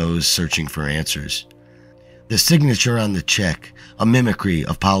beacon for those searching for answers. The signature on the check, a mimicry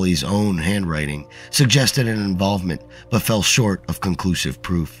of Polly's own handwriting, suggested an involvement but fell short of conclusive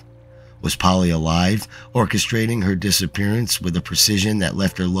proof. Was Polly alive, orchestrating her disappearance with a precision that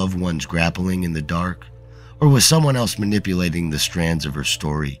left her loved ones grappling in the dark? Or was someone else manipulating the strands of her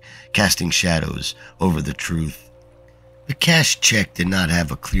story, casting shadows over the truth? The cashed check did not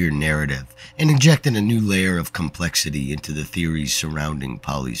have a clear narrative and injected a new layer of complexity into the theories surrounding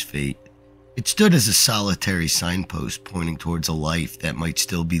Polly's fate. It stood as a solitary signpost pointing towards a life that might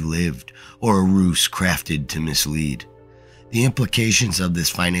still be lived or a ruse crafted to mislead. The implications of this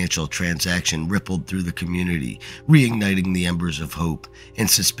financial transaction rippled through the community, reigniting the embers of hope and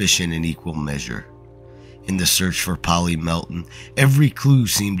suspicion in equal measure. In the search for Polly Melton, every clue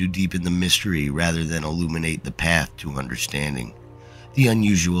seemed to deepen the mystery rather than illuminate the path to understanding. The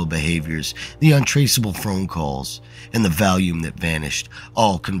unusual behaviors, the untraceable phone calls, and the Valium that vanished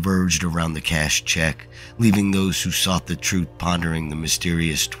all converged around the cashed check, leaving those who sought the truth pondering the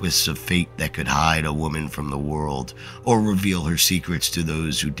mysterious twists of fate that could hide a woman from the world or reveal her secrets to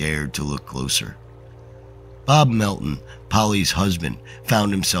those who dared to look closer. Bob Melton, Polly's husband,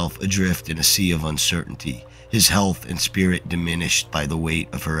 found himself adrift in a sea of uncertainty, his health and spirit diminished by the weight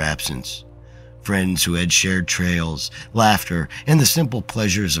of her absence. Friends who had shared trails, laughter, and the simple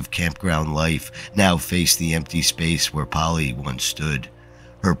pleasures of campground life now faced the empty space where Polly once stood,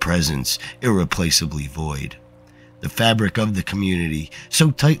 her presence irreplaceably void. The fabric of the community,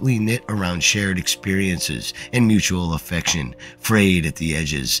 so tightly knit around shared experiences and mutual affection, frayed at the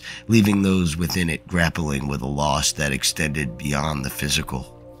edges, leaving those within it grappling with a loss that extended beyond the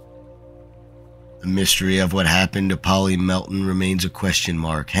physical. The mystery of what happened to Polly Melton remains a question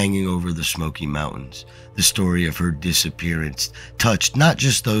mark hanging over the Smoky Mountains. The story of her disappearance touched not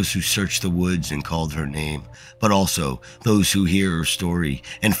just those who searched the woods and called her name, but also those who hear her story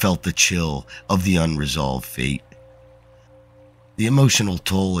and felt the chill of the unresolved fate. The emotional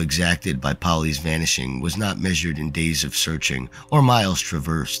toll exacted by Polly's vanishing was not measured in days of searching or miles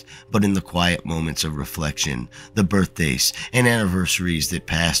traversed, but in the quiet moments of reflection, the birthdays and anniversaries that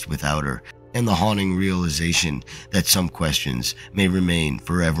passed without her, and the haunting realization that some questions may remain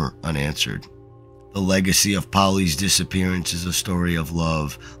forever unanswered. The legacy of Polly's disappearance is a story of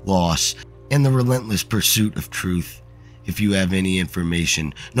love, loss, and the relentless pursuit of truth. If you have any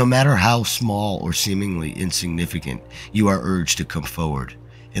information, no matter how small or seemingly insignificant, you are urged to come forward.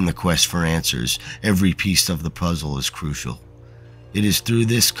 In the quest for answers, every piece of the puzzle is crucial. It is through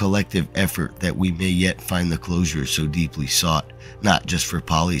this collective effort that we may yet find the closure so deeply sought, not just for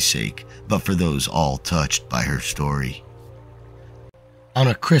Polly's sake, but for those all touched by her story. On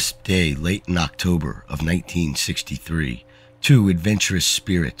a crisp day late in October of 1963, two adventurous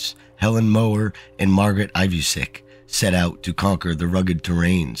spirits, Helen Mower and Margaret Ivusik, set out to conquer the rugged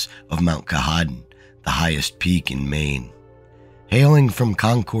terrains of Mount Katahdin, the highest peak in Maine. Hailing from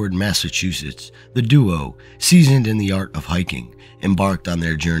Concord, Massachusetts, the duo, seasoned in the art of hiking, embarked on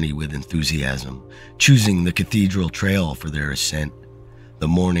their journey with enthusiasm, choosing the Cathedral Trail for their ascent. The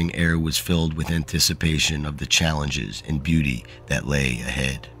morning air was filled with anticipation of the challenges and beauty that lay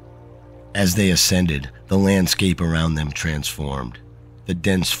ahead. As they ascended, the landscape around them transformed. The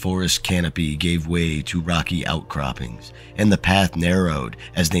dense forest canopy gave way to rocky outcroppings, and the path narrowed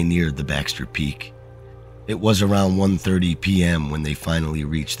as they neared the Baxter Peak. It was around 1:30 p.m. when they finally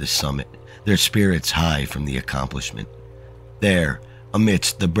reached the summit, their spirits high from the accomplishment. There,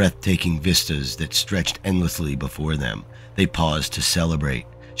 amidst the breathtaking vistas that stretched endlessly before them, they paused to celebrate,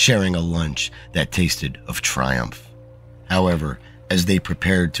 sharing a lunch that tasted of triumph. However, as they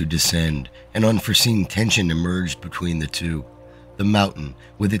prepared to descend, an unforeseen tension emerged between the two. The mountain,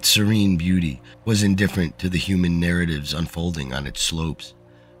 with its serene beauty, was indifferent to the human narratives unfolding on its slopes.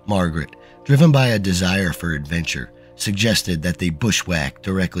 Margaret, driven by a desire for adventure, suggested that they bushwhack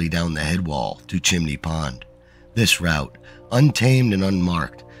directly down the headwall to Chimney Pond. This route, untamed and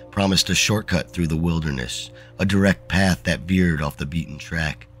unmarked, promised a shortcut through the wilderness, a direct path that veered off the beaten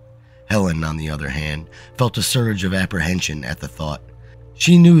track. Helen, on the other hand, felt a surge of apprehension at the thought.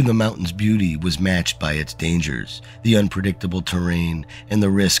 She knew the mountain's beauty was matched by its dangers. The unpredictable terrain and the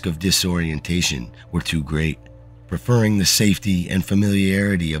risk of disorientation were too great. Preferring the safety and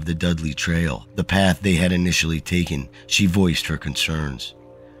familiarity of the Dudley Trail, the path they had initially taken, she voiced her concerns.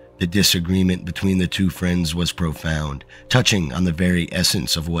 The disagreement between the two friends was profound, touching on the very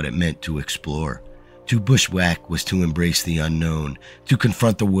essence of what it meant to explore. To bushwhack was to embrace the unknown, to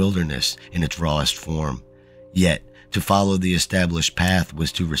confront the wilderness in its rawest form. Yet, to follow the established path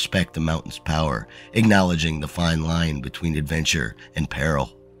was to respect the mountain's power, acknowledging the fine line between adventure and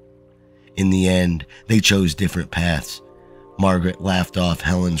peril. In the end, they chose different paths. Margaret laughed off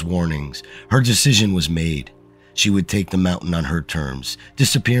Helen's warnings. Her decision was made. She would take the mountain on her terms,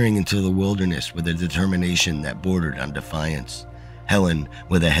 disappearing into the wilderness with a determination that bordered on defiance. Helen,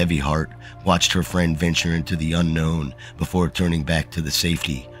 with a heavy heart, watched her friend venture into the unknown before turning back to the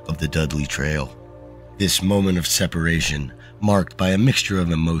safety of the Dudley Trail. This moment of separation, marked by a mixture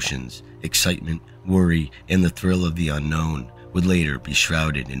of emotions, excitement, worry, and the thrill of the unknown, would later be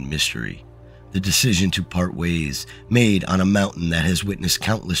shrouded in mystery. The decision to part ways, made on a mountain that has witnessed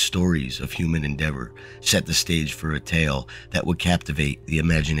countless stories of human endeavor, set the stage for a tale that would captivate the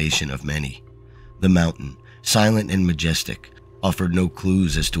imagination of many. The mountain, silent and majestic, offered no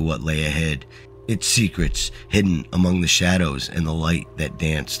clues as to what lay ahead, its secrets hidden among the shadows and the light that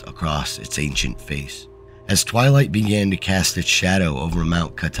danced across its ancient face. As twilight began to cast its shadow over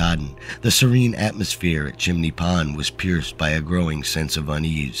Mount Katahdin, the serene atmosphere at Chimney Pond was pierced by a growing sense of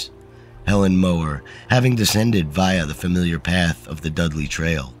unease. Helen Mower, having descended via the familiar path of the Dudley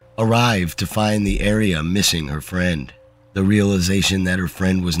Trail, arrived to find the area missing her friend. The realization that her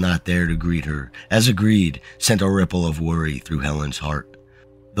friend was not there to greet her, as agreed, sent a ripple of worry through Helen's heart.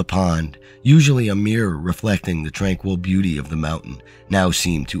 The pond, usually a mirror reflecting the tranquil beauty of the mountain, now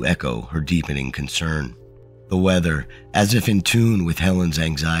seemed to echo her deepening concern. The weather, as if in tune with Helen's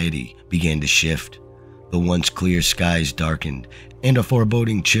anxiety, began to shift. The once clear skies darkened, and a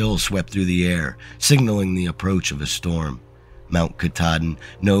foreboding chill swept through the air, signaling the approach of a storm. Mount Katahdin,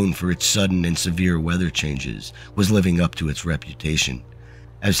 known for its sudden and severe weather changes, was living up to its reputation.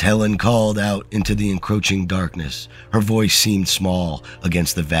 As Helen called out into the encroaching darkness, her voice seemed small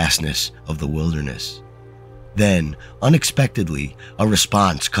against the vastness of the wilderness. Then, unexpectedly, a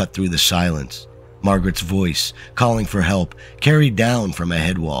response cut through the silence. Margaret's voice, calling for help, carried down from a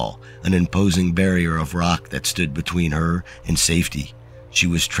head wall, an imposing barrier of rock that stood between her and safety. She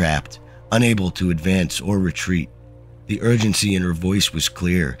was trapped, unable to advance or retreat. The urgency in her voice was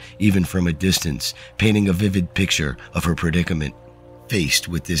clear, even from a distance, painting a vivid picture of her predicament. Faced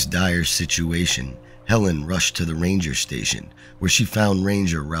with this dire situation, Helen rushed to the ranger station, where she found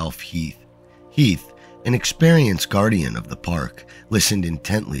Ranger Ralph Heath. Heath, an experienced guardian of the park, listened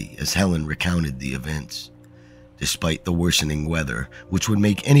intently as Helen recounted the events. Despite the worsening weather, which would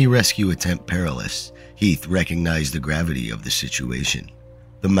make any rescue attempt perilous, Heath recognized the gravity of the situation.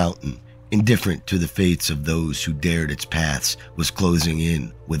 The mountain, indifferent to the fates of those who dared its paths, was closing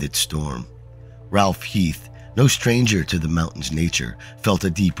in with its storm. Ralph Heath, no stranger to the mountain's nature, felt a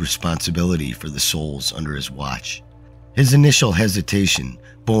deep responsibility for the souls under his watch. His initial hesitation,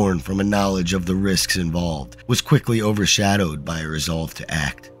 born from a knowledge of the risks involved, was quickly overshadowed by a resolve to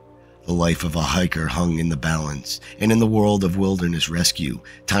act. The life of a hiker hung in the balance, and in the world of wilderness rescue,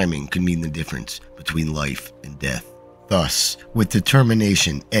 timing could mean the difference between life and death. Thus, with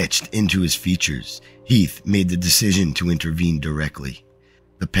determination etched into his features, Heath made the decision to intervene directly.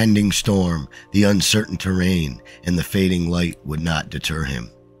 The pending storm, the uncertain terrain, and the fading light would not deter him.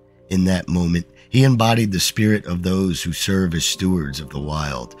 In that moment, he embodied the spirit of those who serve as stewards of the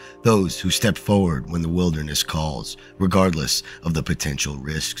wild, those who step forward when the wilderness calls, regardless of the potential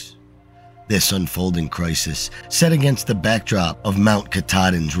risks. This unfolding crisis, set against the backdrop of Mount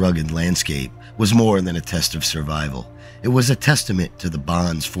Katahdin's rugged landscape, was more than a test of survival. It was a testament to the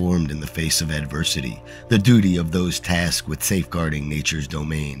bonds formed in the face of adversity, the duty of those tasked with safeguarding nature's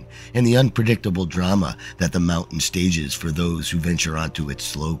domain, and the unpredictable drama that the mountain stages for those who venture onto its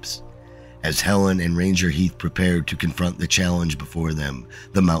slopes. As Helen and Ranger Heath prepared to confront the challenge before them,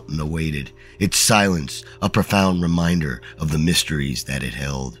 the mountain awaited, its silence a profound reminder of the mysteries that it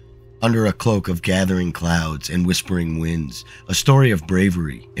held. Under a cloak of gathering clouds and whispering winds, a story of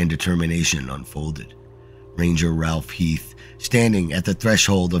bravery and determination unfolded. Ranger Ralph Heath, standing at the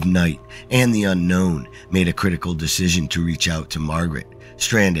threshold of night and the unknown, made a critical decision to reach out to Margaret,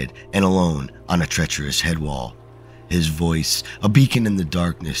 stranded and alone on a treacherous headwall. His voice, a beacon in the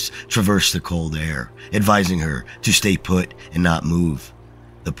darkness, traversed the cold air, advising her to stay put and not move.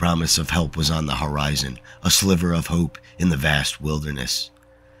 The promise of help was on the horizon, a sliver of hope in the vast wilderness.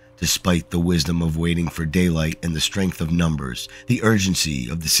 Despite the wisdom of waiting for daylight and the strength of numbers, the urgency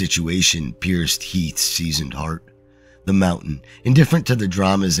of the situation pierced Heath's seasoned heart. The mountain, indifferent to the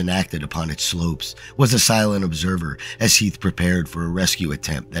dramas enacted upon its slopes, was a silent observer as Heath prepared for a rescue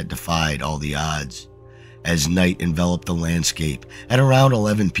attempt that defied all the odds. As night enveloped the landscape, at around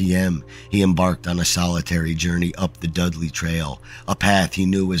 11 p.m., he embarked on a solitary journey up the Dudley Trail, a path he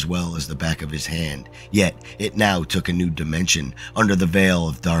knew as well as the back of his hand, yet it now took a new dimension under the veil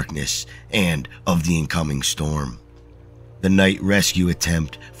of darkness and of the incoming storm. The night rescue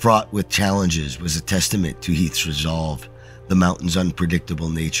attempt, fraught with challenges, was a testament to Heath's resolve. The mountain's unpredictable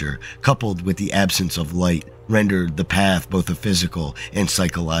nature, coupled with the absence of light, rendered the path both a physical and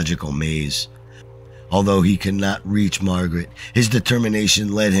psychological maze. Although he could not reach Margaret, his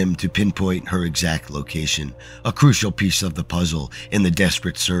determination led him to pinpoint her exact location, a crucial piece of the puzzle in the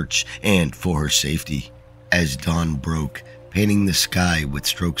desperate search and for her safety. As dawn broke, painting the sky with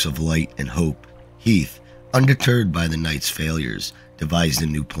strokes of light and hope, Heath, undeterred by the night's failures, devised a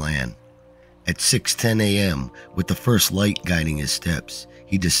new plan. At 6:10 a.m., with the first light guiding his steps,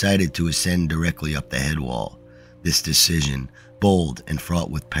 he decided to ascend directly up the headwall. This decision, bold and fraught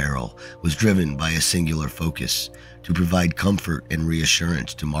with peril, was driven by a singular focus: to provide comfort and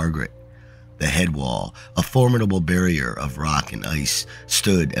reassurance to Margaret. The headwall, a formidable barrier of rock and ice,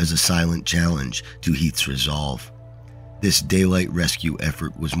 stood as a silent challenge to Heath's resolve. This daylight rescue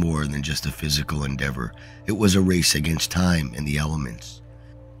effort was more than just a physical endeavor. It was a race against time and the elements.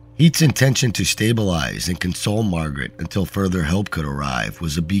 Heath's intention to stabilize and console Margaret until further help could arrive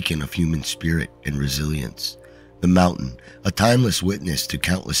was a beacon of human spirit and resilience. The mountain, a timeless witness to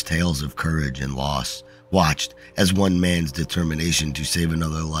countless tales of courage and loss, watched as one man's determination to save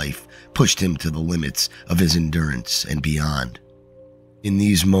another life pushed him to the limits of his endurance and beyond. In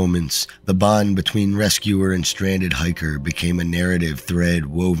these moments, the bond between rescuer and stranded hiker became a narrative thread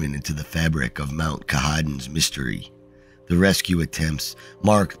woven into the fabric of Mount Katahdin's mystery. The rescue attempts,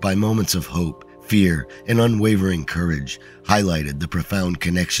 marked by moments of hope, fear, and unwavering courage, highlighted the profound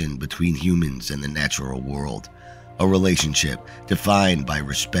connection between humans and the natural world, a relationship defined by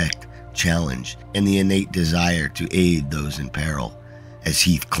respect, challenge, and the innate desire to aid those in peril. As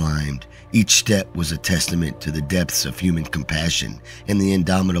Heath climbed, each step was a testament to the depths of human compassion and the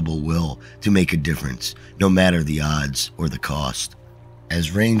indomitable will to make a difference, no matter the odds or the cost.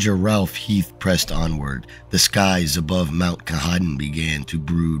 As Ranger Ralph Heath pressed onward, the skies above Mount Katahdin began to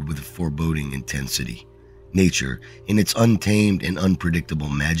brood with a foreboding intensity. Nature, in its untamed and unpredictable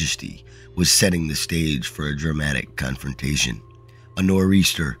majesty, was setting the stage for a dramatic confrontation. A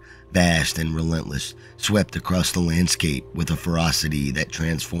nor'easter, vast and relentless, swept across the landscape with a ferocity that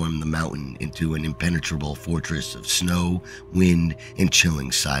transformed the mountain into an impenetrable fortress of snow, wind, and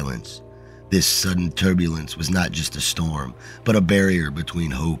chilling silence. This sudden turbulence was not just a storm, but a barrier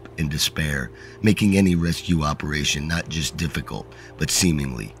between hope and despair, making any rescue operation not just difficult, but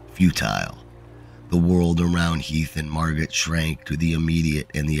seemingly futile. The world around Heath and Margaret shrank to the immediate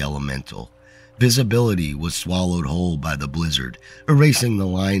and the elemental. Visibility was swallowed whole by the blizzard, erasing the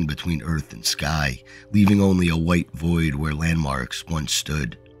line between earth and sky, leaving only a white void where landmarks once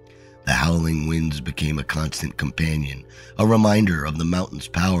stood. The howling winds became a constant companion, a reminder of the mountain's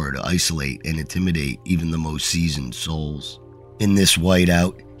power to isolate and intimidate even the most seasoned souls. In this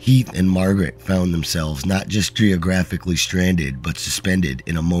whiteout, Heath and Margaret found themselves not just geographically stranded, but suspended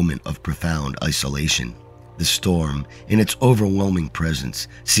in a moment of profound isolation. The storm, in its overwhelming presence,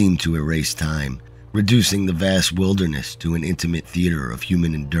 seemed to erase time, reducing the vast wilderness to an intimate theater of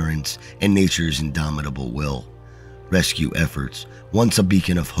human endurance and nature's indomitable will. Rescue efforts, once a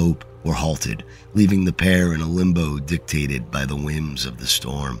beacon of hope, were halted, leaving the pair in a limbo dictated by the whims of the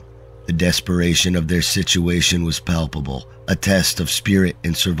storm. The desperation of their situation was palpable, a test of spirit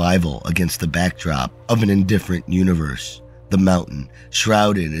and survival against the backdrop of an indifferent universe. The mountain,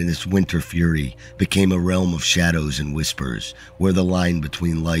 shrouded in its winter fury, became a realm of shadows and whispers, where the line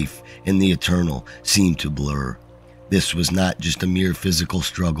between life and the eternal seemed to blur. This was not just a mere physical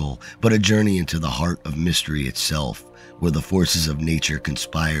struggle, but a journey into the heart of mystery itself, where the forces of nature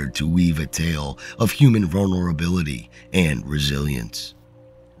conspired to weave a tale of human vulnerability and resilience.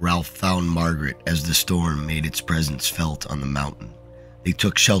 Ralph found Margaret as the storm made its presence felt on the mountain. They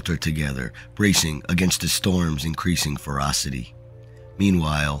took shelter together, bracing against the storm's increasing ferocity.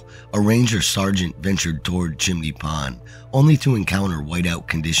 Meanwhile, a ranger sergeant ventured toward Chimney Pond, only to encounter whiteout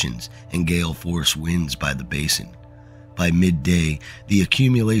conditions and gale-force winds by the basin. By midday, the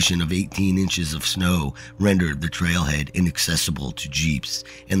accumulation of 18 inches of snow rendered the trailhead inaccessible to jeeps,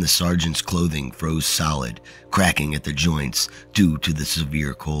 and the sergeant's clothing froze solid, cracking at the joints due to the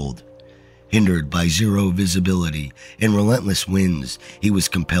severe cold. Hindered by zero visibility and relentless winds, he was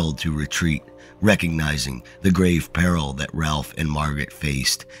compelled to retreat, recognizing the grave peril that Ralph and Margaret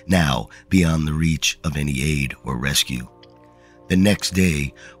faced, now beyond the reach of any aid or rescue. The next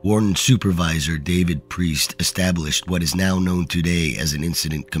day, Warden Supervisor David Priest established what is now known today as an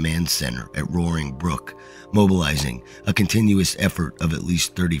Incident Command Center at Roaring Brook, mobilizing a continuous effort of at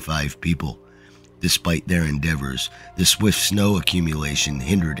least 35 people. Despite their endeavors, the swift snow accumulation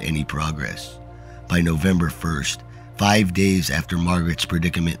hindered any progress. By November 1st, 5 days after Margaret's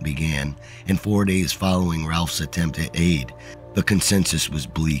predicament began, and 4 days following Ralph's attempt at aid, the consensus was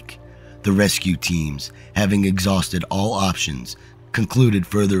bleak. The rescue teams, having exhausted all options, concluded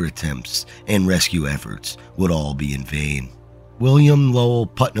further attempts and rescue efforts would all be in vain. William Lowell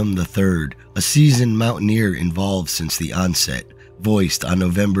Putnam III, a seasoned mountaineer involved since the onset, voiced on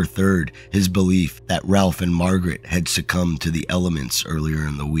November 3rd his belief that Ralph and Margaret had succumbed to the elements earlier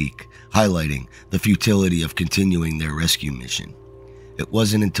in the week, highlighting the futility of continuing their rescue mission. It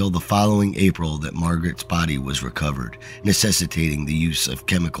wasn't until the following April that Margaret's body was recovered, necessitating the use of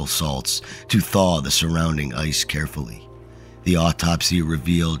chemical salts to thaw the surrounding ice carefully. The autopsy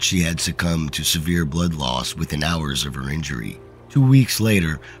revealed she had succumbed to severe blood loss within hours of her injury. 2 weeks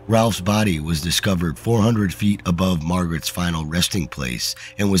later, Ralph's body was discovered 400 feet above Margaret's final resting place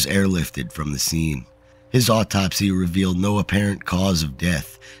and was airlifted from the scene. His autopsy revealed no apparent cause of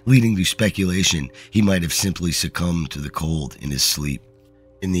death, leading to speculation he might have simply succumbed to the cold in his sleep.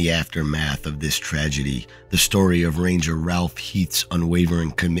 In the aftermath of this tragedy, the story of Ranger Ralph Heath's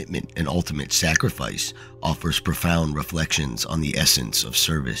unwavering commitment and ultimate sacrifice offers profound reflections on the essence of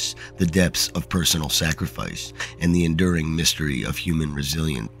service, the depths of personal sacrifice, and the enduring mystery of human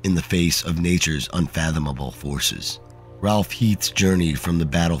resilience in the face of nature's unfathomable forces. Ralph Heath's journey from the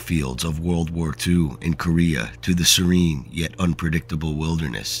battlefields of World War II in Korea to the serene yet unpredictable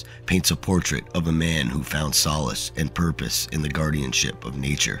wilderness paints a portrait of a man who found solace and purpose in the guardianship of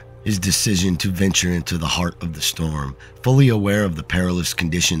nature. His decision to venture into the heart of the storm, fully aware of the perilous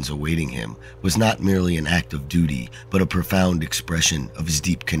conditions awaiting him, was not merely an act of duty, but a profound expression of his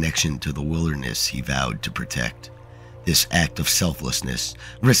deep connection to the wilderness he vowed to protect. This act of selflessness,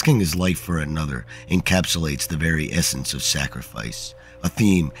 risking his life for another, encapsulates the very essence of sacrifice, a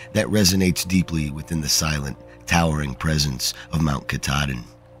theme that resonates deeply within the silent, towering presence of Mount Katahdin.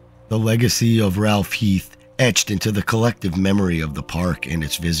 The legacy of Ralph Heath, etched into the collective memory of the park and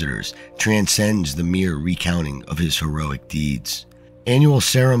its visitors, transcends the mere recounting of his heroic deeds. Annual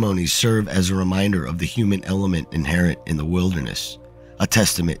ceremonies serve as a reminder of the human element inherent in the wilderness, a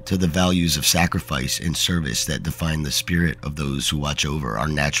testament to the values of sacrifice and service that define the spirit of those who watch over our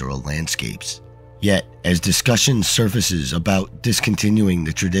natural landscapes. Yet, as discussion surfaces about discontinuing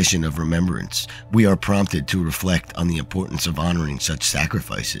the tradition of remembrance, we are prompted to reflect on the importance of honoring such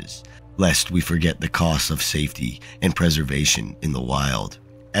sacrifices, lest we forget the costs of safety and preservation in the wild.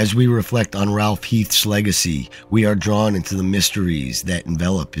 As we reflect on Ralph Heath's legacy, we are drawn into the mysteries that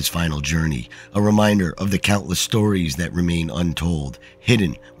envelop his final journey, a reminder of the countless stories that remain untold,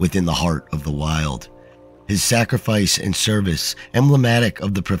 hidden within the heart of the wild. His sacrifice and service, emblematic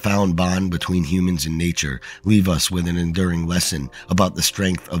of the profound bond between humans and nature, leave us with an enduring lesson about the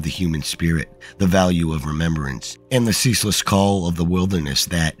strength of the human spirit, the value of remembrance, and the ceaseless call of the wilderness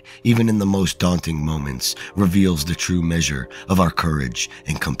that, even in the most daunting moments, reveals the true measure of our courage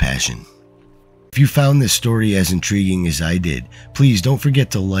and compassion. If you found this story as intriguing as I did, please don't forget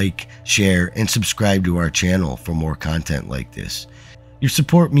to like, share, and subscribe to our channel for more content like this. Your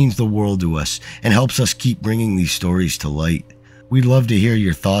support means the world to us and helps us keep bringing these stories to light. We'd love to hear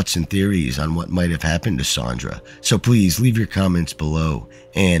your thoughts and theories on what might have happened to Sandra, so please leave your comments below.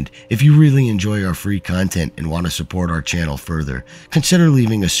 And if you really enjoy our free content and want to support our channel further, consider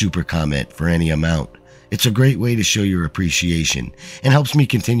leaving a super comment for any amount. It's a great way to show your appreciation and helps me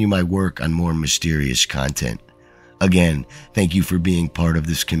continue my work on more mysterious content. Again, thank you for being part of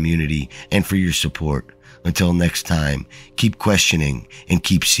this community and for your support. Until next time, keep questioning and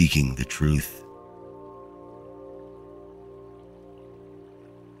keep seeking the truth.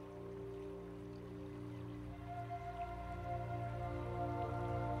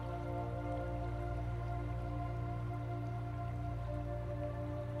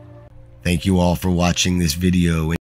 Thank you all for watching this video.